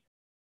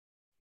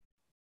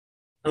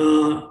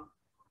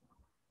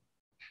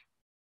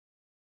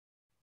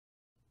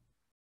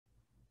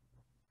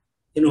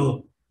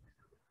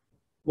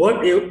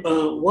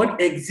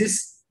 what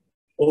exists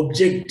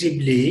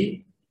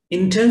objectively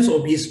in terms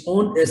of its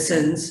own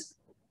essence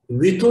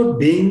without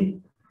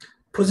being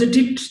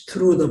posited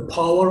through the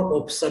power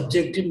of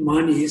subjective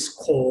mind is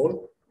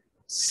called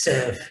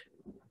self.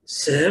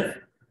 Self,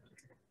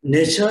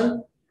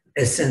 nature,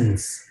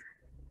 essence.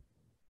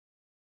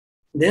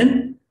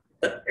 Then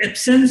the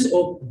absence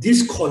of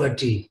this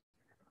quality,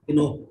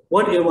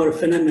 whatever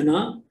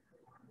phenomena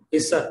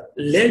is a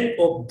lack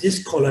of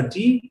this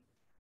quality,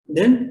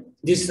 then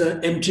this is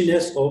the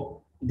emptiness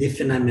of the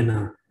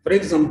phenomena. For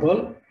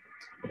example,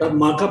 the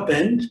marker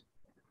pen,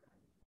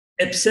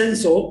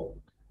 absence of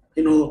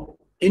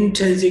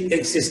intrinsic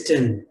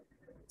existence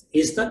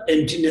is the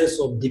emptiness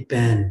of the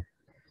pen.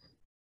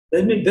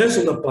 That means based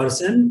on the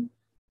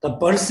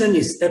person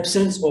is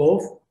absence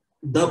of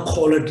the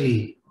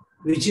quality,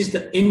 which is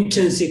the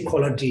intrinsic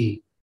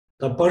quality.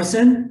 The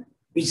person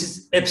which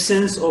is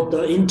absence of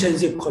the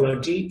intrinsic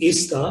quality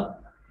is the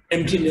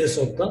emptiness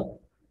of the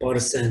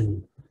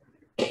person.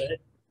 Okay.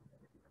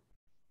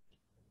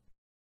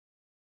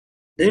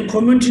 Then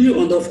commentary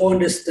on the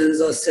 400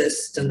 stanza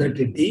says,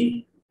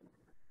 Candrak'rti,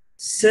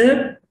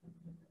 self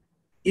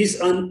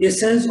is an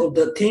essence of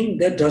the thing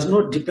that does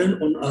not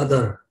depend on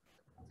other.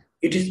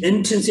 It is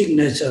intrinsic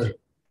nature.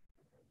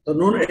 The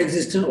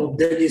non-existence of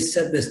that is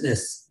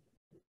selflessness.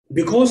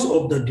 Because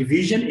of the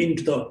division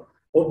into the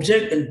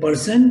object and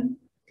person,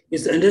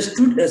 is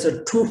understood as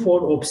a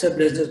twofold of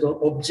selflessness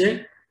of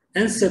object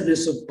and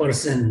selflessness of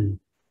person.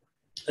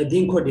 I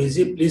think quite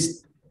easy.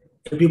 Please,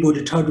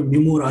 everybody try to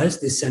memorize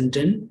this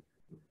sentence.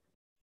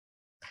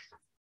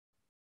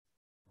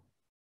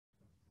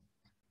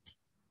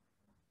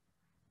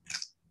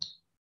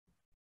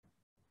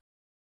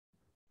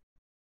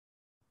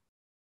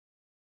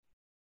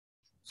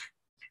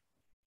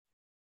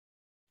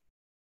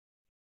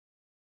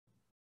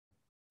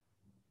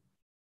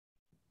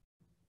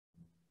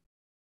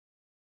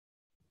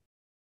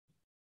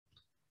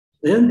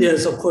 Then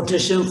there's a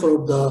quotation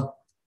from the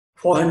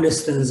 400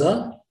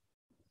 stanza.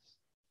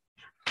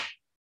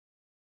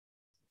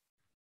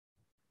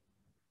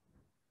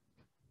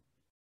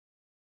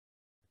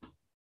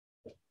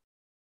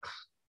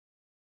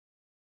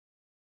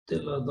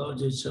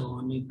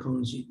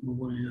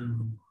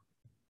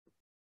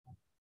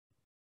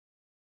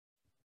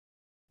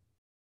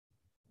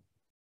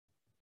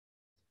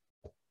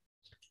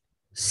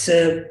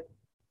 self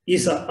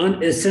is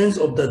an essence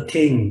of the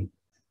thing.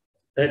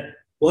 Right?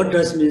 What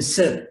does mean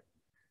self?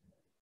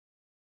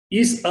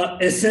 Is an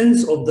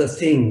essence of the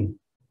thing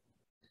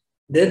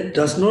that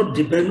does not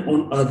depend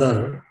on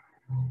other,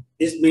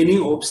 is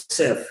meaning of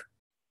self.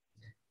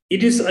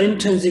 It is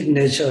intrinsic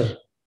nature.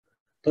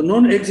 The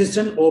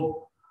non-existence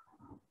of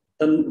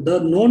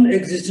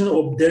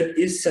that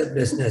is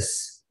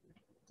selflessness.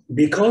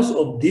 Because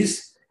of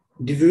this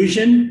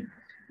division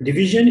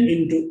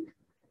into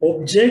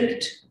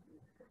object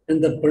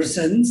and the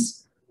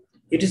persons,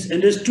 it is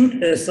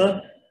understood as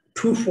a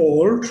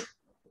twofold,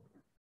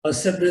 a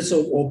selflessness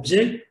of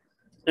object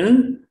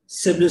and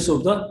selflessness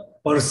of the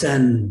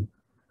person,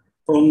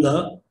 from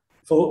the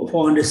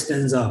 400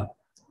 stanza.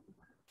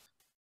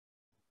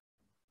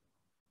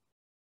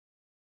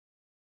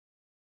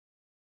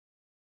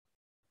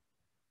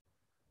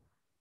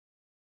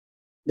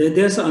 Then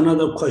there's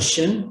another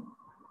question.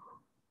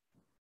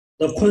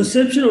 The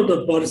conception of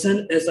the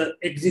person as an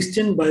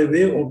existent by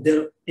way of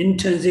their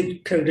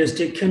intrinsic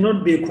characteristic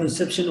cannot be a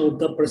conception of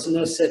the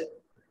personal self.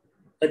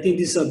 I think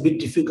this is a bit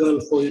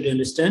difficult for you to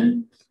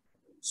understand.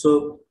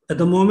 So at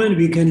the moment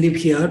we can leave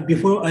here.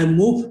 Before I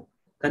move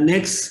the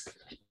next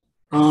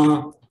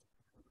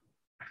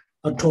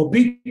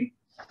topic,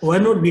 why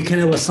not we can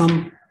have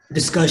some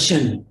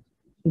discussion?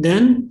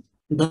 Then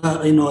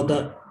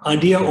the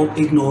idea of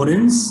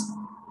ignorance,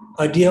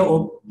 idea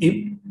of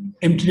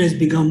emptiness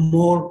become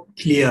more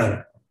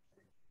clear.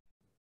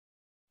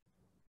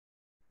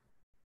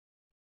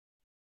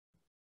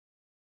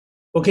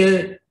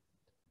 Okay.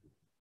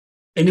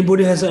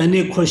 Anybody has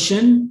any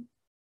question?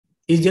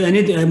 Is there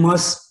anything I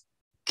must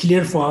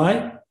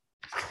clarify?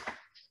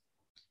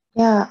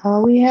 Yeah,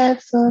 we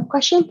have a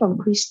question from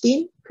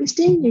Christine.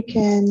 Christine, you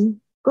can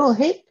go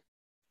ahead.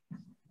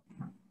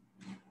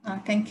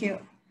 Thank you.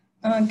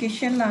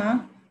 Geshe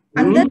La,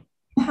 under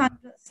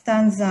 100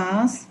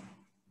 stanzas,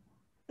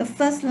 the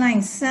first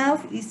line,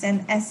 self is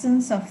an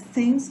essence of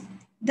things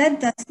that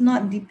does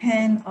not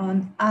depend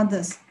on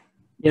others.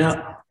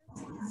 Yeah.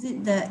 Is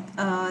it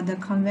the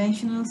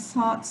conventional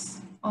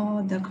thoughts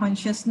or the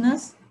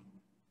consciousness?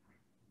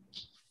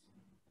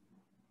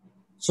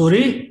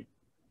 Sorry?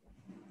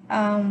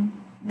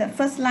 The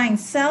first line,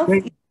 self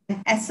is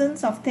an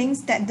essence of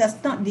things that does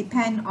not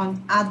depend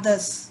on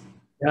others.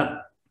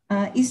 Yeah.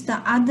 Is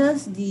the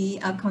others the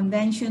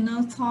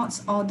conventional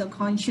thoughts or the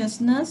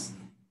consciousness?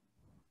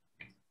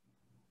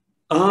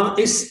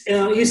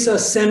 It's a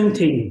same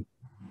thing.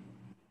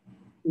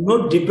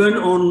 Not depend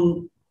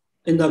on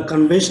in the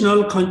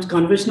conventional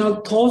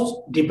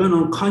thoughts, depend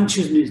on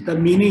consciousness. The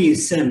meaning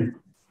is same.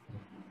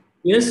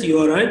 Yes, you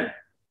are right.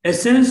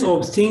 Essence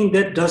of thing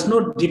that does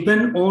not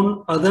depend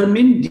on other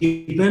mean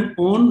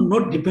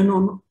not depend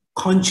on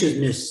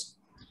consciousness,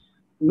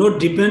 not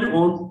depend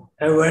on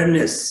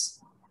awareness,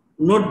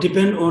 not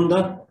depend on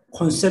the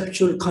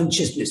conceptual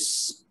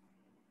consciousness.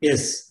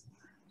 Yes.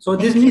 So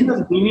this means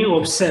the meaning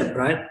of self,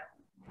 right?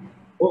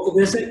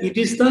 Okay,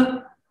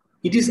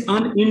 it is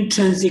an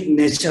intrinsic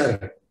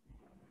nature.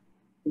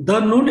 The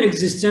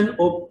non-existence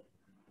of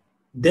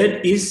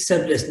that is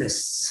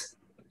selflessness.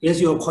 Yes,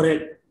 you are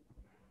correct.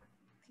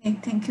 Okay,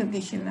 thank you,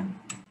 Geshe La.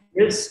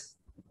 Yes.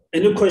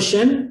 Any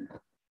question?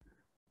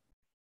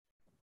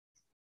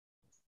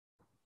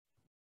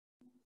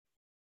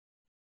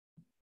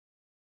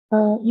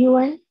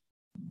 Yuan,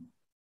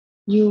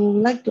 you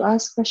like to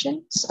ask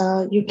questions?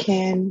 You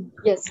can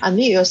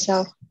unmute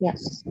yourself.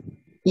 Yes.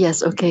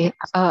 Yes. Okay.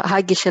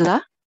 Hi, Geshe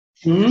La.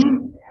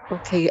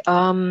 Okay.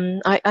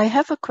 I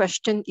have a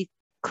question. It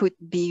could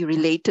be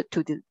related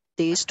to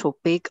today's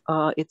topic.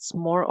 It's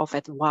more of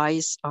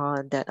advice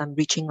that I'm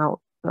reaching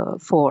out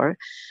for.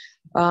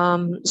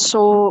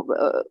 So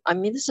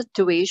I'm in a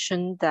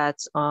situation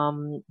that's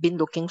been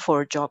looking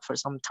for a job for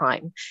some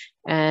time,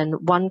 and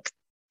one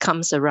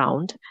comes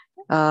around.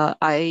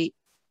 I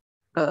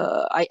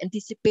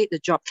anticipate the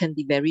job can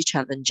be very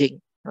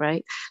challenging,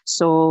 right?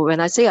 So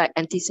when I say I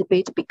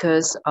anticipate,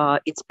 because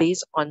it's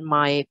based on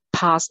my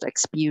past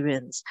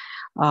experience.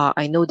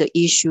 I know the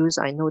issues,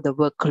 I know the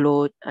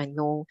workload, I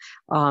know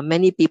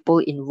many people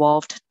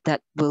involved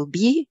that will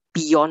be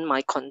beyond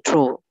my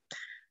control.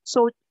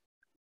 So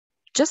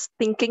just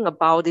thinking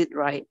about it,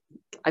 right,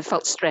 I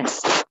felt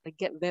stressed. I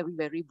get very,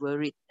 very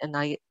worried, and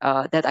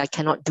that I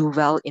cannot do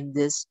well in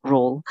this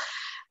role.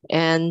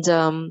 And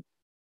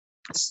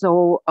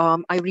so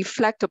I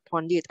reflect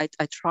upon it.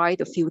 I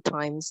tried a few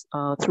times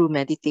through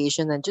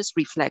meditation and just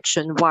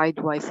reflection. Why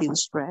do I feel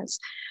stressed?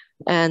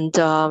 And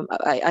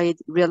I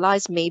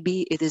realized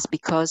maybe it is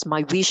because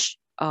my wish,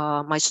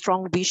 my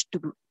strong wish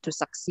to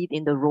succeed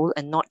in the role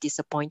and not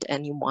disappoint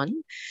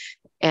anyone.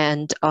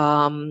 And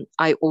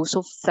I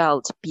also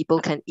felt people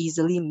can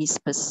easily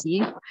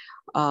misperceive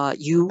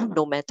you,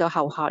 no matter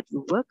how hard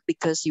you work,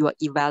 because you are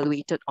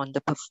evaluated on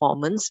the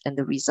performance and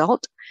the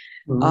result.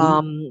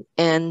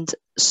 And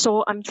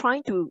so I'm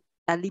trying to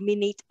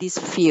eliminate this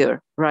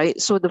fear, right?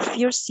 So the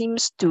fear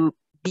seems to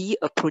be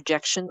a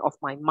projection of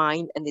my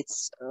mind, and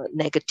it's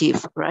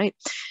negative, right?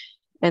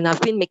 And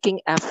I've been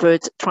making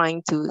efforts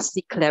trying to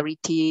seek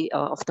clarity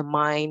of the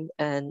mind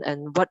and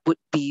what would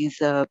be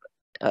a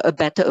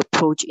better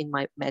approach in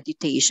my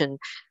meditation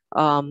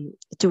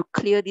to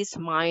clear this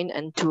mind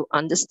and to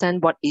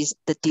understand what is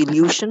the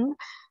delusion,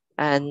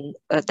 and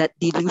that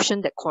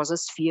delusion that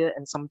causes fear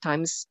and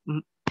sometimes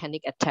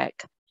panic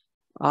attack.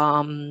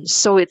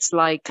 So it's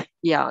like,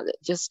 yeah,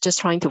 just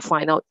trying to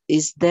find out,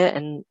 is there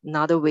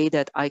another way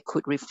that I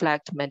could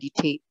reflect,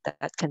 meditate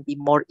that can be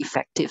more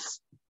effective?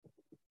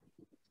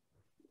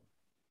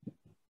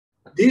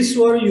 This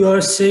what you are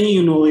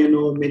saying,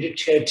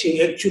 meditating.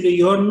 Actually,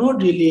 you are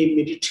not really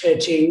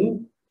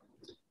meditating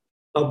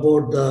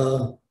about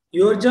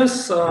you are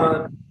just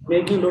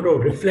making a lot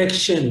of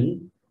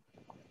reflection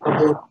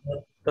about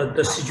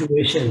the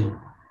situation.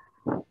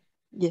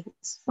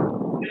 Yes.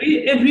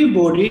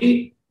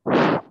 Everybody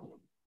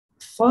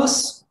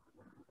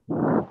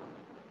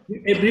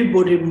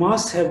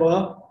must have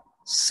a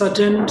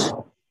certain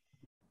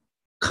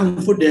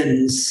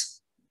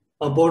confidence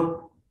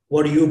about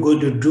what you're going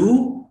to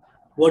do,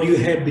 what you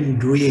have been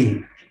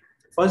doing.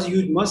 First,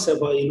 you must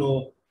have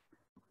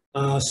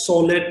a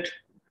solid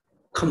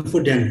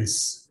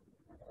confidence.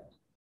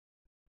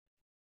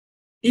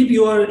 If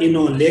you are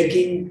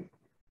lacking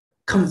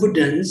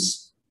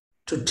confidence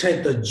to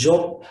take the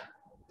job,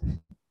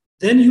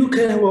 then you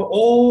can have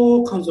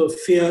all kinds of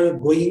fear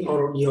going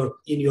on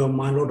in your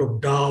mind, a lot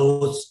of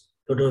doubts,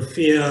 a lot of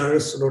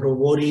fears, a lot of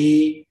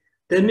worry.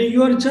 Then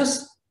you are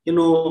just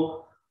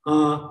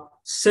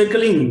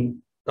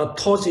circling the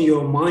thoughts in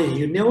your mind.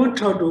 You never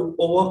try to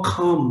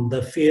overcome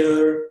the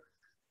fear,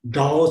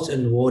 doubts,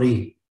 and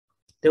worry.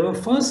 Therefore,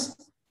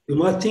 first, you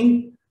must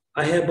think,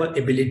 I have an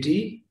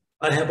ability,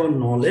 I have a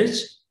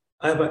knowledge,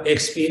 I have an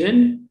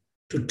experience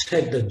to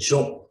take the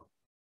job.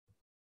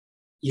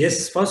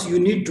 Yes, first you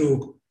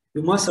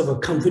must have a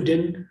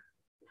confidence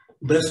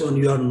based on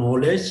your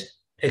knowledge,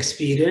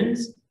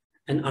 experience,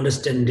 and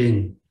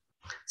understanding.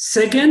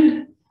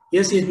 Second,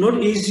 yes, it's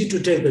not easy to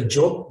take the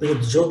job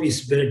because the job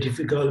is very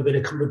difficult,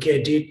 very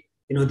complicated.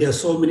 There are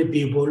so many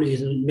people, it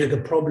will make a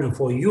problem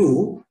for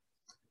you.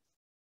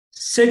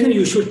 Second,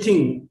 you should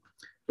think,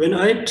 when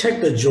I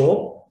take the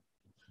job,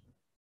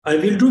 I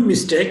will do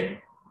mistake.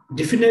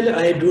 Definitely,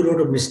 I do a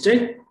lot of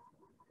mistake.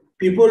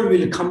 People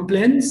will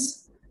complain.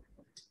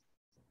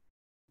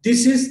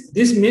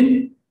 This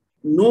means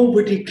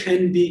nobody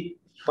can be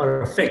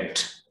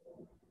perfect.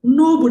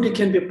 Nobody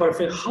can be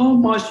perfect. How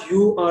much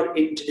you are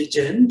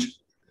intelligent,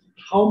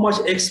 how much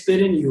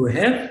experience you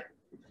have,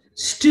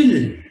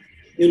 still,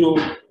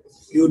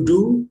 you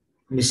do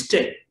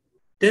mistake.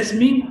 That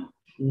means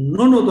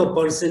none of the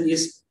person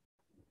is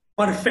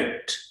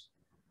perfect,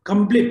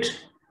 complete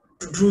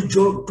to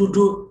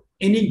do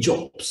any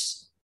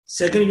jobs.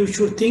 Second, you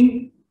should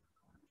think,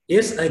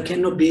 yes, I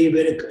cannot be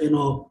very,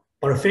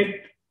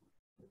 perfect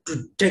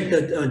to take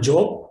the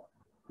job.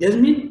 That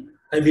means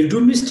I will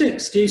do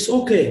mistakes. It's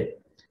okay.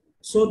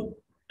 So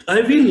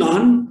I will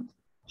learn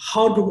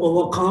how to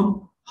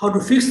overcome, how to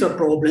fix the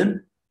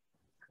problem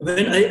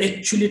when I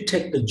actually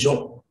take the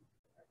job.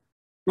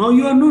 Now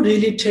you are not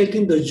really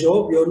taking the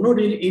job. You are not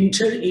really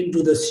entered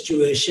into the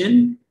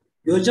situation.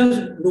 You are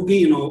just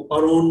looking,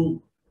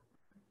 around,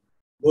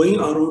 going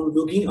around,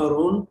 looking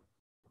around.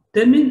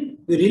 That means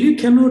you really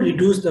cannot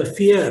reduce the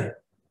fear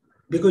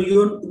because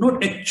you are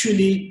not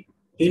actually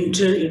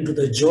enter into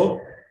the job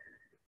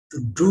to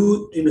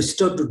do,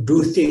 start to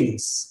do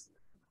things.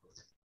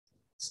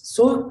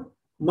 So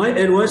my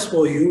advice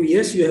for you,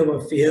 yes, you have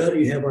a fear,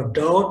 you have a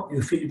doubt,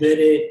 you feel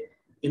very,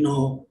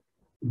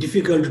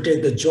 difficult to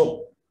take the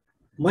job.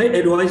 My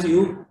advice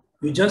you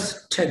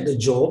just take the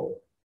job,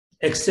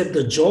 accept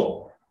the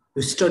job,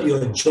 you start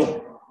your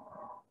job.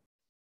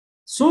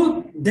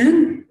 So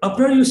then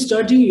after you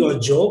starting your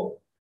job,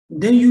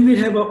 then you will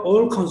have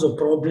all kinds of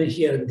problems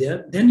here and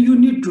there. Then you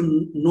need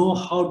to know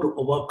how to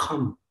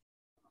overcome.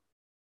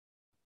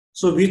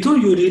 So without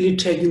you really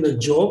taking the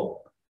job,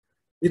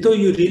 without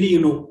you really,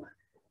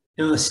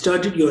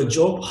 started your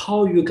job,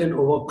 how you can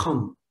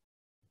overcome?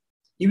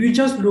 If you're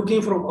just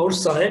looking from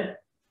outside,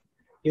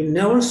 you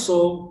never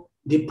solve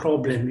the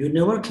problem. You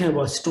never can have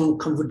a strong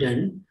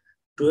confidence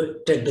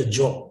to take the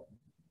job.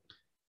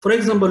 For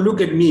example,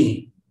 look at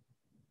me.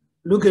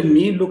 Look at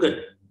me, look at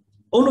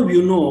all of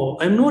you know,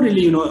 I'm not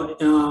really,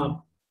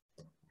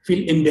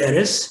 feel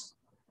embarrassed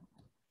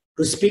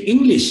to speak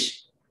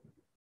English.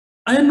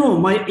 I know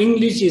my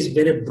English is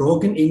very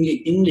broken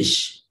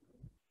English.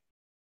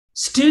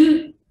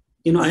 Still,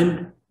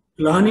 I'm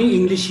learning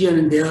English here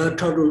and there,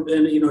 try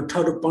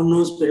to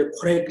pronounce very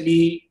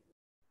correctly.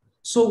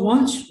 So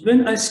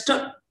when I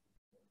start,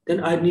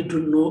 then I need to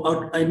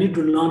know, I need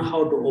to learn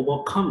how to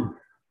overcome.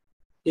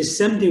 It's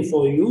same thing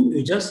for you.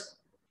 You just,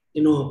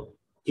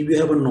 if you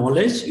have a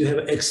knowledge, you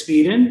have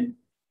experience,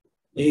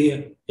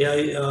 you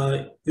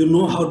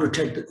know how to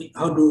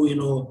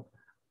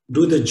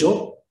do the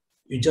job.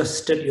 You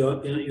just step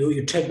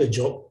you take the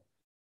job,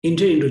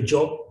 enter into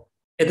job.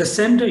 At the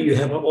same time, you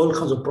have all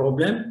kinds of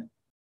problems.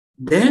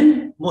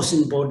 Then, most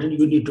important,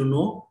 you need to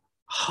know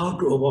how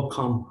to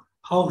overcome,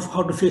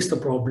 how to fix the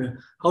problem,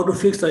 how to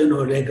fix the,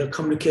 like a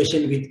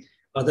communication with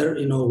other,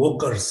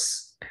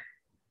 workers.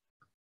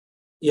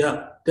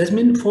 Yeah, that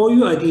means for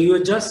you, I think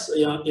you just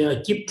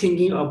keep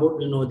thinking about,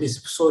 this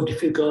is so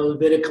difficult,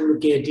 very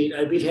complicated.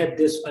 I will have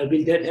this, I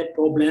will that have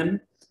problem.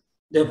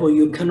 Therefore,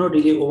 you cannot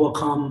really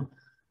overcome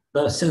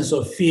the sense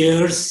of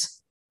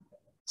fears,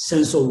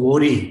 sense of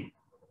worry.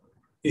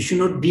 You should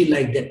not be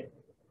like that.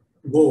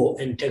 Go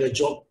and take a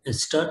job and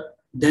start,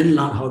 then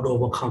learn how to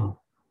overcome.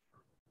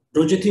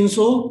 Don't you think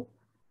so?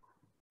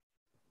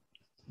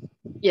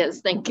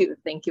 Yes, thank you.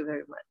 Thank you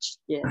very much.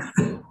 Yes.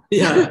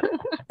 Yeah.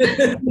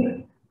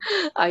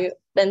 I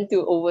tend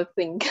to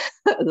overthink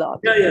a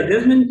lot. Yeah.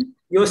 That means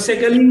you're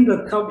circling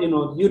the cup,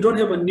 you don't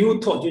have a new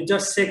thought, you're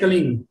just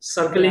circling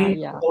thought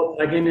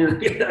again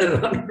and again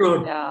around the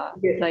road. Yeah,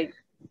 okay.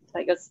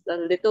 like a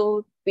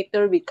little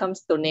bitter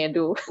becomes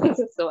tornado.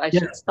 So I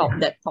should stop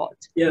that thought.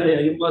 Yeah,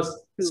 you must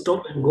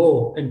stop and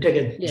go and take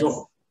a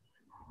job.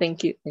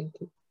 Thank you.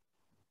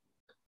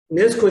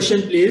 Next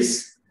question,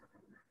 please.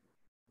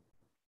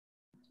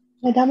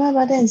 Dharma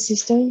brother and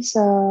sisters,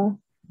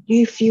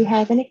 if you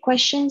have any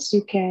questions,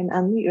 you can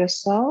unmute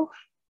yourself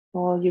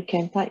or you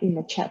can type in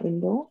the chat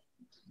window.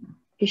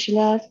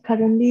 Geshe,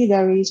 currently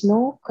there is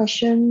no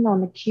question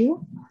on the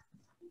queue.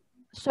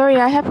 Sorry,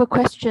 I have a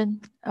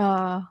question.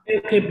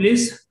 Okay,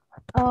 please.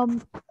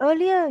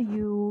 Earlier,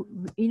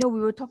 we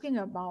were talking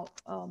about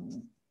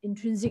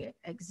intrinsic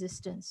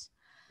existence,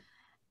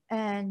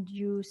 and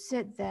you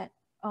said that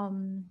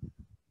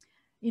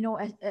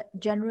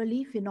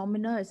generally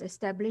phenomena is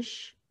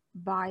established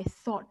by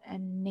thought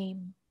and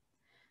name,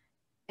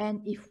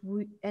 and if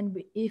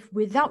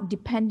without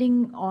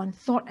depending on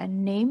thought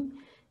and name,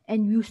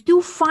 and you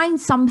still find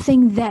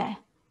something there,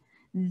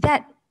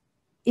 that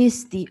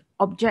is the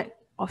object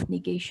of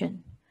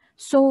negation.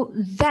 So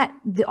that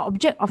the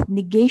object of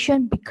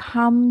negation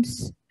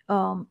becomes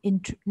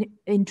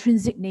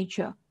intrinsic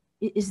nature.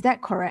 Is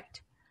that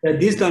correct?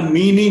 This is the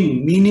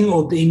meaning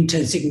of the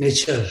intrinsic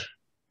nature.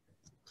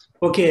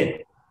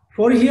 Okay,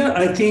 for here,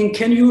 I think,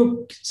 can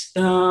you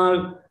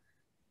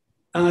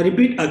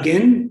repeat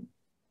again?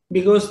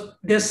 Because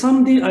there's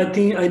something I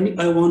think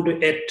I want to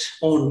add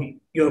on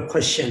your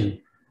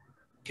question.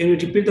 Can you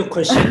repeat the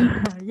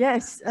question?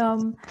 Yes.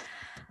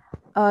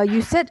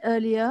 You said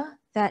earlier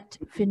that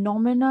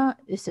phenomena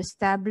is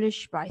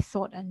established by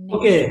thought and name.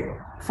 Okay,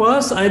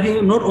 first, I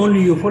think not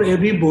only you, for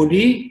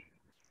everybody,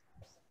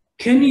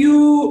 can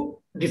you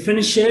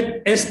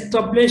differentiate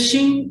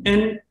establishing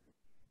and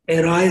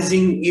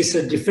arising is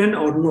a different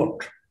or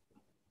not?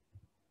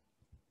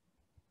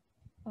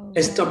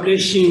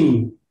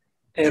 Establishing,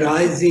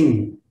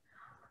 arising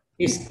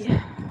is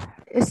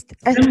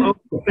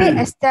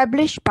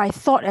established by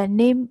thought and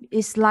name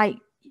is like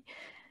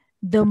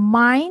the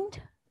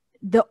mind,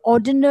 the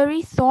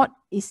ordinary thought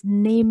is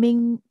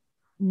naming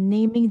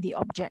the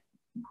object.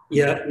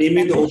 Yeah,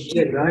 naming the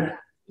object, right?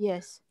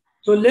 Yes.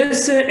 So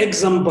let's say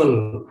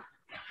example.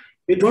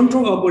 We don't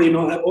talk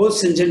about, all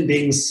sentient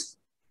beings.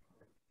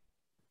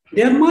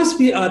 There must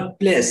be a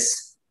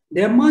place,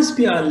 there must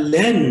be a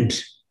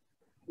land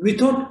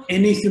without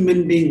any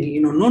human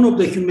being, none of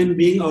the human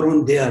being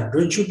around there.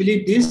 Don't you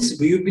believe this?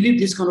 Do you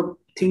believe this kind of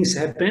things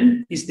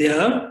happen? Is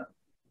there?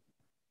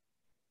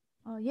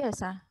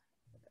 Yes.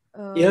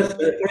 Yes,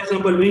 for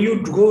example, when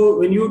you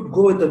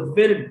go at the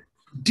very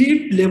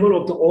deep level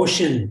of the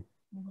ocean,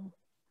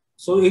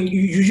 so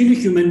usually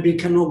human being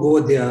cannot go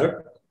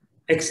there,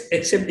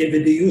 except if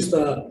they use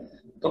the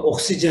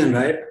oxygen,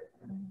 right?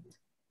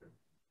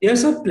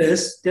 There's a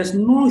place, there's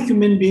no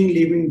human being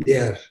living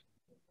there.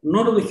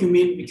 Not of the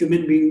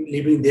human being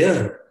living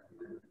there.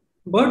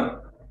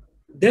 But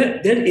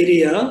that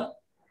area,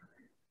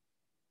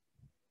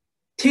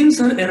 things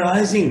are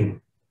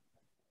arising.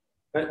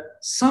 Right?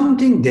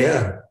 Something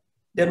there.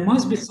 There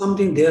must be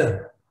something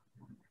there.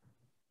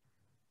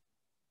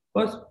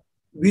 But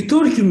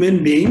without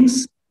human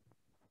beings,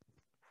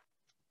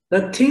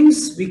 the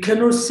things we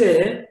cannot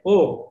say,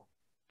 oh,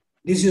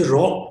 this is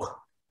rock.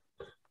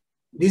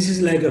 This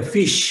is like a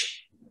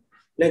fish.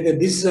 This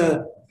is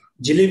a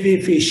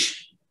jellyfish.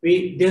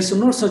 There's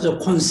no such a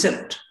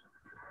concept.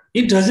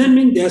 It doesn't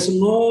mean there's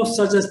no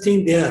such a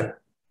thing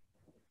there.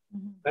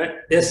 Right?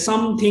 There's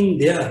something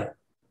there.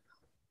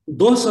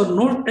 Those are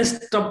not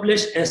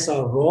established as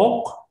a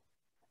rock,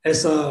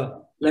 as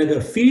like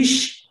a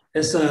fish,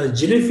 as a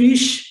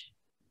jellyfish.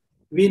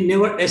 We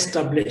never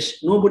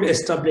established. Nobody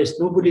established.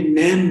 Nobody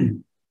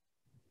named.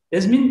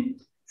 That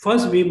means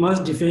first we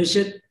must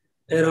differentiate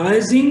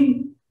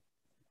arising,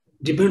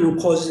 depending on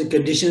causes and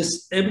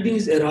conditions. Everything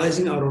is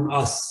arising around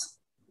us.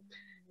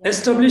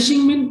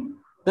 Establishing means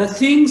the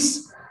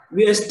things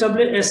we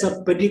establish as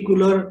a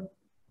particular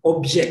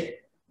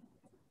object,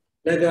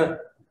 like a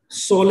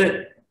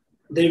solid,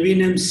 then we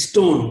name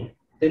stone,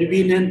 then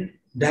we name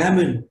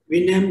diamond,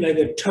 we name like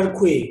a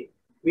turquoise,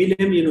 we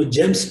name,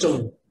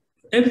 gemstone.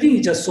 Everything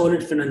is just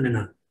solid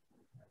phenomena.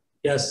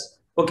 Yes.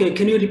 Okay,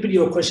 can you repeat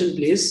your question,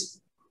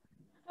 please?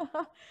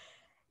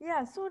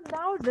 Yeah, so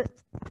now that,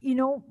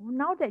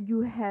 now that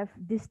you have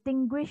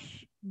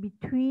distinguished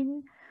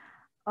between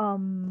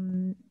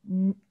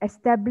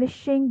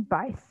establishing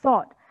by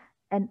thought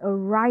and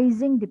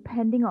arising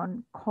depending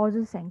on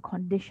causes and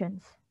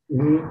conditions.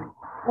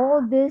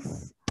 All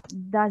this,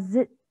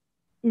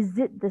 is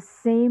it the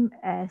same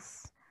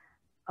as,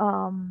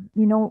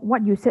 you know,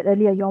 what you said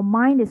earlier? Your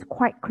mind is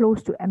quite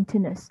close to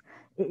emptiness.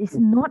 It is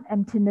not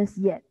emptiness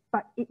yet,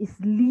 but it is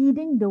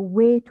leading the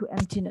way to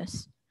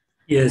emptiness.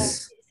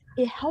 Yes.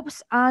 It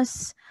helps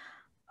us.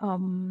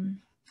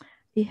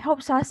 It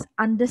helps us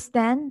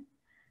understand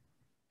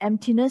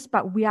emptiness,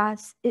 but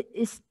it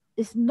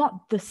is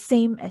not the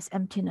same as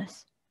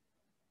emptiness.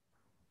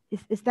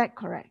 Is that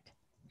correct?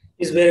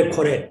 It's very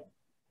correct.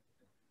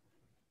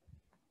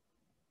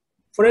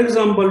 For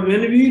example,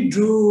 when we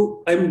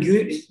do, I'm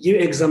give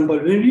example,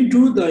 when we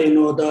do the, you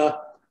know, the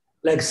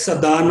like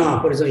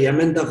sadhana, for example,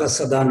 Yamantaka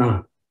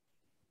sadhana.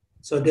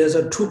 So there's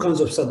two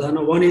kinds of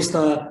sadhana. One is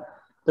the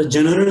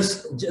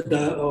generous,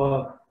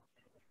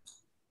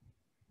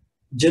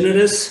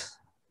 generous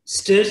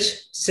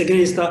stage. Second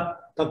is the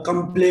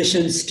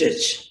completion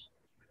stage.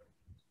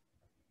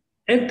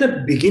 At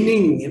the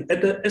beginning,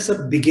 as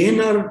a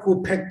beginner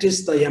who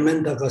practiced the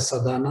Yamantaka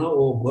sadhana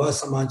or Gua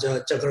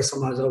Samaja, Chakra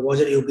Samaja,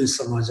 Vajra Yogi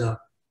Samaja,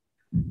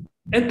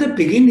 at the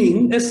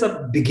beginning, as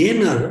a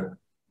beginner,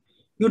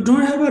 you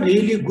don't have a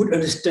really good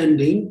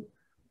understanding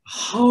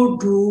how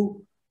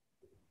to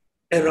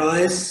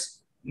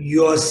arise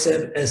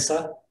yourself as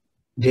a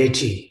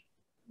deity.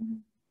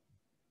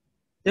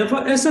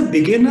 Therefore, as a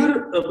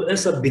beginner of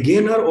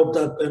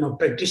the, you know,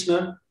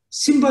 practitioner,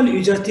 simply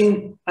you just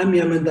think, I'm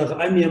Yamantaka,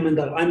 I'm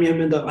Yamantaka, I'm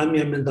Yamantaka, I'm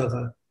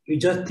Yamantaka. You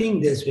just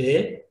think this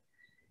way.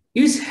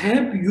 It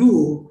helps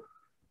you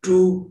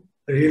to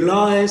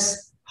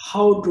realize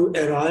how to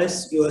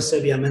arise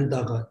yourself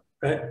Yamantaka,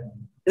 right?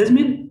 That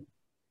means,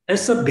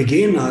 as a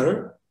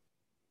beginner,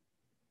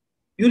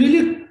 you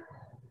really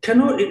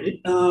cannot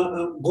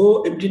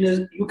go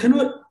emptiness. You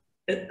cannot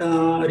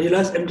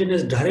realize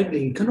emptiness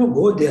directly. You cannot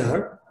go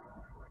there.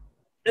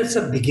 As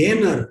a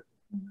beginner,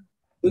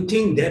 you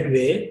think that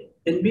way,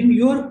 and when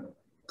you are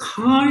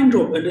kind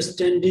of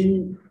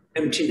understanding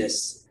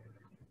emptiness,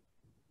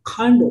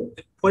 kind of.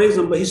 For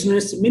example, His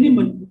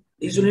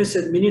Holiness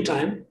said many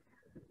times,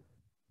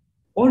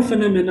 all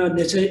phenomena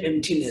nature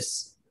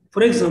emptiness.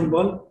 For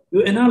example,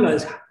 you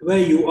analyze where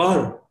you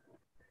are,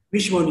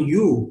 which one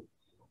you,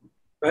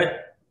 right?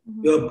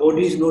 Your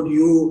body is not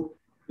you,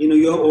 you know,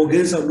 your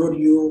organs are not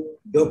you,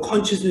 your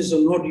consciousness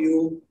is not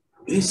you.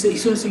 He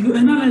says, you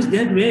analyze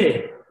that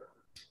way.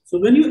 So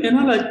when you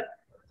analyze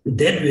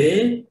that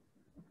way,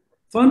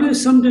 finally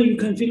someday you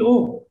can feel,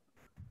 oh,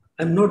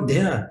 I'm not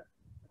there.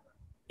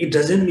 It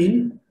doesn't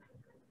mean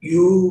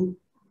you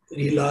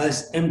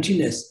realize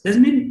emptiness.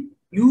 Doesn't mean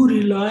you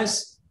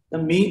realize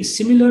the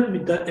similar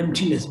with the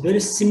emptiness, very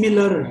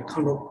similar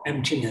kind of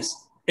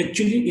emptiness.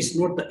 Actually, it's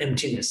not the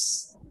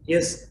emptiness.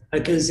 Yes, I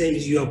can say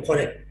you are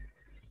correct.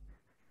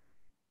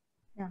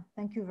 Yeah,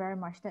 thank you very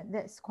much.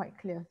 That's quite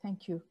clear.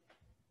 Thank you.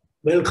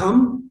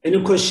 Welcome.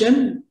 Any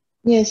question?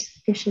 Yes,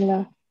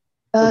 Geshe.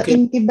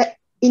 Okay.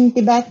 In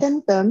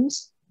Tibetan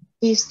terms,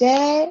 is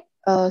there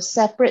a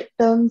separate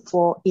term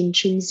for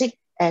intrinsic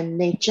and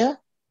nature?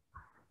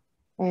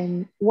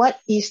 And what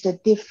is the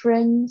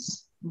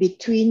difference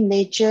between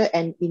nature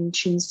and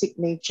intrinsic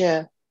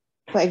nature?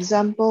 For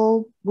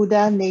example,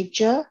 Buddha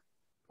nature,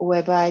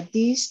 whereby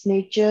this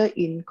nature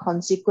in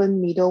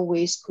consequent middle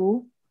way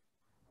school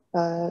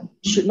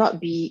should not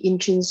be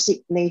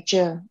intrinsic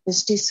nature.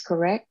 Is this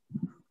correct?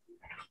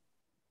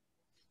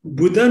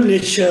 Buddha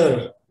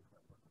nature.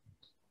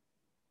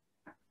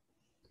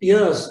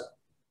 Yes,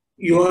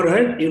 you are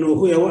right. You know,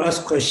 whoever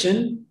asked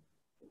question,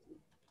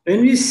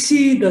 when we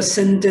see the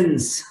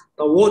sentence,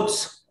 the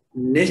words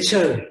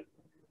nature,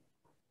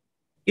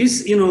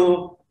 is, you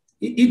know,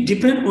 it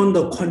depends on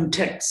the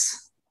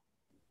context.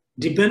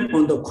 Depend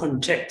on the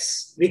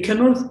context. We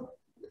cannot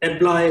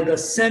apply the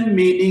same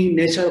meaning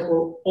nature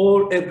for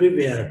all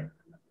everywhere.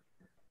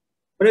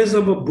 For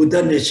example,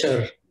 Buddha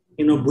nature,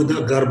 you know,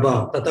 Buddha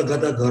Garbha,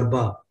 Tathagata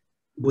Garbha,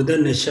 Buddha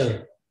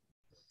nature.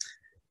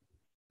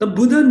 The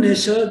Buddha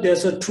nature,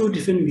 there's two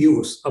different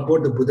views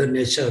about the Buddha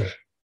nature.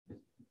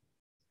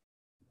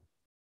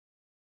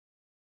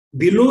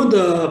 Below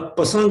the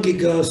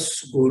Pasangika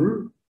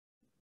school,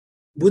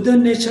 Buddha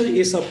nature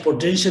is a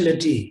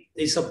potentiality.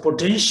 It's a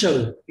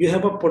potential. You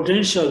have a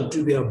potential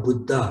to be a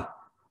Buddha.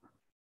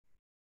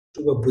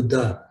 To be a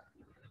Buddha.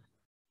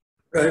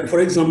 Right?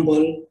 For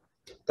example,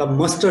 the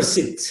mustard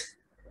seed.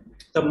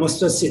 The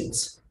mustard seed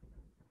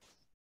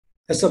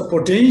has a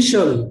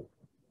potential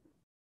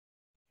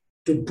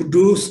to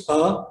produce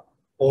a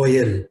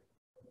oil.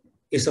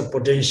 It's a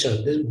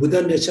potential. This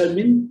Buddha nature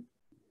means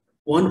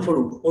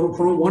from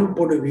one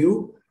point of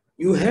view,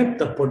 you have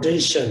the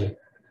potential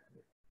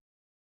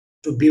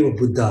to be a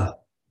Buddha.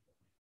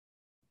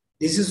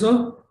 This is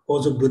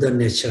also Buddha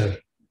nature.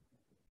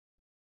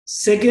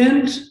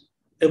 Second,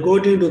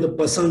 according to the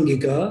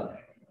Pasangika,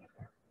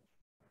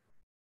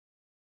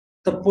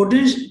 the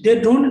potential, they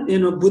don't, you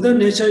know, Buddha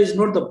nature is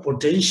not the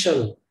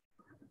potential.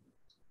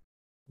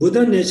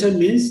 Buddha nature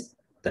means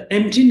the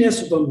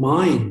emptiness of the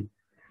mind.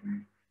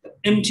 The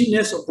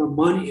emptiness of the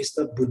mind is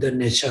the Buddha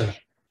nature.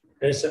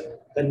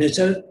 The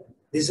nature,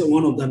 this is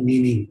one of the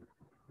meaning.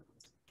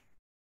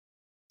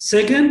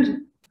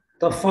 Second,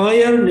 the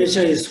fire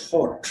nature is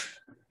hot.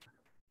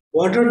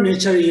 Water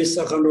nature is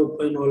a kind of,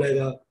 like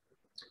a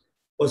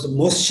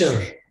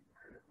moisture.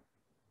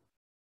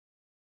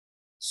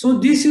 So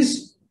this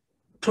is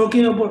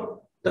talking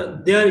about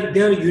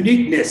their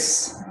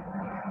uniqueness.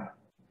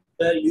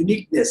 Their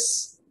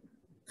uniqueness.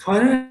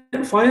 Fire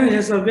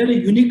has a very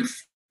unique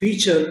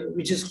feature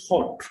which is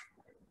hot.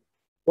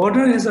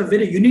 Water has a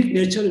very unique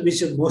nature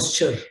which is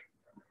moisture.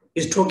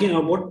 It's talking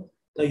about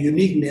the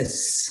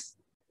uniqueness.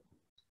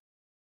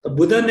 The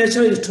Buddha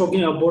nature is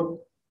talking about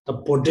the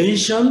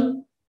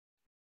potential,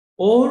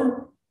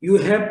 or you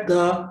have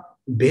the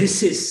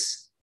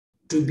basis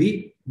to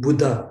be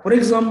Buddha. For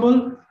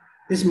example,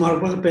 this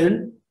marker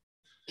pen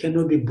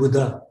cannot be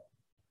Buddha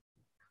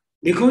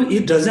because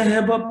it doesn't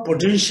have a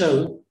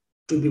potential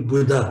to be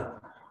Buddha.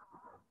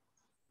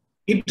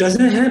 It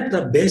doesn't have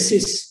the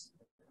basis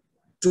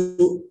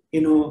to,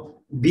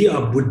 be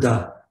a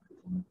Buddha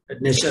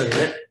nature,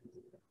 right?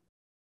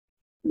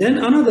 Then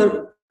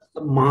another,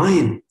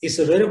 mind is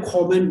a very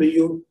common when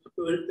you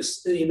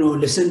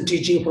listen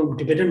teaching from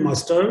Tibetan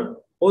master.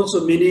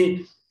 Also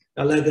many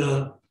like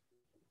a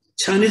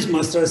Chinese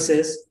master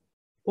says,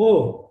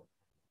 oh,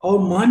 our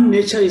mind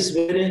nature is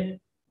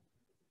very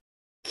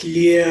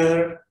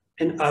clear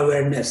and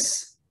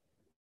awareness.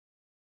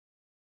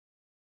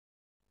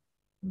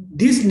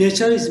 This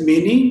nature is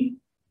meaning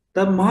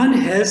the mind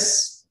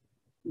has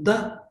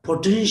the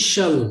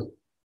potential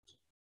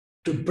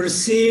to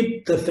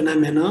perceive the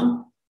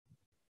phenomena,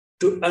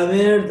 to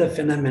aware the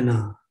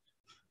phenomena.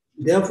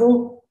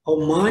 Therefore, our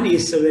mind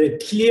is a very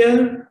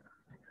clear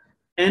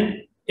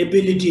and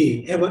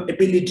have an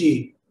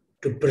ability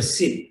to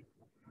perceive.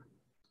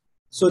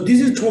 So this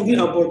is talking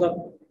about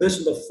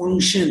the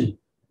function,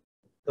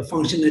 the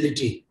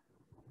functionality,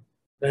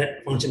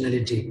 right?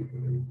 Functionality.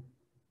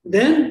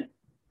 Then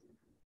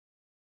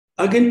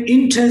again,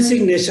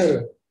 intrinsic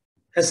nature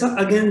has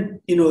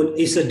again,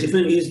 is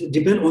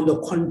depend on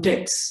the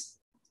context.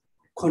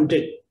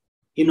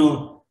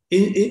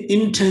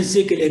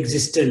 Intrinsically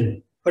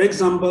existent. For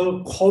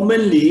example,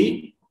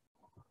 commonly,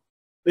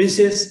 when it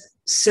says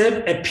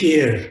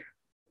self-appear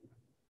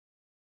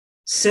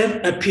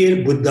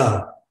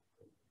Buddha,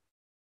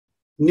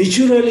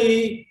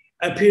 naturally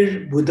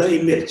appear Buddha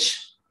image.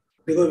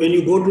 Because when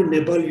you go to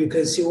Nepal, you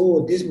can see,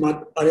 oh, this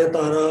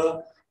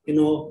Aryatara,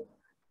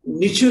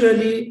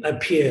 naturally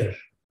appear.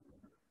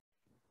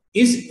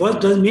 What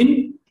does it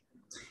mean?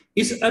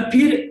 It's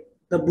appear,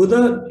 the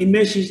Buddha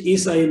image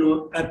is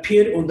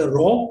appear on the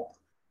rock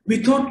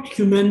without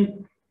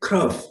human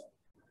craft.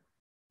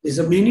 Is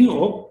the meaning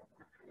of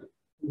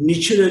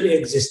naturally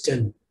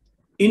existent,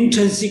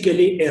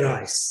 intrinsically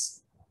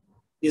arise.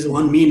 Is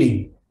one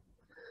meaning.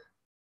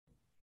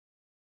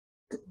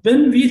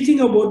 When we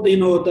think about the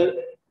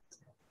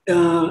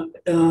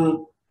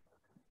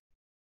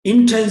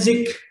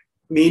intrinsic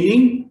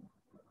meaning,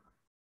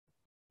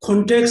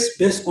 context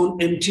based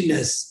on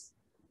emptiness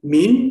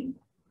mean,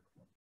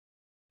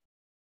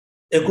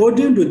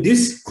 according to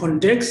this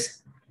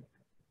context,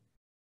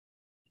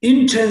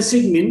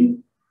 intrinsic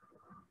mean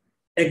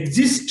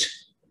exist,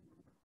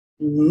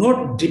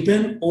 not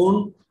depend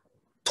on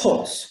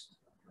thoughts.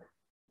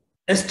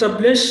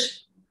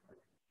 Establish,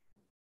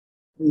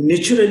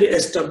 naturally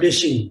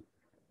establishing,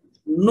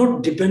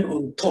 not depend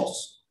on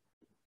thoughts.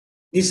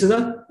 This is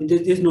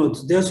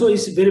therefore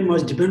it's very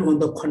much depend on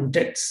the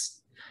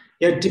context.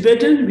 Yeah,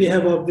 Tibetan, we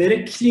have a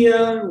very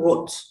clear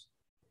words,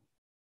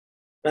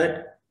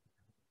 right?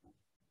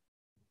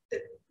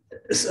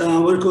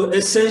 What we call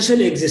essential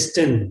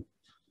existence,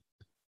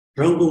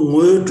 rangu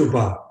moyo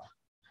tuba.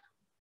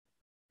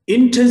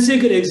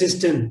 Intrinsic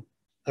existence,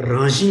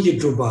 ranshinji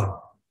tuba.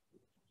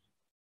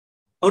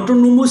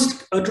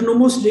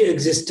 Autonomously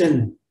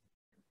existent,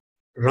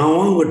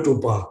 rawang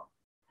tuba.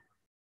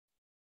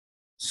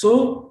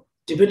 So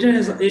Tibetan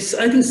has, it's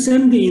I think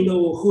same thing,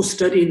 who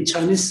study in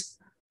Chinese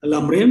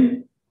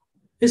Lamrim,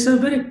 it's a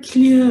very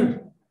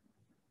clear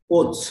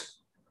words,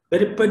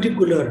 very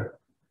particular,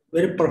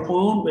 very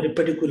profound, very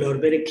particular,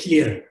 very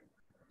clear.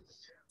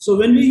 So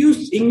when we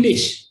use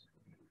English,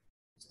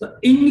 the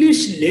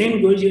English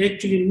language is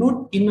actually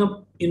not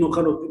enough,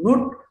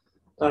 not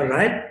the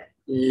right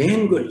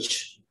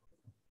language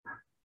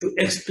to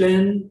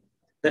explain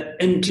the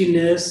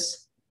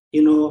emptiness,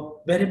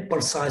 very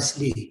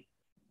precisely.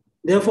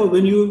 Therefore,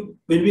 when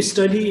we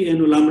study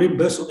Lamrim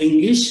based on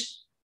English,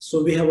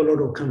 so we have a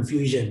lot of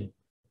confusion.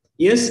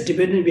 Yes,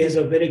 Tibetan has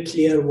a very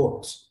clear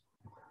words.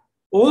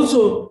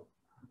 Also,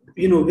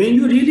 when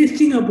you really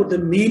think about the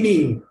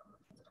meaning,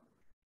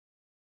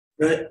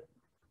 right?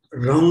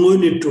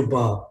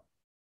 Rangonituba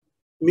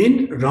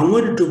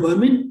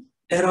mean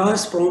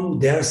arise from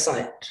their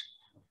side.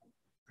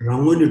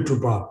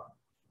 Rangonituba.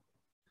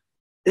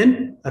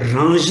 Then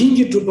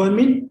Rangjinjituba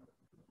mean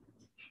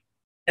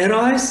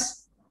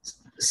arise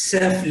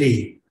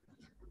safely.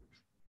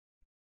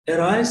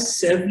 Arise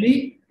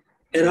safely,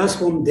 arise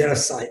from their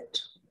side.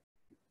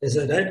 Is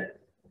that right?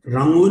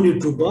 Rangoni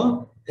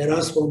Trupa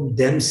arise from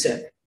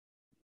themselves.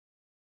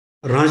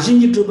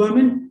 Rajinji Trupa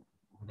means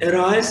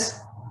arise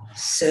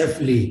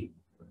safely.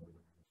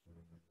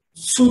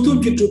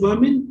 Sutuki Trupa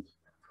means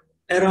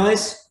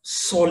arise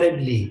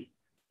solidly.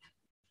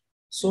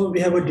 So we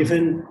have a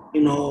different,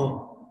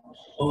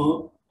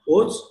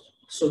 words.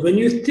 So when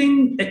you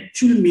think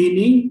actual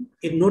meaning,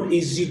 it's not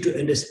easy to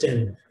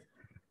understand.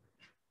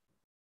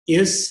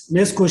 Yes,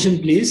 next question,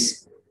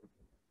 please.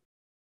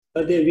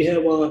 There we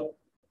have a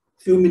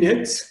few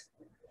minutes.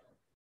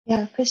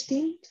 Yeah,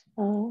 Christine,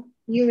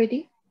 you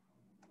ready?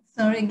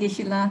 Sorry,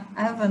 Geshe La,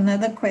 I have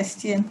another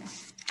question.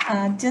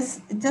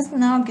 Just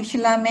now, Geshe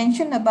La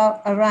mentioned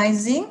about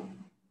arising,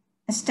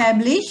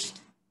 established,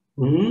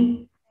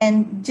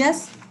 and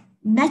just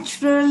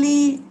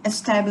naturally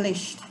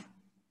established.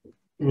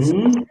 So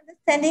the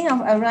understanding of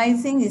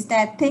arising is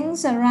that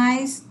things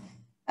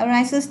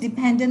arises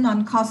dependent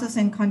on causes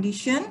and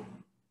condition.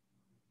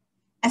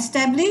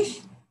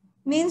 Established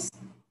means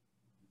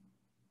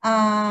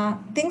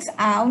things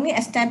are only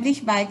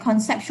established by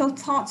conceptual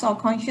thoughts or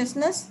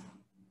consciousness.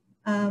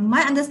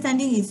 My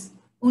understanding is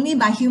only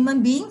by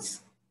human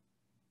beings.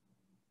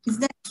 Is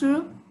that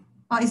true?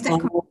 Or is that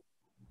correct?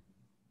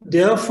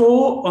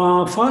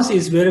 Therefore, first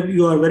is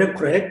you are very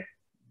correct.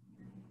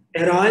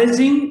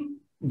 Arising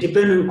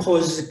depends on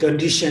cause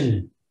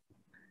condition.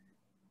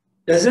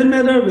 Doesn't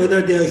matter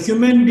whether they are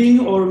human being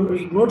or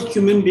not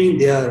human being,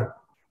 they are.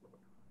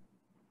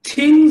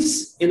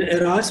 Things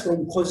arise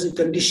from cause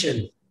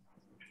condition.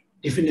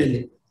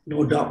 Definitely,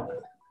 no doubt.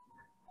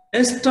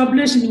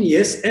 Establishment,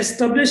 yes,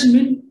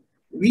 establishment,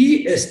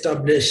 we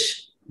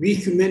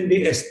human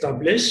beings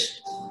establish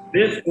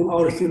based on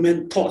our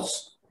human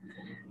thoughts.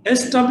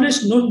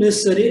 Established, not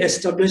necessarily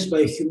established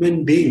by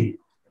human being.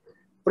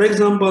 For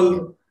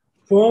example,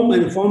 form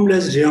and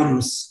formless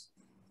realms.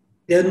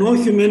 They are no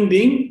human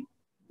being,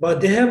 but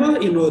they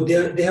have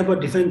they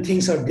have different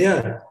things are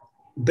there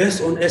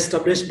based on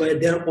established by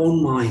their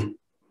own mind.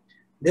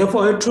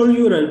 Therefore, I told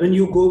you that when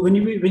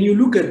you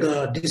look at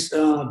this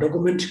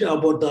documentary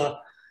about the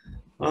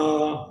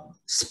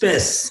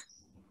space,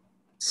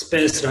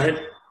 right?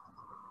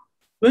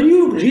 When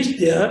you reach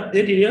there, that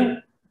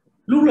area,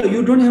 look like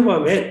you don't have a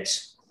weight.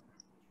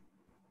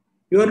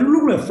 You are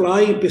look like a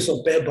flying piece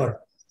of paper,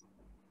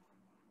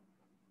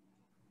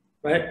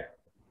 right?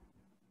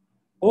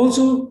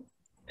 Also,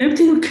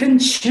 everything can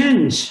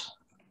change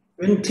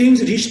when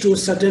things reach to a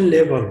certain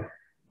level.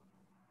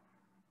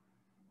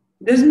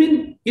 This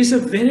means it's a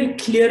very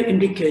clear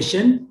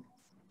indication.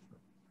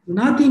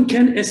 Nothing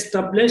can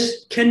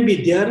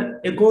be there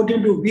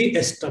according to we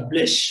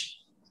establish.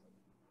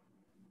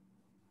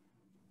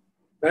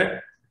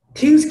 Right?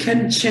 Things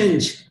can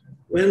change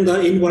when the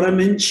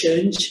environment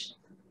change,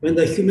 when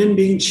the human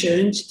being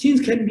change,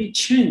 things can be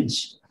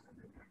changed.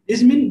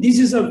 This means this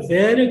is a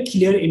very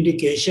clear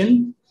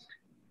indication.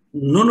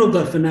 None of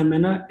the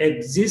phenomena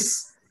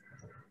exists,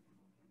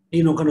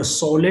 kind of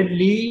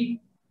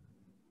solidly,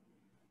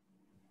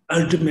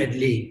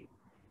 ultimately.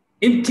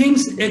 If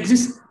things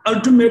exist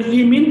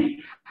ultimately,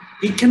 mean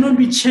it cannot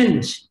be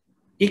changed.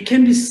 It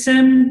can be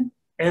same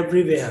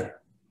everywhere.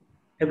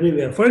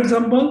 For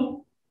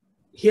example,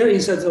 here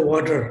inside the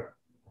water.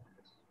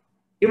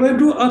 If I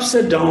do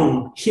upside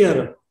down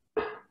here,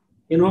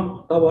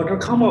 the water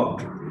come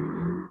out.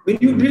 When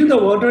you bring the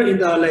water in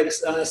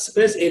the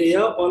space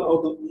area or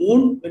of the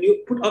moon, when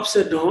you put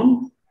upside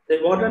down, the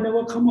water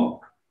never come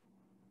out.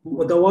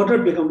 The water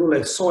becomes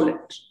like solid.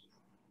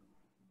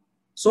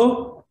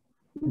 So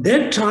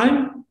that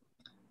time,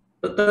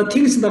 the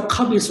things in the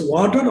cup is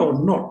water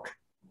or not.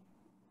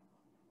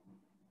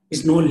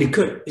 It's no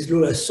liquid, it's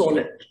not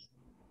solid,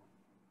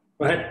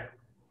 right?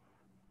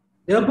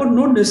 Therefore,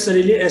 not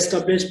necessarily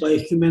established by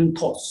human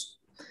thoughts.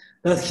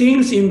 The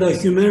things in the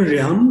human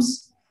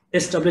realms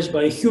established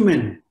by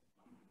human.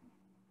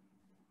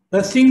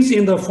 The things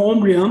in the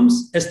form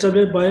realms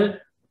established by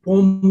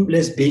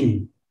formless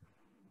being,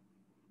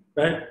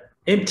 right?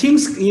 If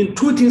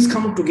two things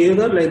come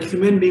together, like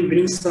human being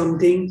brings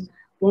something,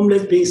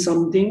 formless being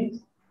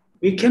something,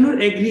 we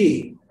cannot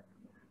agree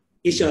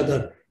each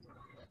other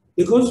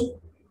because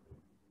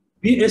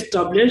we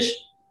establish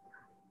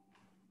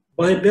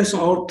based on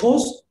our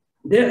thoughts,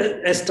 they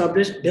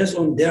establish based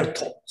on their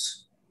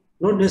thoughts,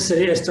 not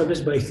necessarily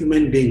established by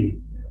human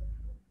being.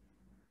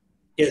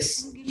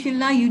 Yes. Geshe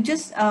La, you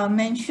just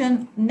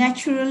mentioned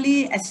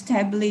naturally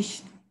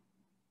established.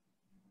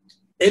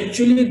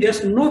 Actually,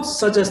 there's not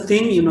such a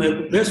thing,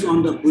 based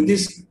on the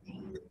Buddhist,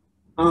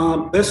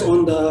 based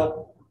on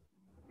the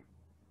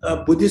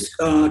Buddhist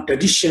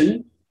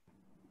tradition,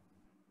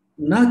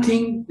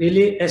 nothing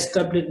really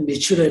established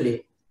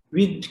naturally.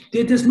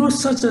 There's no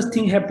such a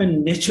thing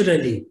happen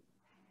naturally.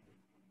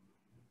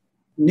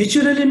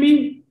 Naturally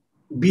means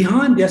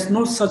behind there's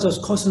no such a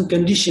cause and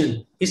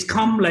condition. It's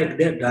come like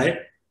that, right?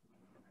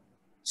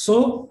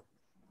 So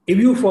if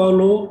you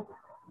follow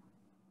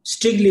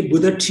strictly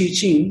Buddha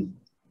teaching,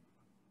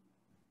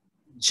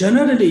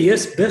 generally,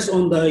 yes, based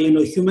on the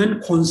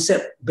human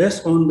concept,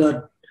 based on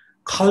the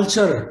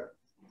culture,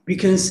 we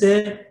can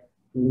say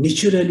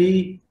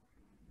naturally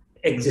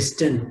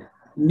existent,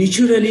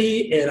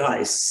 naturally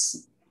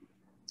arise.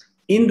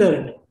 In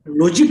the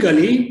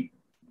logically,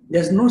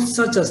 there's no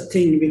such a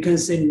thing we can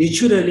say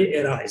naturally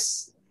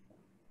arise.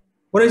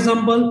 For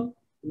example,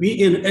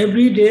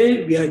 every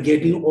day we are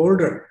getting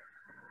older.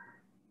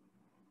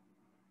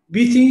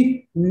 We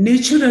think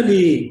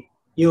naturally,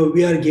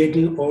 we are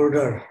getting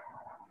older.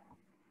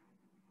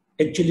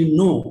 Actually,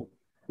 no.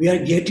 We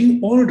are getting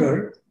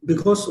older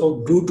because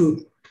of due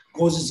to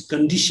causes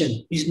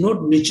condition. It's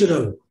not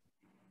natural.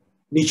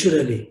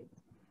 Naturally,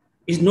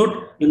 it's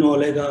not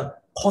like a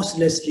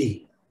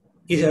causelessly.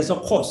 It has a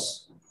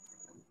cause.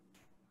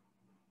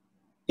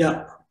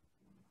 Yeah.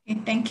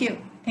 Okay, thank you,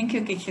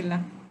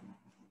 Geshe.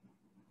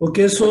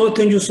 Okay, so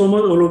thank you so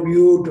much, all of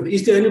you.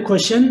 Is there any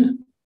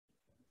question?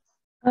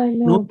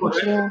 No,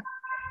 Geshe.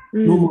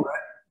 No more. Right?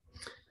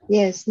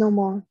 Yes, no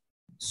more.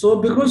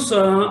 So because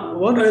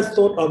what I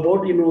thought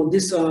about,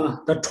 this,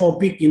 the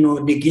topic,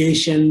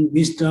 negation,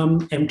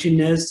 wisdom,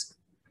 emptiness,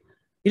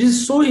 it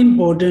is so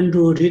important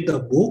to read the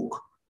book,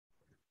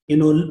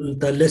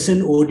 the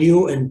lesson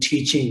audio and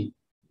teaching.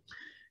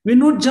 We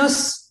not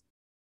just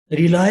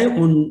rely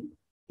on,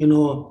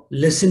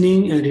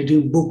 listening and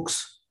reading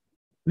books.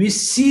 We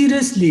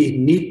seriously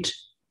need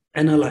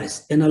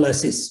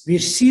analysis. We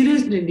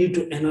seriously need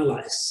to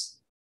analyze.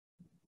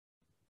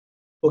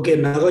 Okay,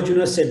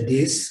 Nagarjuna said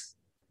this.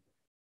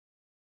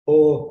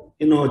 Or,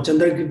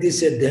 Candrak'rti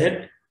said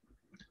that,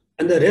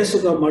 and the rest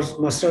of the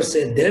master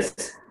said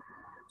that.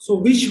 So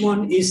which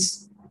one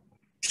is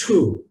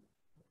true?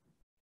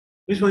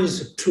 Which one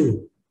is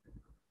true?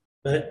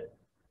 Right?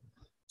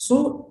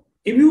 So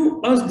if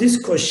you ask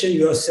this question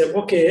yourself,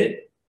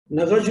 okay,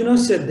 Nagarjuna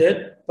said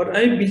that, but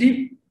I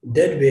believe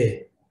that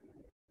way.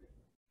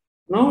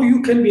 Now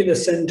you can be in the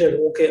center.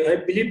 Okay, I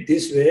believe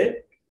this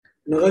way.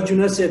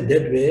 Nagarjuna said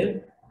that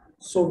way.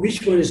 So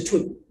which one is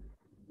true?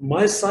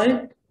 My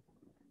side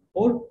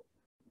or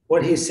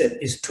what he said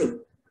is true?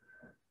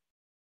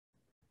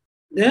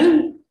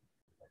 Then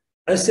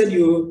I said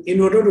in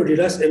order to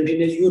realize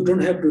emptiness, you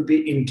don't have to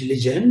be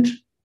intelligent.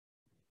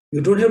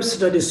 You don't have to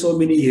study so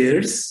many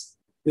years.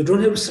 You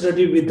don't have to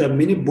study with the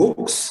many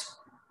books.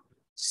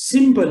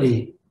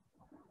 Simply,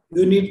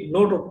 you need a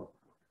lot of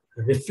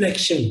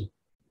reflection.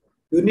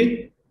 You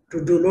need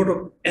to do a lot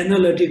of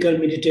analytical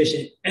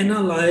meditation.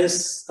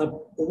 Analyze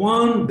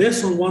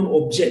based on one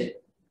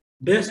object.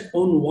 Based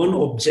on one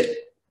object.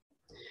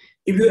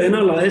 If you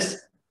analyze,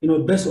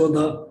 based on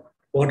the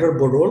water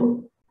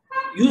bottle,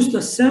 use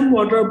the same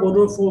water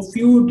bottle for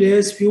few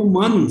days, few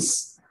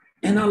months.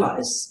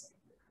 Analyze.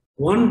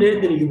 One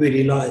day, then you will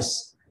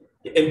realize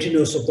the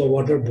emptiness of the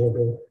water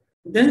bottle.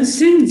 Then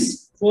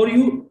since for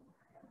you,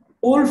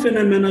 all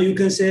phenomena, you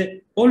can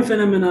say, all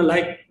phenomena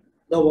like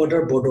the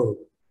water bottle.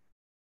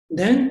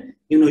 Then,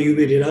 you will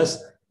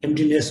realize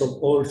emptiness of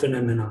all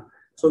phenomena.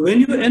 So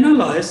when you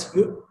analyze,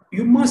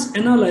 you must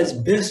analyze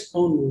based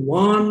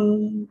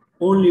on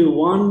only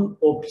one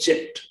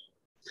object,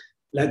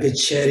 like a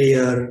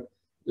chariot,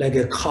 like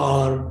a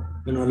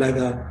car, like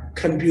a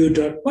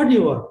computer,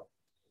 whatever.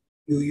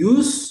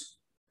 You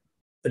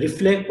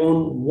reflect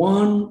on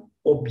one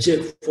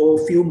object for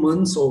a few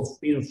months or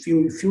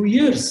few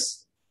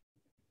years.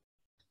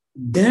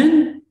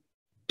 Then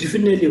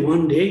definitely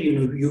one day,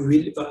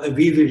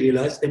 we will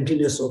realize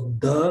emptiness of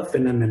the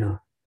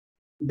phenomena.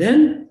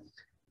 Then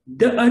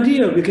the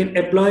idea we can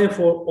apply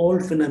for all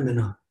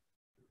phenomena.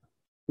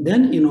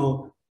 Then,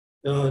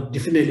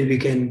 definitely we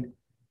can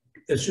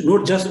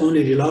not just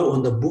only rely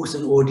on the books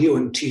and audio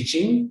and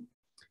teaching.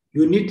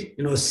 You need,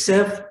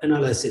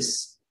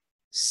 self-analysis,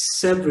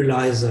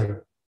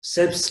 self-realizer,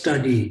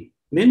 self-study.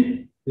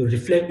 You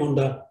reflect on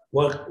the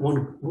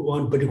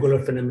one particular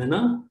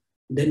phenomena.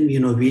 Then,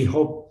 we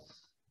hope,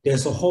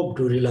 there's a hope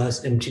to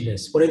realize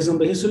emptiness. For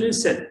example, His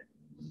Holiness said,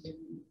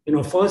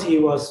 first he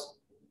was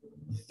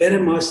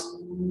very much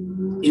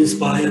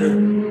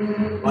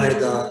inspired by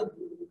the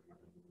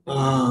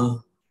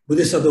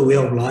Buddhist way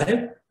of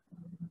life.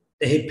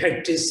 He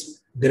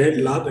practiced great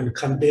love and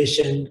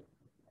compassion,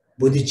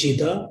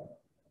 bodhicitta.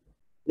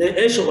 Then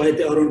age of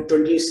around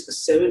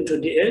 27,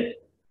 28,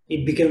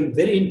 he became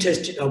very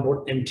interested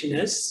about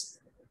emptiness.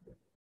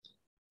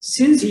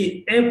 Since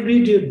he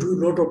every day do a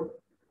lot of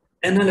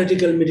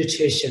analytical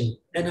meditation,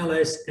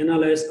 analyze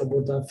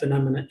about the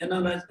phenomena,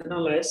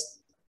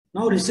 analyze.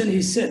 Now recently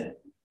he said,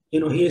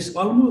 he has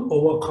almost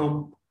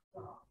overcome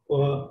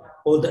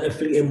all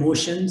the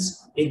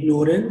emotions,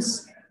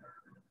 ignorance.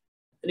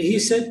 And he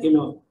said,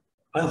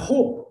 I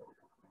hope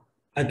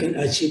I can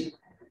achieve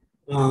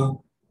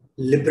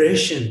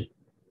liberation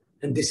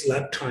in this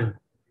lifetime.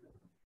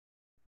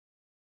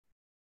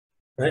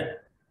 Right?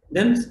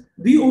 Then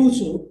we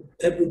also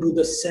have to do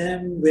the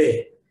same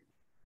way.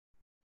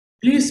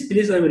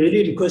 Please, I'm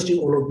really requesting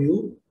all of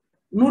you,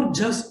 not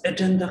just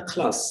attend the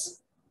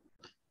class,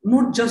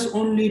 not just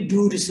only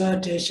do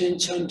recitation,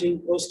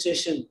 chanting,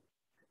 prostration.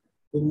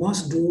 You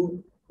must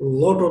do a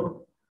lot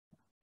of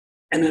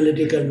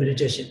analytical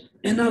meditation.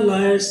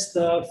 Analyze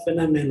the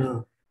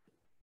phenomena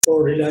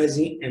for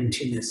realizing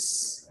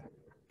emptiness.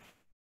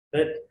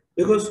 Right?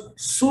 Because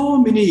so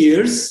many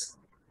years,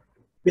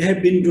 we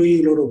have been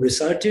doing a lot of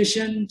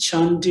recitation,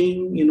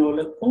 chanting,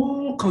 like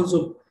all kinds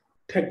of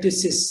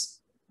practices,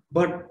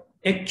 but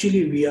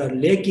actually we are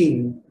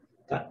lacking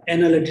the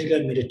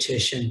analytical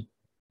meditation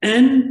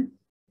and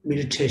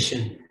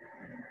meditation.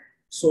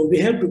 So we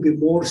have to be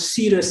more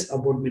serious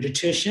about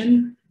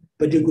meditation,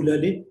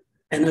 particularly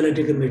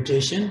analytical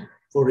meditation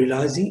for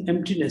realizing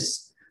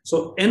emptiness.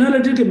 So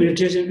analytical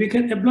meditation, we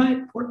can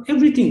apply for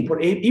everything, for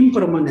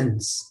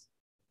impermanence,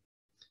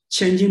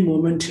 changing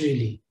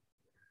momentarily.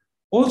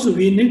 Also,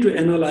 we need to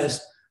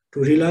analyze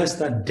to realize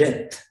that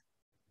death.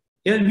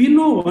 Yeah, we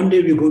know one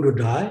day we're going to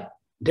die,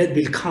 death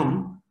will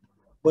come,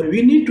 but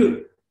we need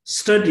to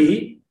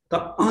study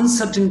the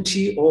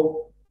uncertainty of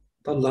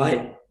the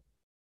life.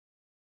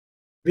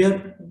 We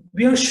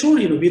are sure,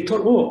 we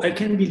thought, oh, I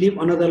can live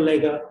another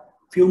like a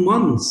few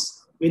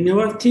months. We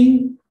never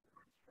think,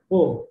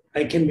 oh,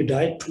 I can be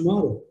died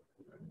tomorrow.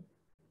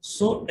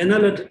 So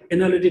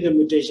analytical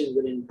meditation is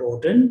very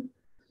important.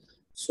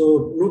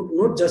 So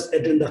not just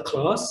attend the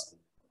class,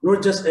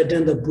 not just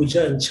attend the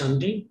puja and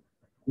chanting,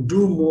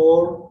 do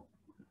more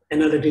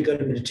analytical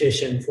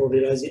meditation for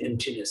realizing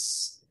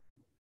emptiness.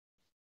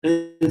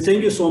 And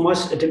thank you so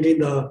much attending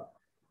the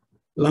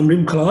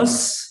Lamrim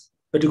class,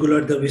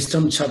 particularly the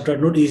wisdom chapter,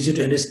 not easy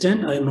to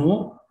understand, I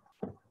know.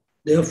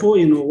 Therefore,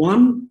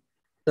 one,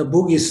 the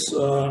book is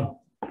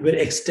very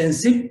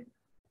extensive,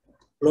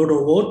 a lot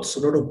of words, a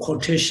lot of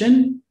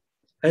quotation.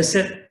 I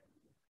said,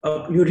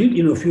 you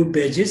read a few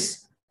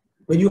pages.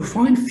 When you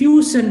find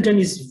few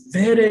sentences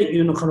very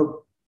kind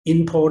of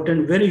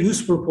important, very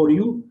useful for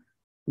you,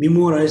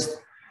 memorize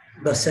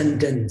the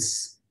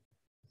sentence.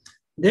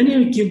 Then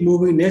you keep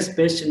moving next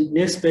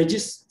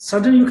pages.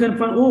 Suddenly you can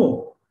find,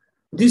 oh,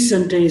 this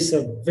sentence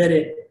is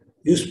very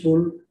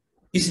useful.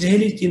 It's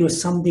really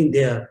something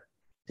there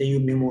that you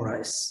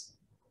memorize.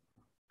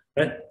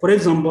 Right? For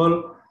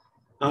example,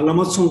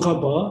 Lama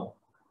Tsongkhapa,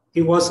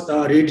 he was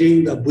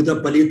reading the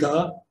Buddha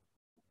Palita,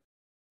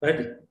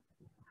 right?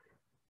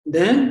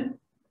 Then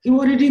he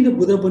was reading the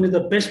Buddha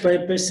Palita page by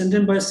page,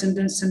 sentence by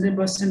sentence, sentence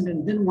by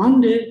sentence. Then one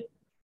day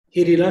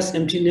he realized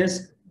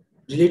emptiness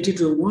related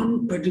to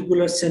one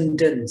particular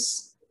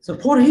sentence. So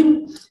for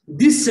him,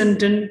 this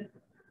sentence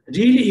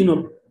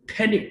really,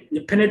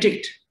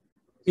 penetrated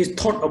his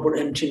thought about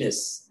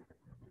emptiness.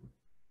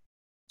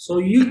 So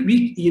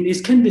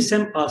it can be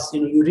same as,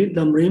 you read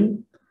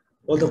Lamrim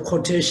or the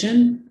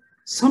quotation.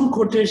 Some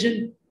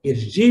quotation,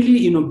 it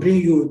really, bring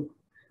you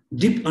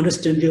deep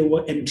understanding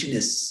about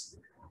emptiness.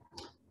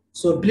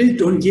 So please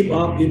don't give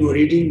up,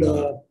 reading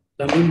the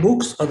Lamrim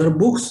books, other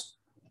books.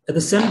 At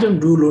the same time,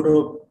 do a lot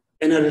of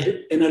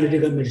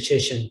analytical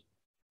meditation.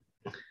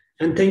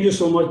 And thank you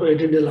so much for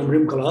attending the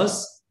Lamrim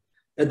class.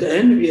 At the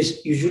end, we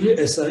usually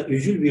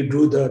we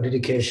do the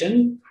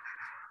dedication.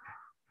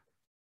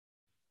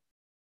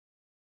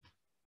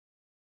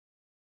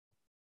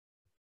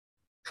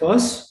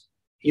 First,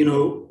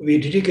 we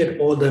dedicate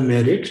all the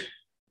merit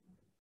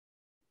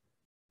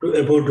to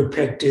able to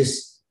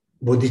practice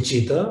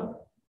bodhicitta,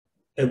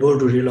 able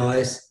to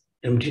realize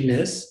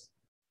emptiness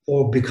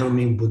for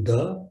becoming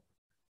Buddha,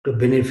 to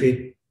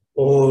benefit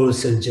all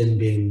sentient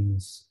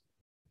beings.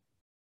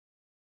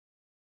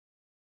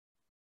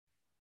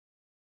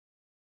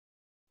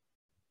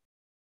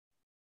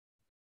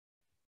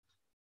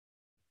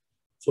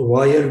 So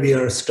while we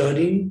are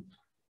studying,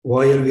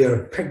 while we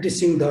are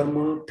practicing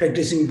Dharma,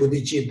 practicing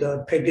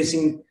bodhicitta,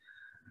 practicing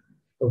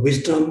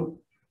wisdom,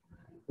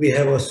 we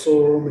have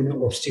so many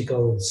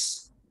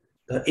obstacles,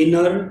 the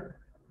inner,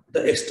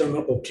 the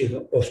external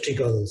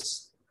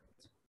obstacles.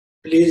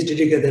 Please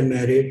dedicate the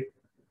merit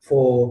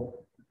for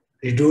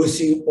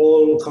reducing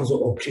all kinds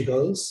of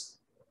obstacles,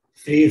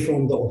 free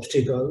from the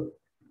obstacle,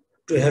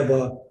 to have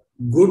a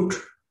good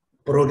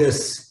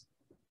progress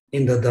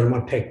in the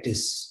Dharma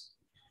practice.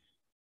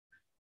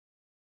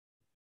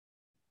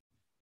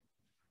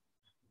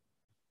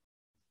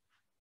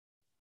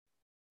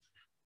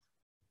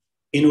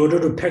 In order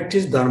to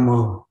practice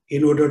Dharma,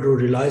 in order to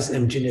realize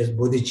emptiness,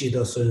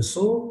 bodhicitta, so and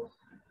so,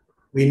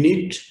 we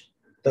need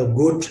the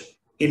good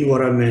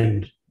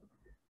environment,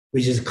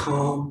 which is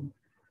calm,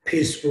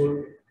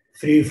 peaceful,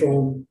 free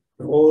from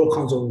all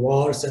kinds of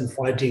wars and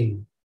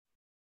fighting.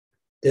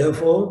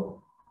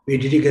 Therefore, we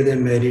dedicate the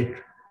merit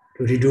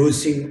to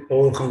reducing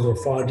all kinds of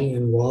fighting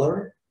and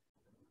war,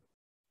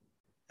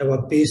 have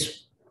a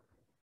peaceful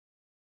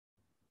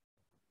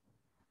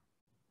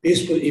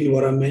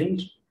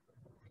environment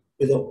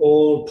with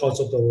all parts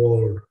of the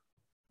world.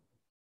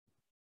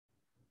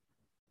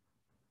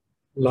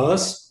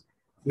 Last,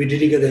 we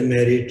dedicate the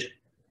merit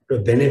to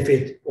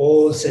benefit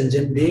all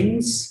sentient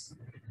beings,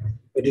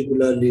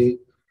 particularly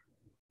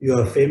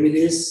your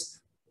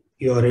families,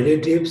 your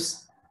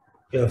relatives,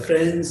 your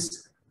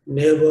friends,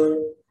 neighbor,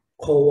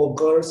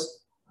 co-workers,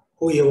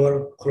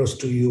 whoever close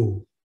to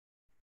you.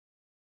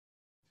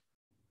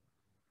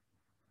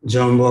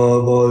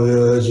 Jamba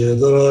bhave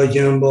jedara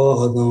jamba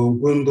hadam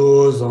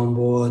kundu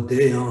sambo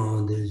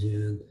deyan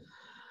dejen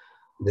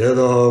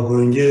deda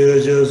kunje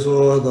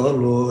jeso da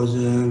lo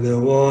jenge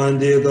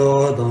wandi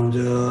da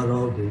damje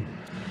rabi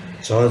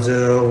Chaze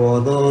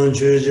wadang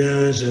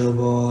chujen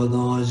sheba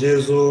dang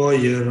jesu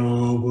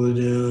yirang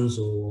kudin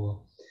suwa.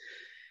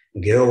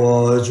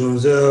 Gewa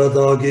chunze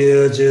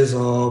dagi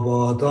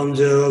jisaba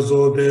tamje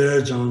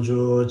sobe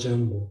chanchu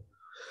chenpo.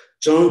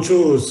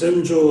 Chanchu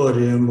semchu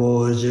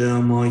rinpo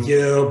jema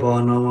ye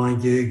panawan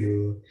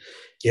gyu.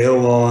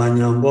 Gewa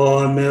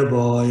nyamba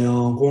meba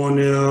yang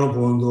kone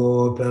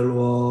kondo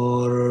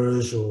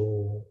pelwar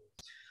shu.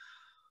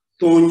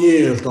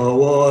 Tongyi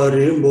tawa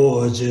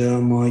rinpo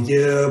jema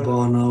ye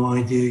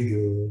panawan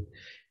gyu.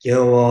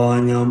 Gewa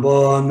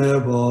nyamba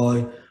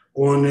meba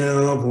kone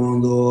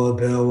kondo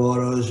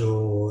pelwar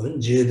shu.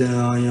 Jide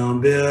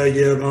yambe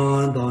ye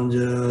kan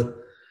tamjet.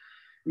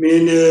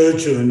 Mine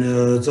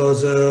chune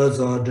zase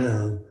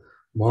zaden.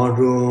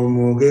 Maru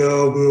muge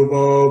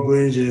guba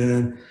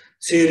gunjin.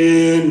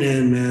 Siri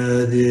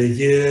neme di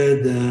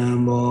ye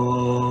denbar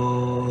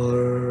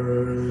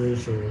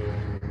shu.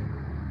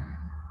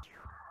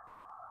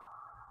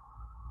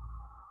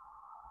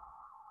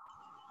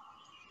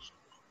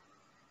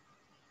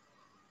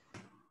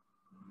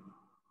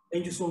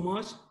 Thank you so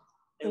much.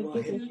 Thank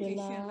you, Thank you, Geshe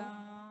La. Geshe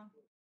La.